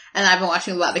 Anyway, and I've been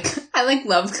watching a lot of. I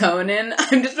love Conan.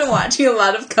 I've just been watching a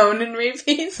lot of Conan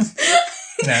repeats.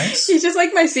 Nice. He's just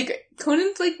like my secret.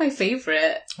 Conan's like my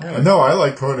favorite. Really? No, I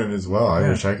like Conan as well. I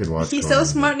wish I could watch. He's Conan.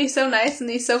 so smart and he's so nice and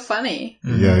he's so funny.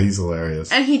 Mm-hmm. Yeah, he's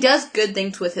hilarious. And he does good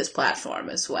things with his platform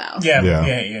as well. Yeah.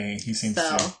 He seems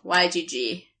so. to.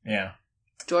 YGG. Yeah.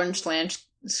 Jordan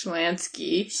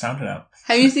Schlansky. Sound it out.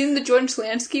 Have you seen the Jordan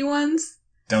Schlansky ones?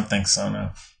 Don't think so.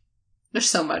 No. There's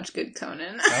so much good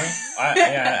Conan.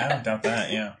 I don't doubt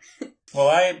that. Yeah. Well,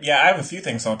 I have a few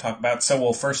things I'll talk about.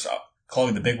 So, first,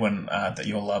 Chloe, the big one that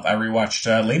you'll love. I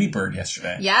rewatched Lady Bird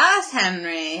yesterday. Yes,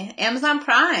 Henry. Amazon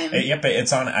Prime. Yep,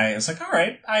 it's on. I was like, all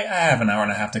right, I have an hour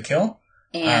and a half to kill.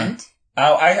 And?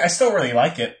 I still really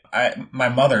like it. My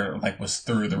mother was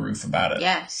through the roof about it.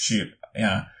 Yes.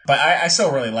 But I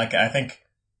still really like it. I think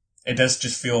it does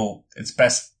just feel, its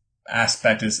best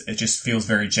aspect is it just feels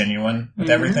very genuine with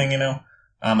everything,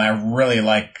 I really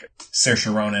like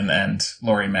Saoirse Ronan and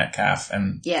Laurie Metcalf,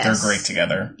 and they're great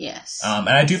together. Yes. And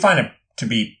I do find it to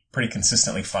be pretty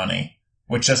consistently funny,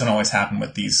 which doesn't always happen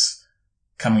with these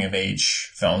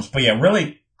coming-of-age films. But yeah,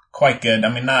 really quite good.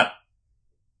 I mean, not,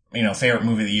 favorite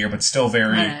movie of the year, but still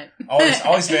very,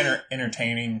 always very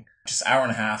entertaining. Just hour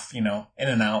and a half, in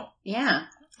and out. Yeah.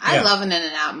 I love an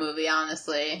in-and-out movie,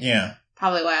 honestly. Yeah.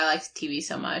 Probably why I like TV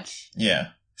so much. Yeah.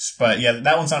 But yeah,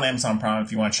 that one's on Amazon Prime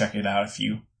if you want to check it out if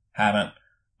you haven't.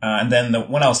 And then the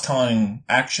one I was telling,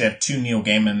 actually I have two Neil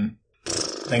Gaiman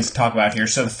things to talk about here.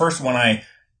 So the first one I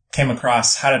came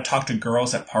across, How to Talk to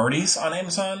Girls at Parties on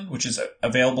Amazon, which is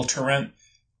available to rent.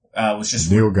 Was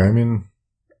just Neil Gaiman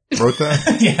wrote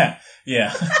that?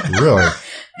 Yeah. Really?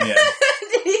 Yeah.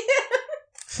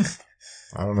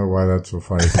 I don't know why that's so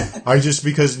funny.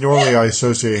 Because normally I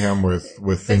associate him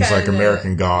with things like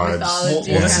American Gods. Well,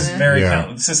 this is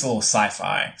this is a little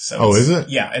sci-fi. So is it?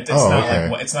 Yeah, it's not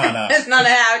okay. it's not it's not a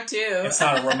how-to. It's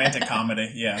not a romantic comedy.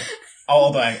 Yeah,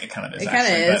 although it kind of is. It kind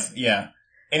of is. But yeah.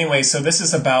 Anyway, so this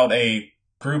is about a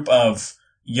group of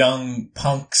young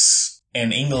punks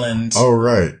in England. Oh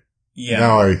right. Yeah.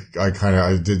 Now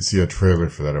I did see a trailer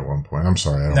for that at one point. I'm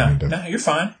sorry, I don't mean to. No, you're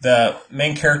fine. The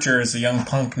main character is a young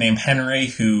punk named Henry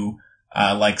who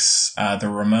likes the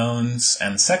Ramones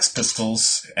and Sex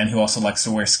Pistols, and who also likes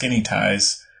to wear skinny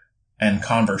ties and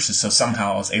Converses, so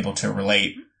somehow I was able to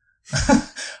relate.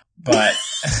 But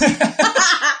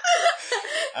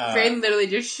Braden literally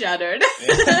just shuddered.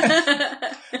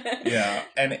 Yeah,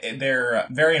 and they're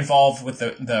very involved with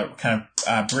the kind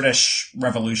of British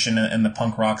Revolution and the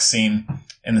punk rock scene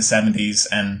in the 70s,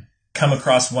 and come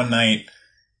across one night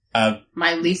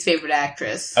my least favorite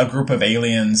actress. A group of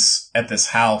aliens at this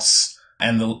house,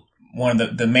 and one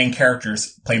of the main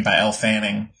characters played by Elle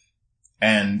Fanning,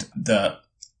 and the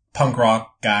punk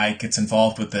rock guy gets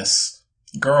involved with this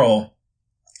girl,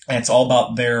 and it's all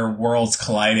about their worlds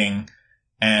colliding.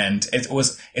 And it's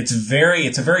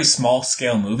a very small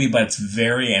scale movie, but it's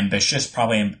very ambitious,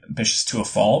 probably ambitious to a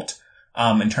fault,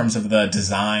 in terms of the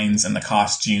designs and the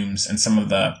costumes and some of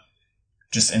the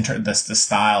the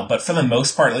style. But for the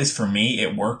most part, at least for me,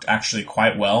 it worked actually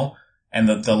quite well. And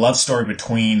the love story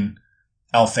between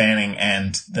Elle Fanning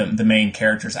and the main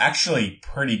character is actually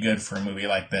pretty good for a movie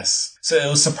like this. So it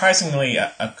was surprisingly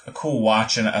a cool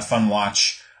watch and a fun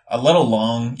watch. A little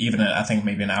long, even I think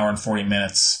maybe an hour and 40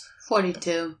 minutes.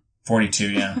 42,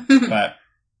 yeah. But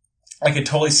I could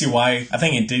totally see why. I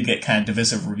think it did get kind of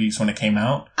divisive reviews when it came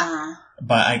out.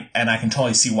 But I can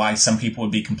totally see why some people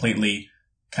would be completely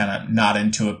kind of not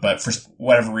into it, but for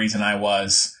whatever reason I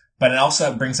was. But it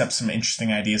also brings up some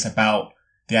interesting ideas about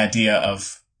the idea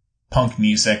of punk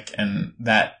music and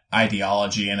that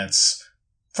ideology, and it's,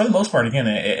 for the most part, again,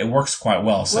 it works quite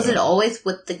well. So. Was it always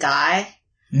with the guy?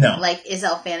 No. Like, is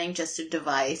Elle Fanning just a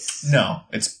device? No,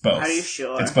 it's both. Are you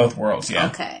sure? It's both worlds, yeah.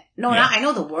 Okay. No, yeah. I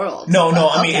know the world. No,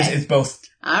 I mean, it's both.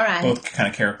 All right. Both kind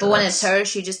of characters. But when it's her, is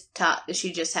she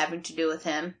just having to do with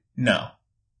him? No,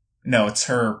 it's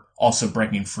her also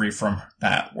breaking free from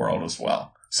that world as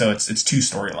well. So it's two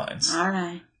storylines. All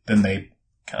right. Then they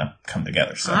kind of come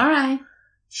together. So. All right.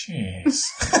 Jeez.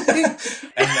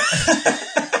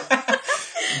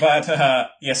 But,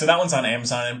 yeah, so that one's on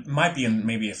Amazon. It might be in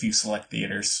maybe a few select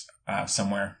theaters,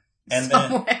 somewhere. And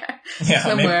somewhere. Then, yeah,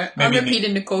 somewhere. Maybe I'll repeat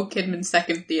in Nicole Kidman's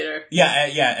second theater.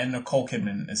 Yeah, and Nicole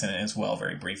Kidman is in it as well,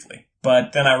 very briefly.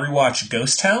 But then I rewatched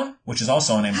Ghost Town, which is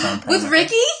also on Amazon Prime. With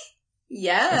Ricky?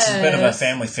 Yes. It's a bit of a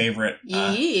family favorite.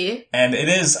 Yeah. And it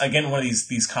is, again, one of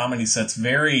these comedies that's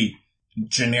very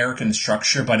generic in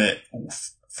structure, but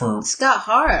it's got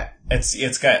heart.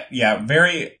 It's got,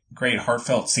 very great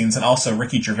heartfelt scenes, and also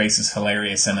Ricky Gervais is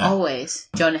hilarious in it. Always.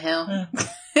 Jonah Hill.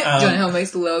 Yeah. Jonah Hill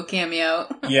makes a little cameo.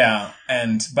 Yeah,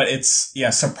 but it's,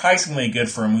 surprisingly good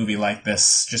for a movie like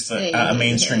this, just a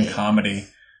mainstream comedy.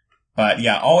 But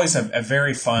yeah, always a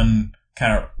very fun,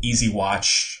 kind of easy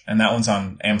watch, and that one's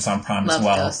on Amazon Prime as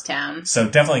well. Ghost Town. So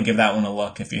definitely give that one a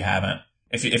look if you haven't,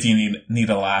 if you need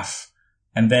a laugh.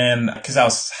 And then, because I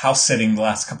was house sitting the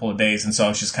last couple of days, and so I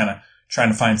was just kind of trying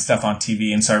to find stuff on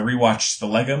TV, and so I rewatched the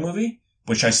Lego Movie,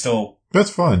 which I still... That's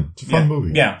fun. It's a fun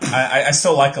movie. Yeah, I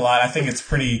still like a lot. I think it's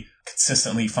pretty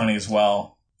consistently funny as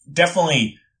well.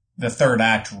 Definitely, the third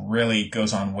act really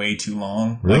goes on way too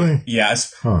long. Really? Like, yeah.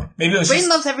 Maybe it was Braden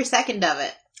loves every second of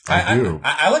it. I do.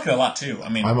 I like it a lot, too. I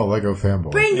mean... I'm a Lego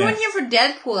fanboy. Braden, you weren't here for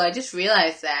Deadpool. I just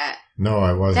realized that. No,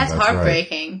 I wasn't. That's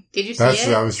heartbreaking. Right. Did you see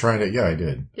it? I was trying to... Yeah, I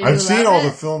did. I've seen all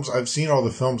the films. I've seen all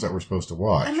the films that we're supposed to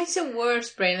watch. That makes it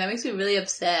worse, Braden. That makes me really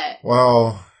upset.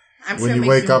 Well... I'm when sure you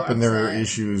wake up and there are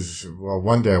issues, well,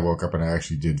 one day I woke up and I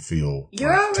actually did feel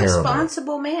You're a terrible.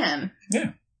 responsible man.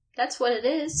 Yeah. That's what it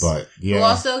is. But, yeah. You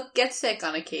also get sick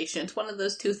on occasion. It's one of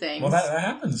those two things. Well, that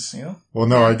happens, you know? Well,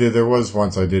 no, I did. There was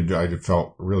once I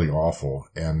felt really awful.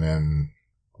 And then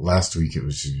last week it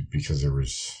was because there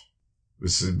was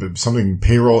something,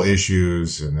 payroll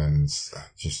issues, and then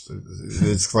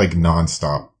it's like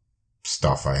nonstop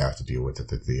stuff I have to deal with at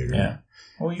the theater. Yeah.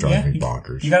 Well, driving me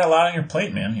bonkers. You got a lot on your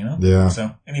plate, man, you know? Yeah.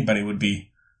 So anybody would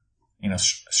be,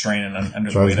 straining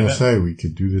under so the weight of it. I was going to say, we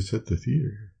could do this at the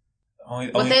theater.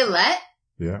 Would they let?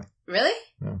 Yeah. Really?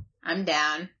 Yeah. I'm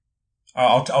down.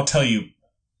 I'll tell you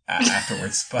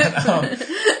afterwards. But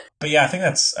yeah, I think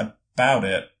that's about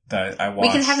it that I watched. We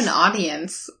can have an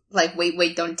audience. Like,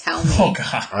 wait, don't tell me. Oh,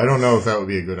 God. I don't know if that would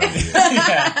be a good idea.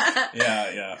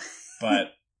 Yeah.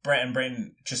 But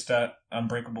Braden, just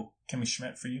Unbreakable Kimmy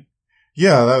Schmidt for you?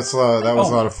 Yeah, that was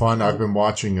a lot of fun. I've been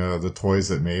watching The Toys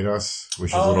That Made Us,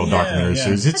 which is a little documentary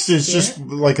series. It's just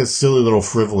like a silly little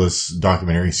frivolous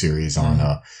documentary series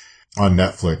on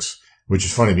Netflix, which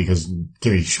is funny because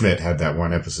Kimmy Schmidt had that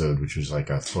one episode, which was like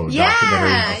a faux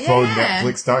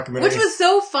Netflix documentary. Which was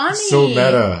so funny. So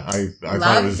meta. I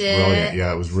thought it was brilliant.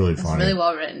 Yeah, it was really funny. It was really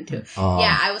well written too.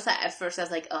 I was at first I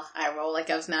was like, I roll like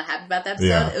I was not happy about that episode.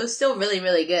 Yeah. It was still really,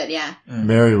 really good, yeah.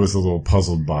 Mary was a little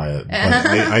puzzled by it. But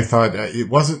I thought it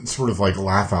wasn't sort of like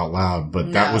laugh out loud,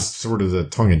 but that was sort of the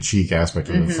tongue-in-cheek aspect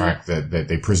of the fact that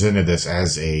they presented this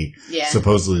as a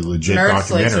supposedly legit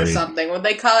documentary. Or something. What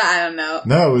they call it? I don't know.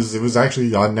 No, it was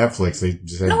actually on Netflix. They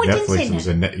said Netflix. It was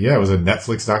it was a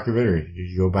Netflix documentary.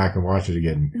 You go back and watch it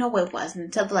again. No, it wasn't.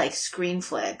 It said like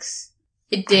Screenflix.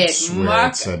 It did.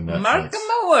 Mark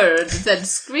my words. It said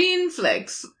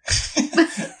Screenflix.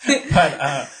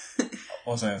 But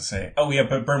What was I going to say? Oh, yeah,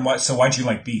 but Bern, so why'd you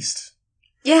like Beast?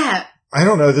 Yeah. I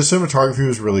don't know. The cinematography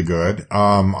was really good.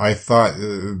 I thought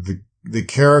the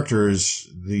characters,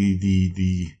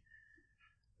 the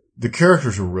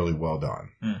characters were really well done.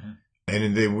 Mm-hmm.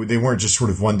 And they weren't just sort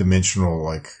of one-dimensional,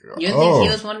 like, You think he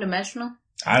was one-dimensional?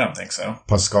 I don't think so.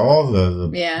 Pascal,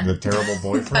 the terrible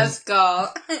boyfriend?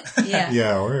 Pascal. Yeah.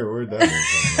 Yeah, where'd that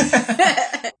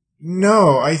come from?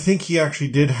 No, I think he actually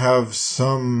did have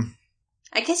some...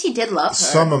 I guess he did love her.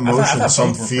 Some emotion, I thought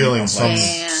some feeling,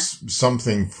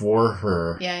 something for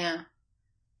her. Yeah.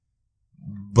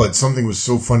 But something was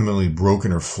so fundamentally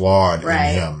broken or flawed in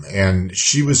him. And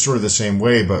she was sort of the same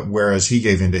way, but whereas he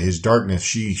gave into his darkness,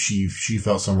 she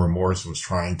felt some remorse and was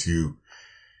trying to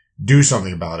do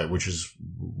something about it, which is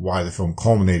why the film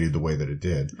culminated the way that it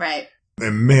did. Right.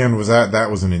 And man, that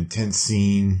was an intense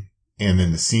scene. And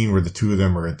then the scene where the two of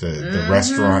them are at the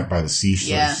restaurant by the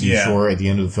seashore at the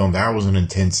end of the film, that was an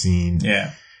intense scene.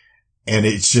 Yeah. And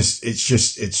it's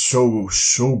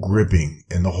so gripping.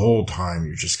 And the whole time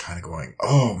you're just kind of going,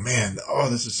 oh man,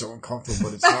 this is so uncomfortable,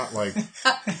 but it's not like...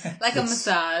 like a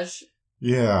massage.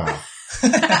 Yeah.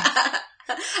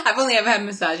 I've only ever had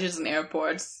massages in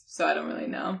airports, so I don't really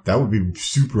know. That would be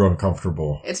super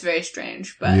uncomfortable. It's very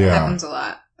strange, but it happens a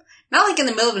lot. Not like in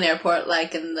the middle of an airport,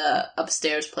 like in the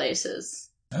upstairs places.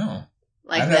 Oh.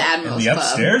 Like the Admiral's Club. The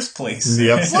upstairs places. The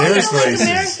upstairs places.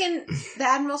 Like the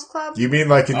Admiral's Club? You mean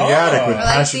like in the attic with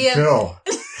Passion Phil?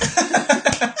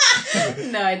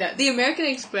 No, I don't. The American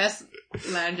Express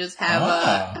lounges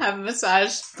have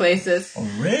massage places. Oh,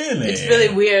 really? It's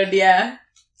really weird, yeah.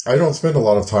 I don't spend a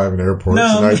lot of time in airports,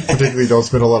 and I particularly don't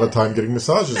spend a lot of time getting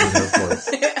massages in airports.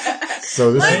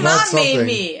 So this is not something... made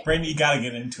me. Brandon, you gotta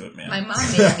get into it, man. My mom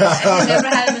made me. I've never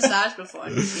had a massage before.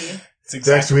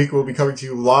 Next week we'll be coming to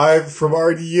you live from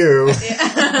RDU.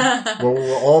 Yeah. Where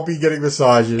we'll all be getting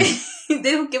massages. They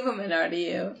don't give them an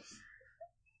RDU.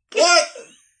 What?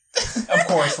 Of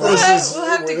course, we'll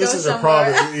have to this is a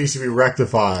problem that needs to be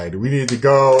rectified. We need to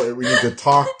go and we need to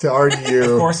talk to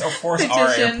RDU. Of course, our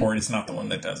airport is not the one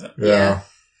that does it. Yeah.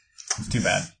 It's too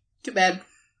bad. Too bad.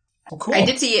 Well, cool. I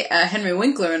did see Henry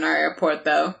Winkler in our airport,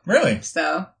 though. Really?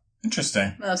 So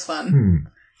interesting. That was fun.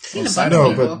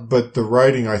 But the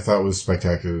writing I thought was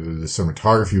spectacular. The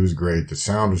cinematography was great. The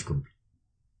sound was great.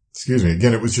 Excuse me.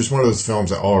 Again, it was just one of those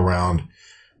films that all around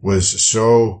was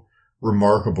so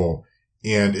remarkable,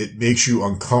 and it makes you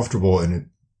uncomfortable, and it,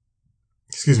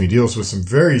 deals with some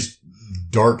very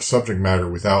dark subject matter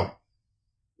without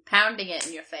pounding it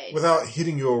in your face, without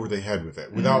hitting you over the head with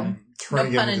it, without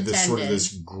turning it into this sort of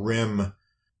this grim,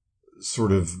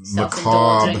 sort of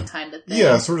macabre kind of thing.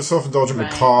 Yeah, sort of self-indulgent,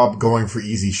 macabre, going for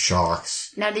easy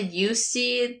shocks. Now, did you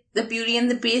see the Beauty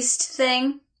and the Beast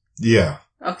thing? Yeah.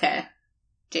 Okay.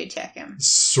 J-check him.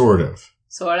 Sort of.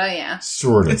 Sorta, yeah.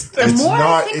 Sort of. It's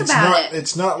not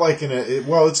like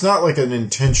it's not like an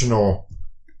intentional.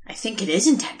 I think it is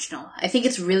intentional. I think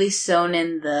it's really sewn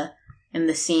in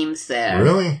the seams there.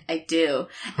 Really? I do.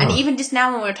 Huh. And even just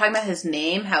now when we were talking about his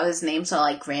name, how his name's so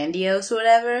like grandiose or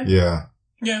whatever. Yeah.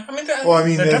 Yeah, I mean,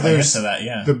 there's that,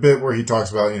 yeah. The bit where he talks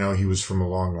about, he was from a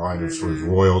long line of sort of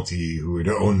royalty who had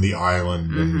owned the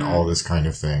island and all this kind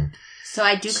of thing. So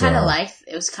I do kind of like,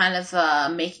 it was kind of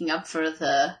making up for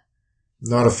the...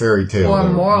 Not a fairy tale. Or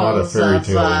morals not a fairy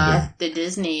tale ending. The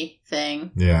Disney thing.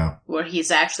 Yeah. Where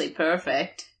he's actually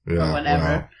perfect. Yeah, or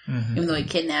whatever. Well. Even though he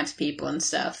kidnaps people and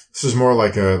stuff. This is more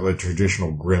like a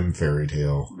traditional grim fairy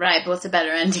tale. Right, but with a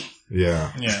better ending.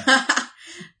 Yeah. Yeah.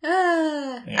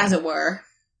 As it were.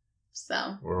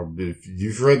 So. Well,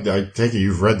 if I take it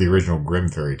you've read the original Grimm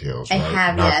fairy tales, right? I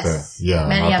have, not yes.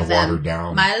 Many not of the them. watered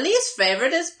down. My least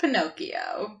favorite is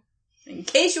Pinocchio. In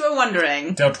case you were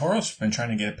wondering. Del Toro's been trying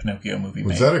to get a Pinocchio movie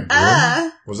made.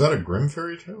 Was that a Grimm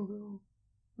fairy tale, though?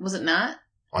 Was it not?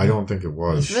 I don't think it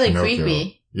was. It's really Pinocchio.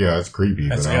 Very Yeah, it's creepy.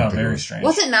 That's but I don't think very strange.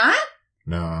 Was it not?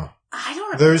 No. I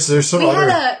don't know. There's some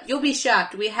other... You'll be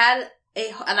shocked. We had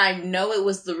and I know it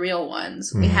was the real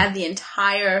ones. We had the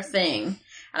entire thing.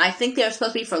 And I think they were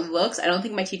supposed to be for looks. I don't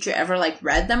think my teacher ever,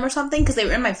 read them or something, because they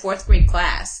were in my 4th grade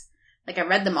class. I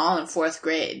read them all in 4th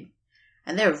grade.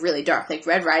 And they're really dark.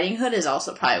 Red Riding Hood is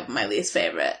also probably my least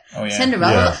favorite. Oh, yeah.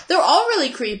 Cinderella. Yeah. They're all really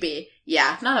creepy.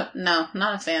 Yeah, not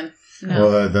a fan. No.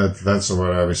 Well, that's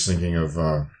what I was thinking of.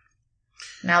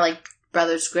 Now,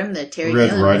 Brothers Grimm, the Terry Red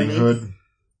Gilliam Riding movie. Hood,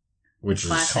 which is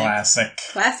classic.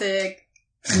 Red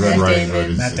Riding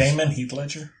Hood is Matt Damon, Heath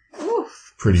Ledger.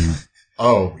 Oof. Pretty.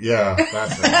 Oh yeah,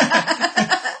 that's right.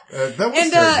 That was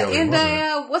Terry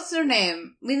Gilliam, what's her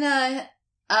name? Lena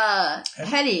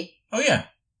Headey. Oh yeah,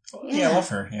 I love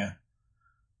her. Yeah,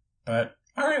 but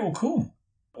all right, well, cool.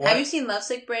 Have you seen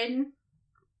Lovesick, Braden?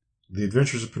 The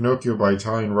Adventures of Pinocchio by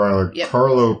Italian writer Yep.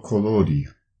 Carlo Collodi.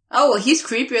 Oh, well, he's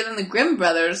creepier than the Grimm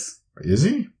brothers. Is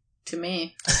he? To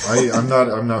me. I'm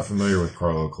not familiar with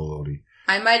Carlo Collodi.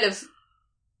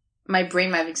 My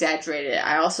brain might have exaggerated it.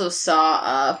 I also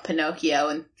saw Pinocchio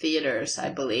in theaters, I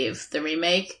believe. The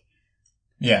remake.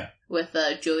 Yeah. With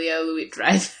Julia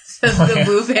Louis-Dreyfus as the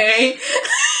blueberry.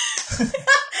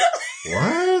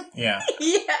 What? Yeah.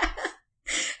 Yeah.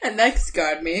 And that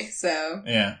scarred me, so.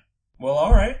 Yeah. Well,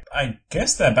 alright. I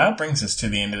guess that about brings us to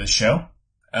the end of the show.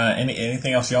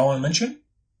 Anything else y'all want to mention?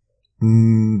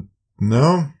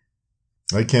 No.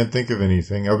 I can't think of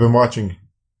anything. I've been watching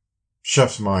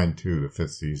Chef's Mind, too, the 5th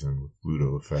season with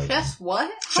Ludo Lefebvre. Chef's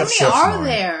what? How Chef's many are Mind.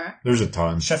 there? There's a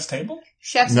ton. Chef's Table?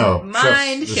 Chef's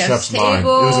Mind, Chef's Table. Mind. It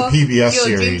was a PBS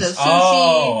series. Of Sushi.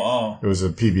 Oh. It was a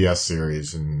PBS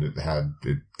series, and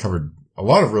it covered a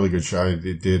lot of really good shows.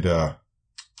 It did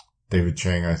David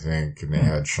Chang, I think, and they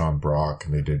had Sean Brock,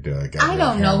 and they did Gabrielle I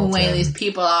don't know who any of Hamilton. these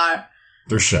people are.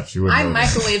 They're chefs. You wouldn't I know them.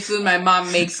 microwave food my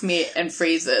mom makes me and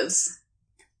freezes.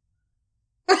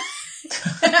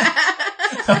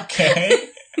 Okay.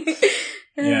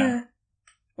 Yeah.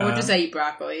 Or just I eat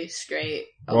broccoli straight.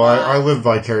 Well, I live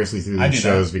vicariously through I these do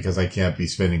shows because I can't be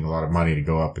spending a lot of money to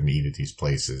go up and eat at these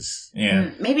places. Yeah.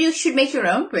 Maybe you should make your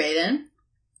own, Brayden.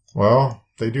 Well,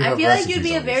 they do have I feel like you'd recipes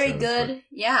be a on these very shows, good...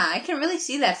 Yeah, I can really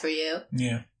see that for you.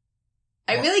 Yeah.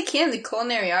 I really can, the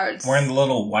culinary arts. Wearing the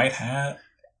little white hat.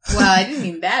 Well, I didn't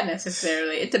mean that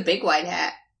necessarily. It's a big white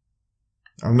hat.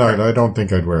 I don't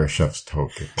think I'd wear a chef's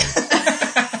toque.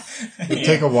 It'd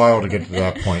take a while to get to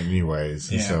that point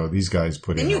anyways. And Yeah. so these guys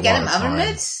put Didn't in you a get lot him of oven time.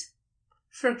 mitts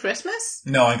for Christmas?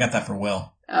 No, I got that for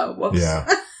Will. Oh, whoops. Yeah.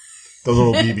 The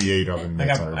little BB-8 oven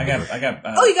mitts, I remember. I got.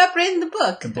 Oh, you got Brayden the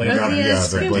book. The Blade Runner, Rosita yeah, the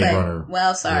screenplay. Blade Runner.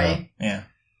 Well, sorry. Yeah.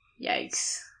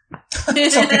 Yikes.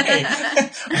 It's okay.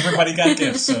 Everybody got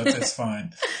gifts, so it's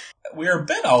fine. We are a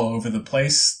bit all over the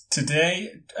place today,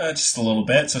 just a little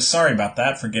bit. So sorry about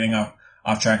that for getting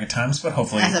off track at times, but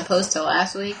hopefully As opposed to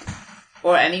last week.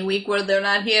 Or any week where they're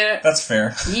not here. that's fair.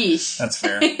 Yeesh. That's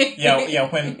fair. Yeah.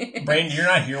 When Brayden, you're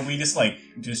not here, we just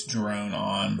drone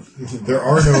on. There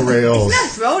are no rails.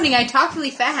 It's not droning. I talk really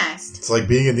fast. It's like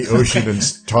being in the ocean and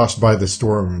tossed by the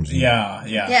storms.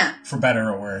 Yeah. For better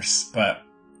or worse, but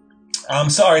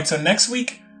so alright. So next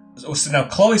week. So now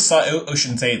Chloe saw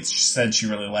Ocean's 8. She said she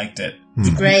really liked it. It's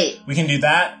great. We can do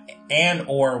that,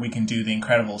 or we can do The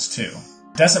Incredibles 2.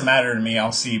 Doesn't matter to me.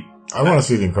 I'll see. I want to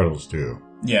see The Incredibles too.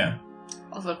 Yeah.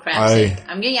 Oh, for crap's sake.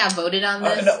 I'm getting outvoted on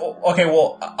this. Okay,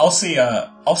 well, I'll see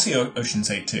Ocean's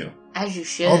 8 too. As you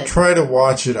should. I'll try to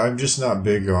watch it. I'm just not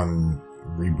big on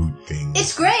reboot things.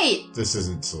 It's great. This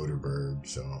isn't Soderbergh,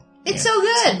 so. It's so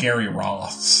good. It's Gary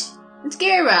Ross. It's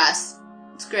Gary Ross.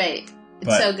 It's great.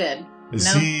 It's so good.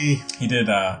 He did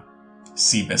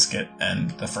Seabiscuit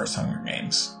and the first Hunger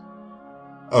Games.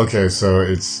 Okay, so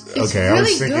it's okay. Really I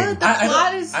was thinking. good. The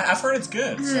plot is. I've heard it's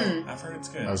good. So I've heard it's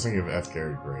good. I was thinking of F.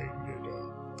 Gary Gray, who did.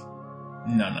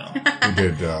 No. Who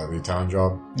did The Italian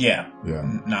Job? Yeah.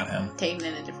 Not him. Taken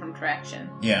in a different direction.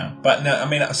 Yeah, but no. I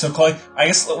mean, so Chloe, I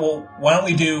guess. Well, why don't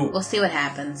we do? We'll see what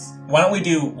happens. Why don't we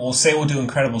do? We'll do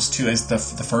Incredibles 2 as the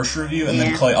first review, and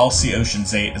then Chloe, I'll see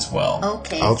Ocean's 8 as well.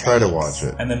 Okay. I'll try to watch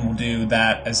it, and then we'll do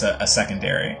that as a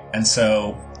secondary. And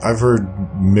so I've heard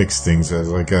mixed things.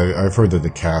 I've heard that the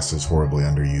cast is horribly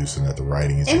underused and that the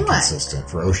writing is inconsistent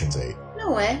for Ocean's 8.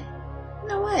 No way.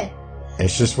 No way.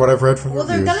 It's just what I've read from Well,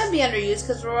 reviews. they're gonna be underused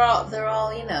because they're all,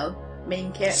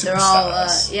 main characters. They're all,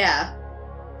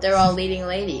 they're all leading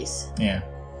ladies. Yeah.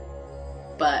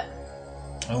 But.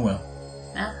 Oh well.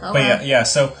 But yeah.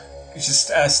 So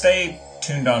just stay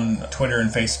tuned on Twitter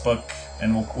and Facebook,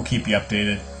 and we'll keep you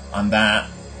updated on that.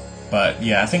 But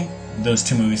yeah, I think those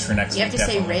two movies for next week. You have to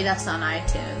say rate us on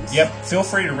iTunes. Yep. Feel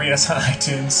free to rate us on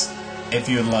iTunes if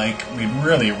you would like. We'd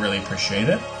really, really appreciate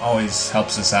it. Always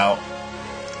helps us out.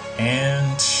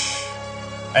 And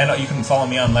I know you can follow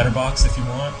me on Letterboxd if you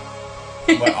want.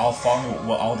 But I'll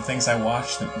follow all the things I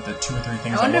watch, the 2 or 3 things I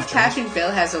watch. I wonder if Passion Phil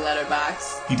has a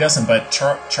letterbox. He doesn't, but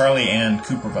Charlie and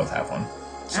Cooper both have one.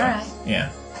 So, alright.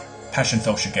 Yeah. Passion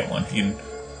Phil should get one. He can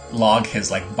log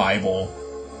his, Bible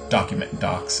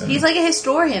docs. And, he's like a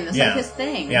historian. That's like his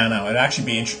thing. Yeah, I know. It'd actually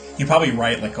be interesting. He'd probably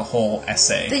write, a whole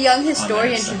essay. The young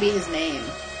historian should be his name.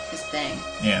 His thing.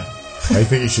 Yeah. I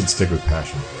think you should stick with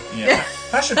Passion Phil. Yeah.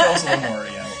 Passion Phil's a little more,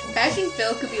 Passion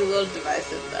Phil could be a little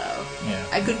divisive, though. Yeah.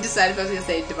 I couldn't decide if I was going to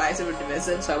say divisive or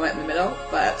divisive, so I went in the middle,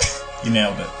 but... You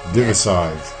nailed it.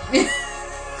 Divisive.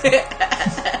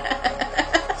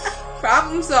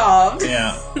 Problem solved.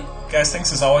 Yeah. Guys,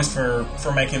 thanks as always for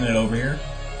making it over here.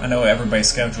 I know everybody's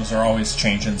schedules are always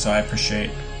changing, so I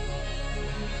appreciate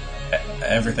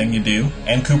everything you do,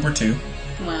 and Cooper too.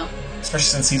 Well, especially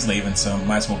since he's leaving, so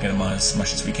might as well get him on as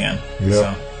much as we can. Yep.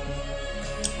 So.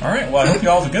 All right. Well, I hope you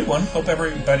all have a good one. Hope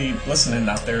everybody listening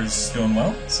out there is doing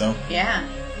well. So yeah.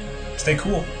 Stay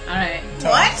cool. All right.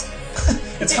 What?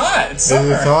 It's hot. It's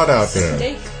summer. It's hot out there.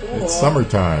 Stay cool. It's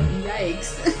summertime.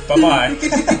 Yikes.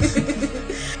 Bye-bye.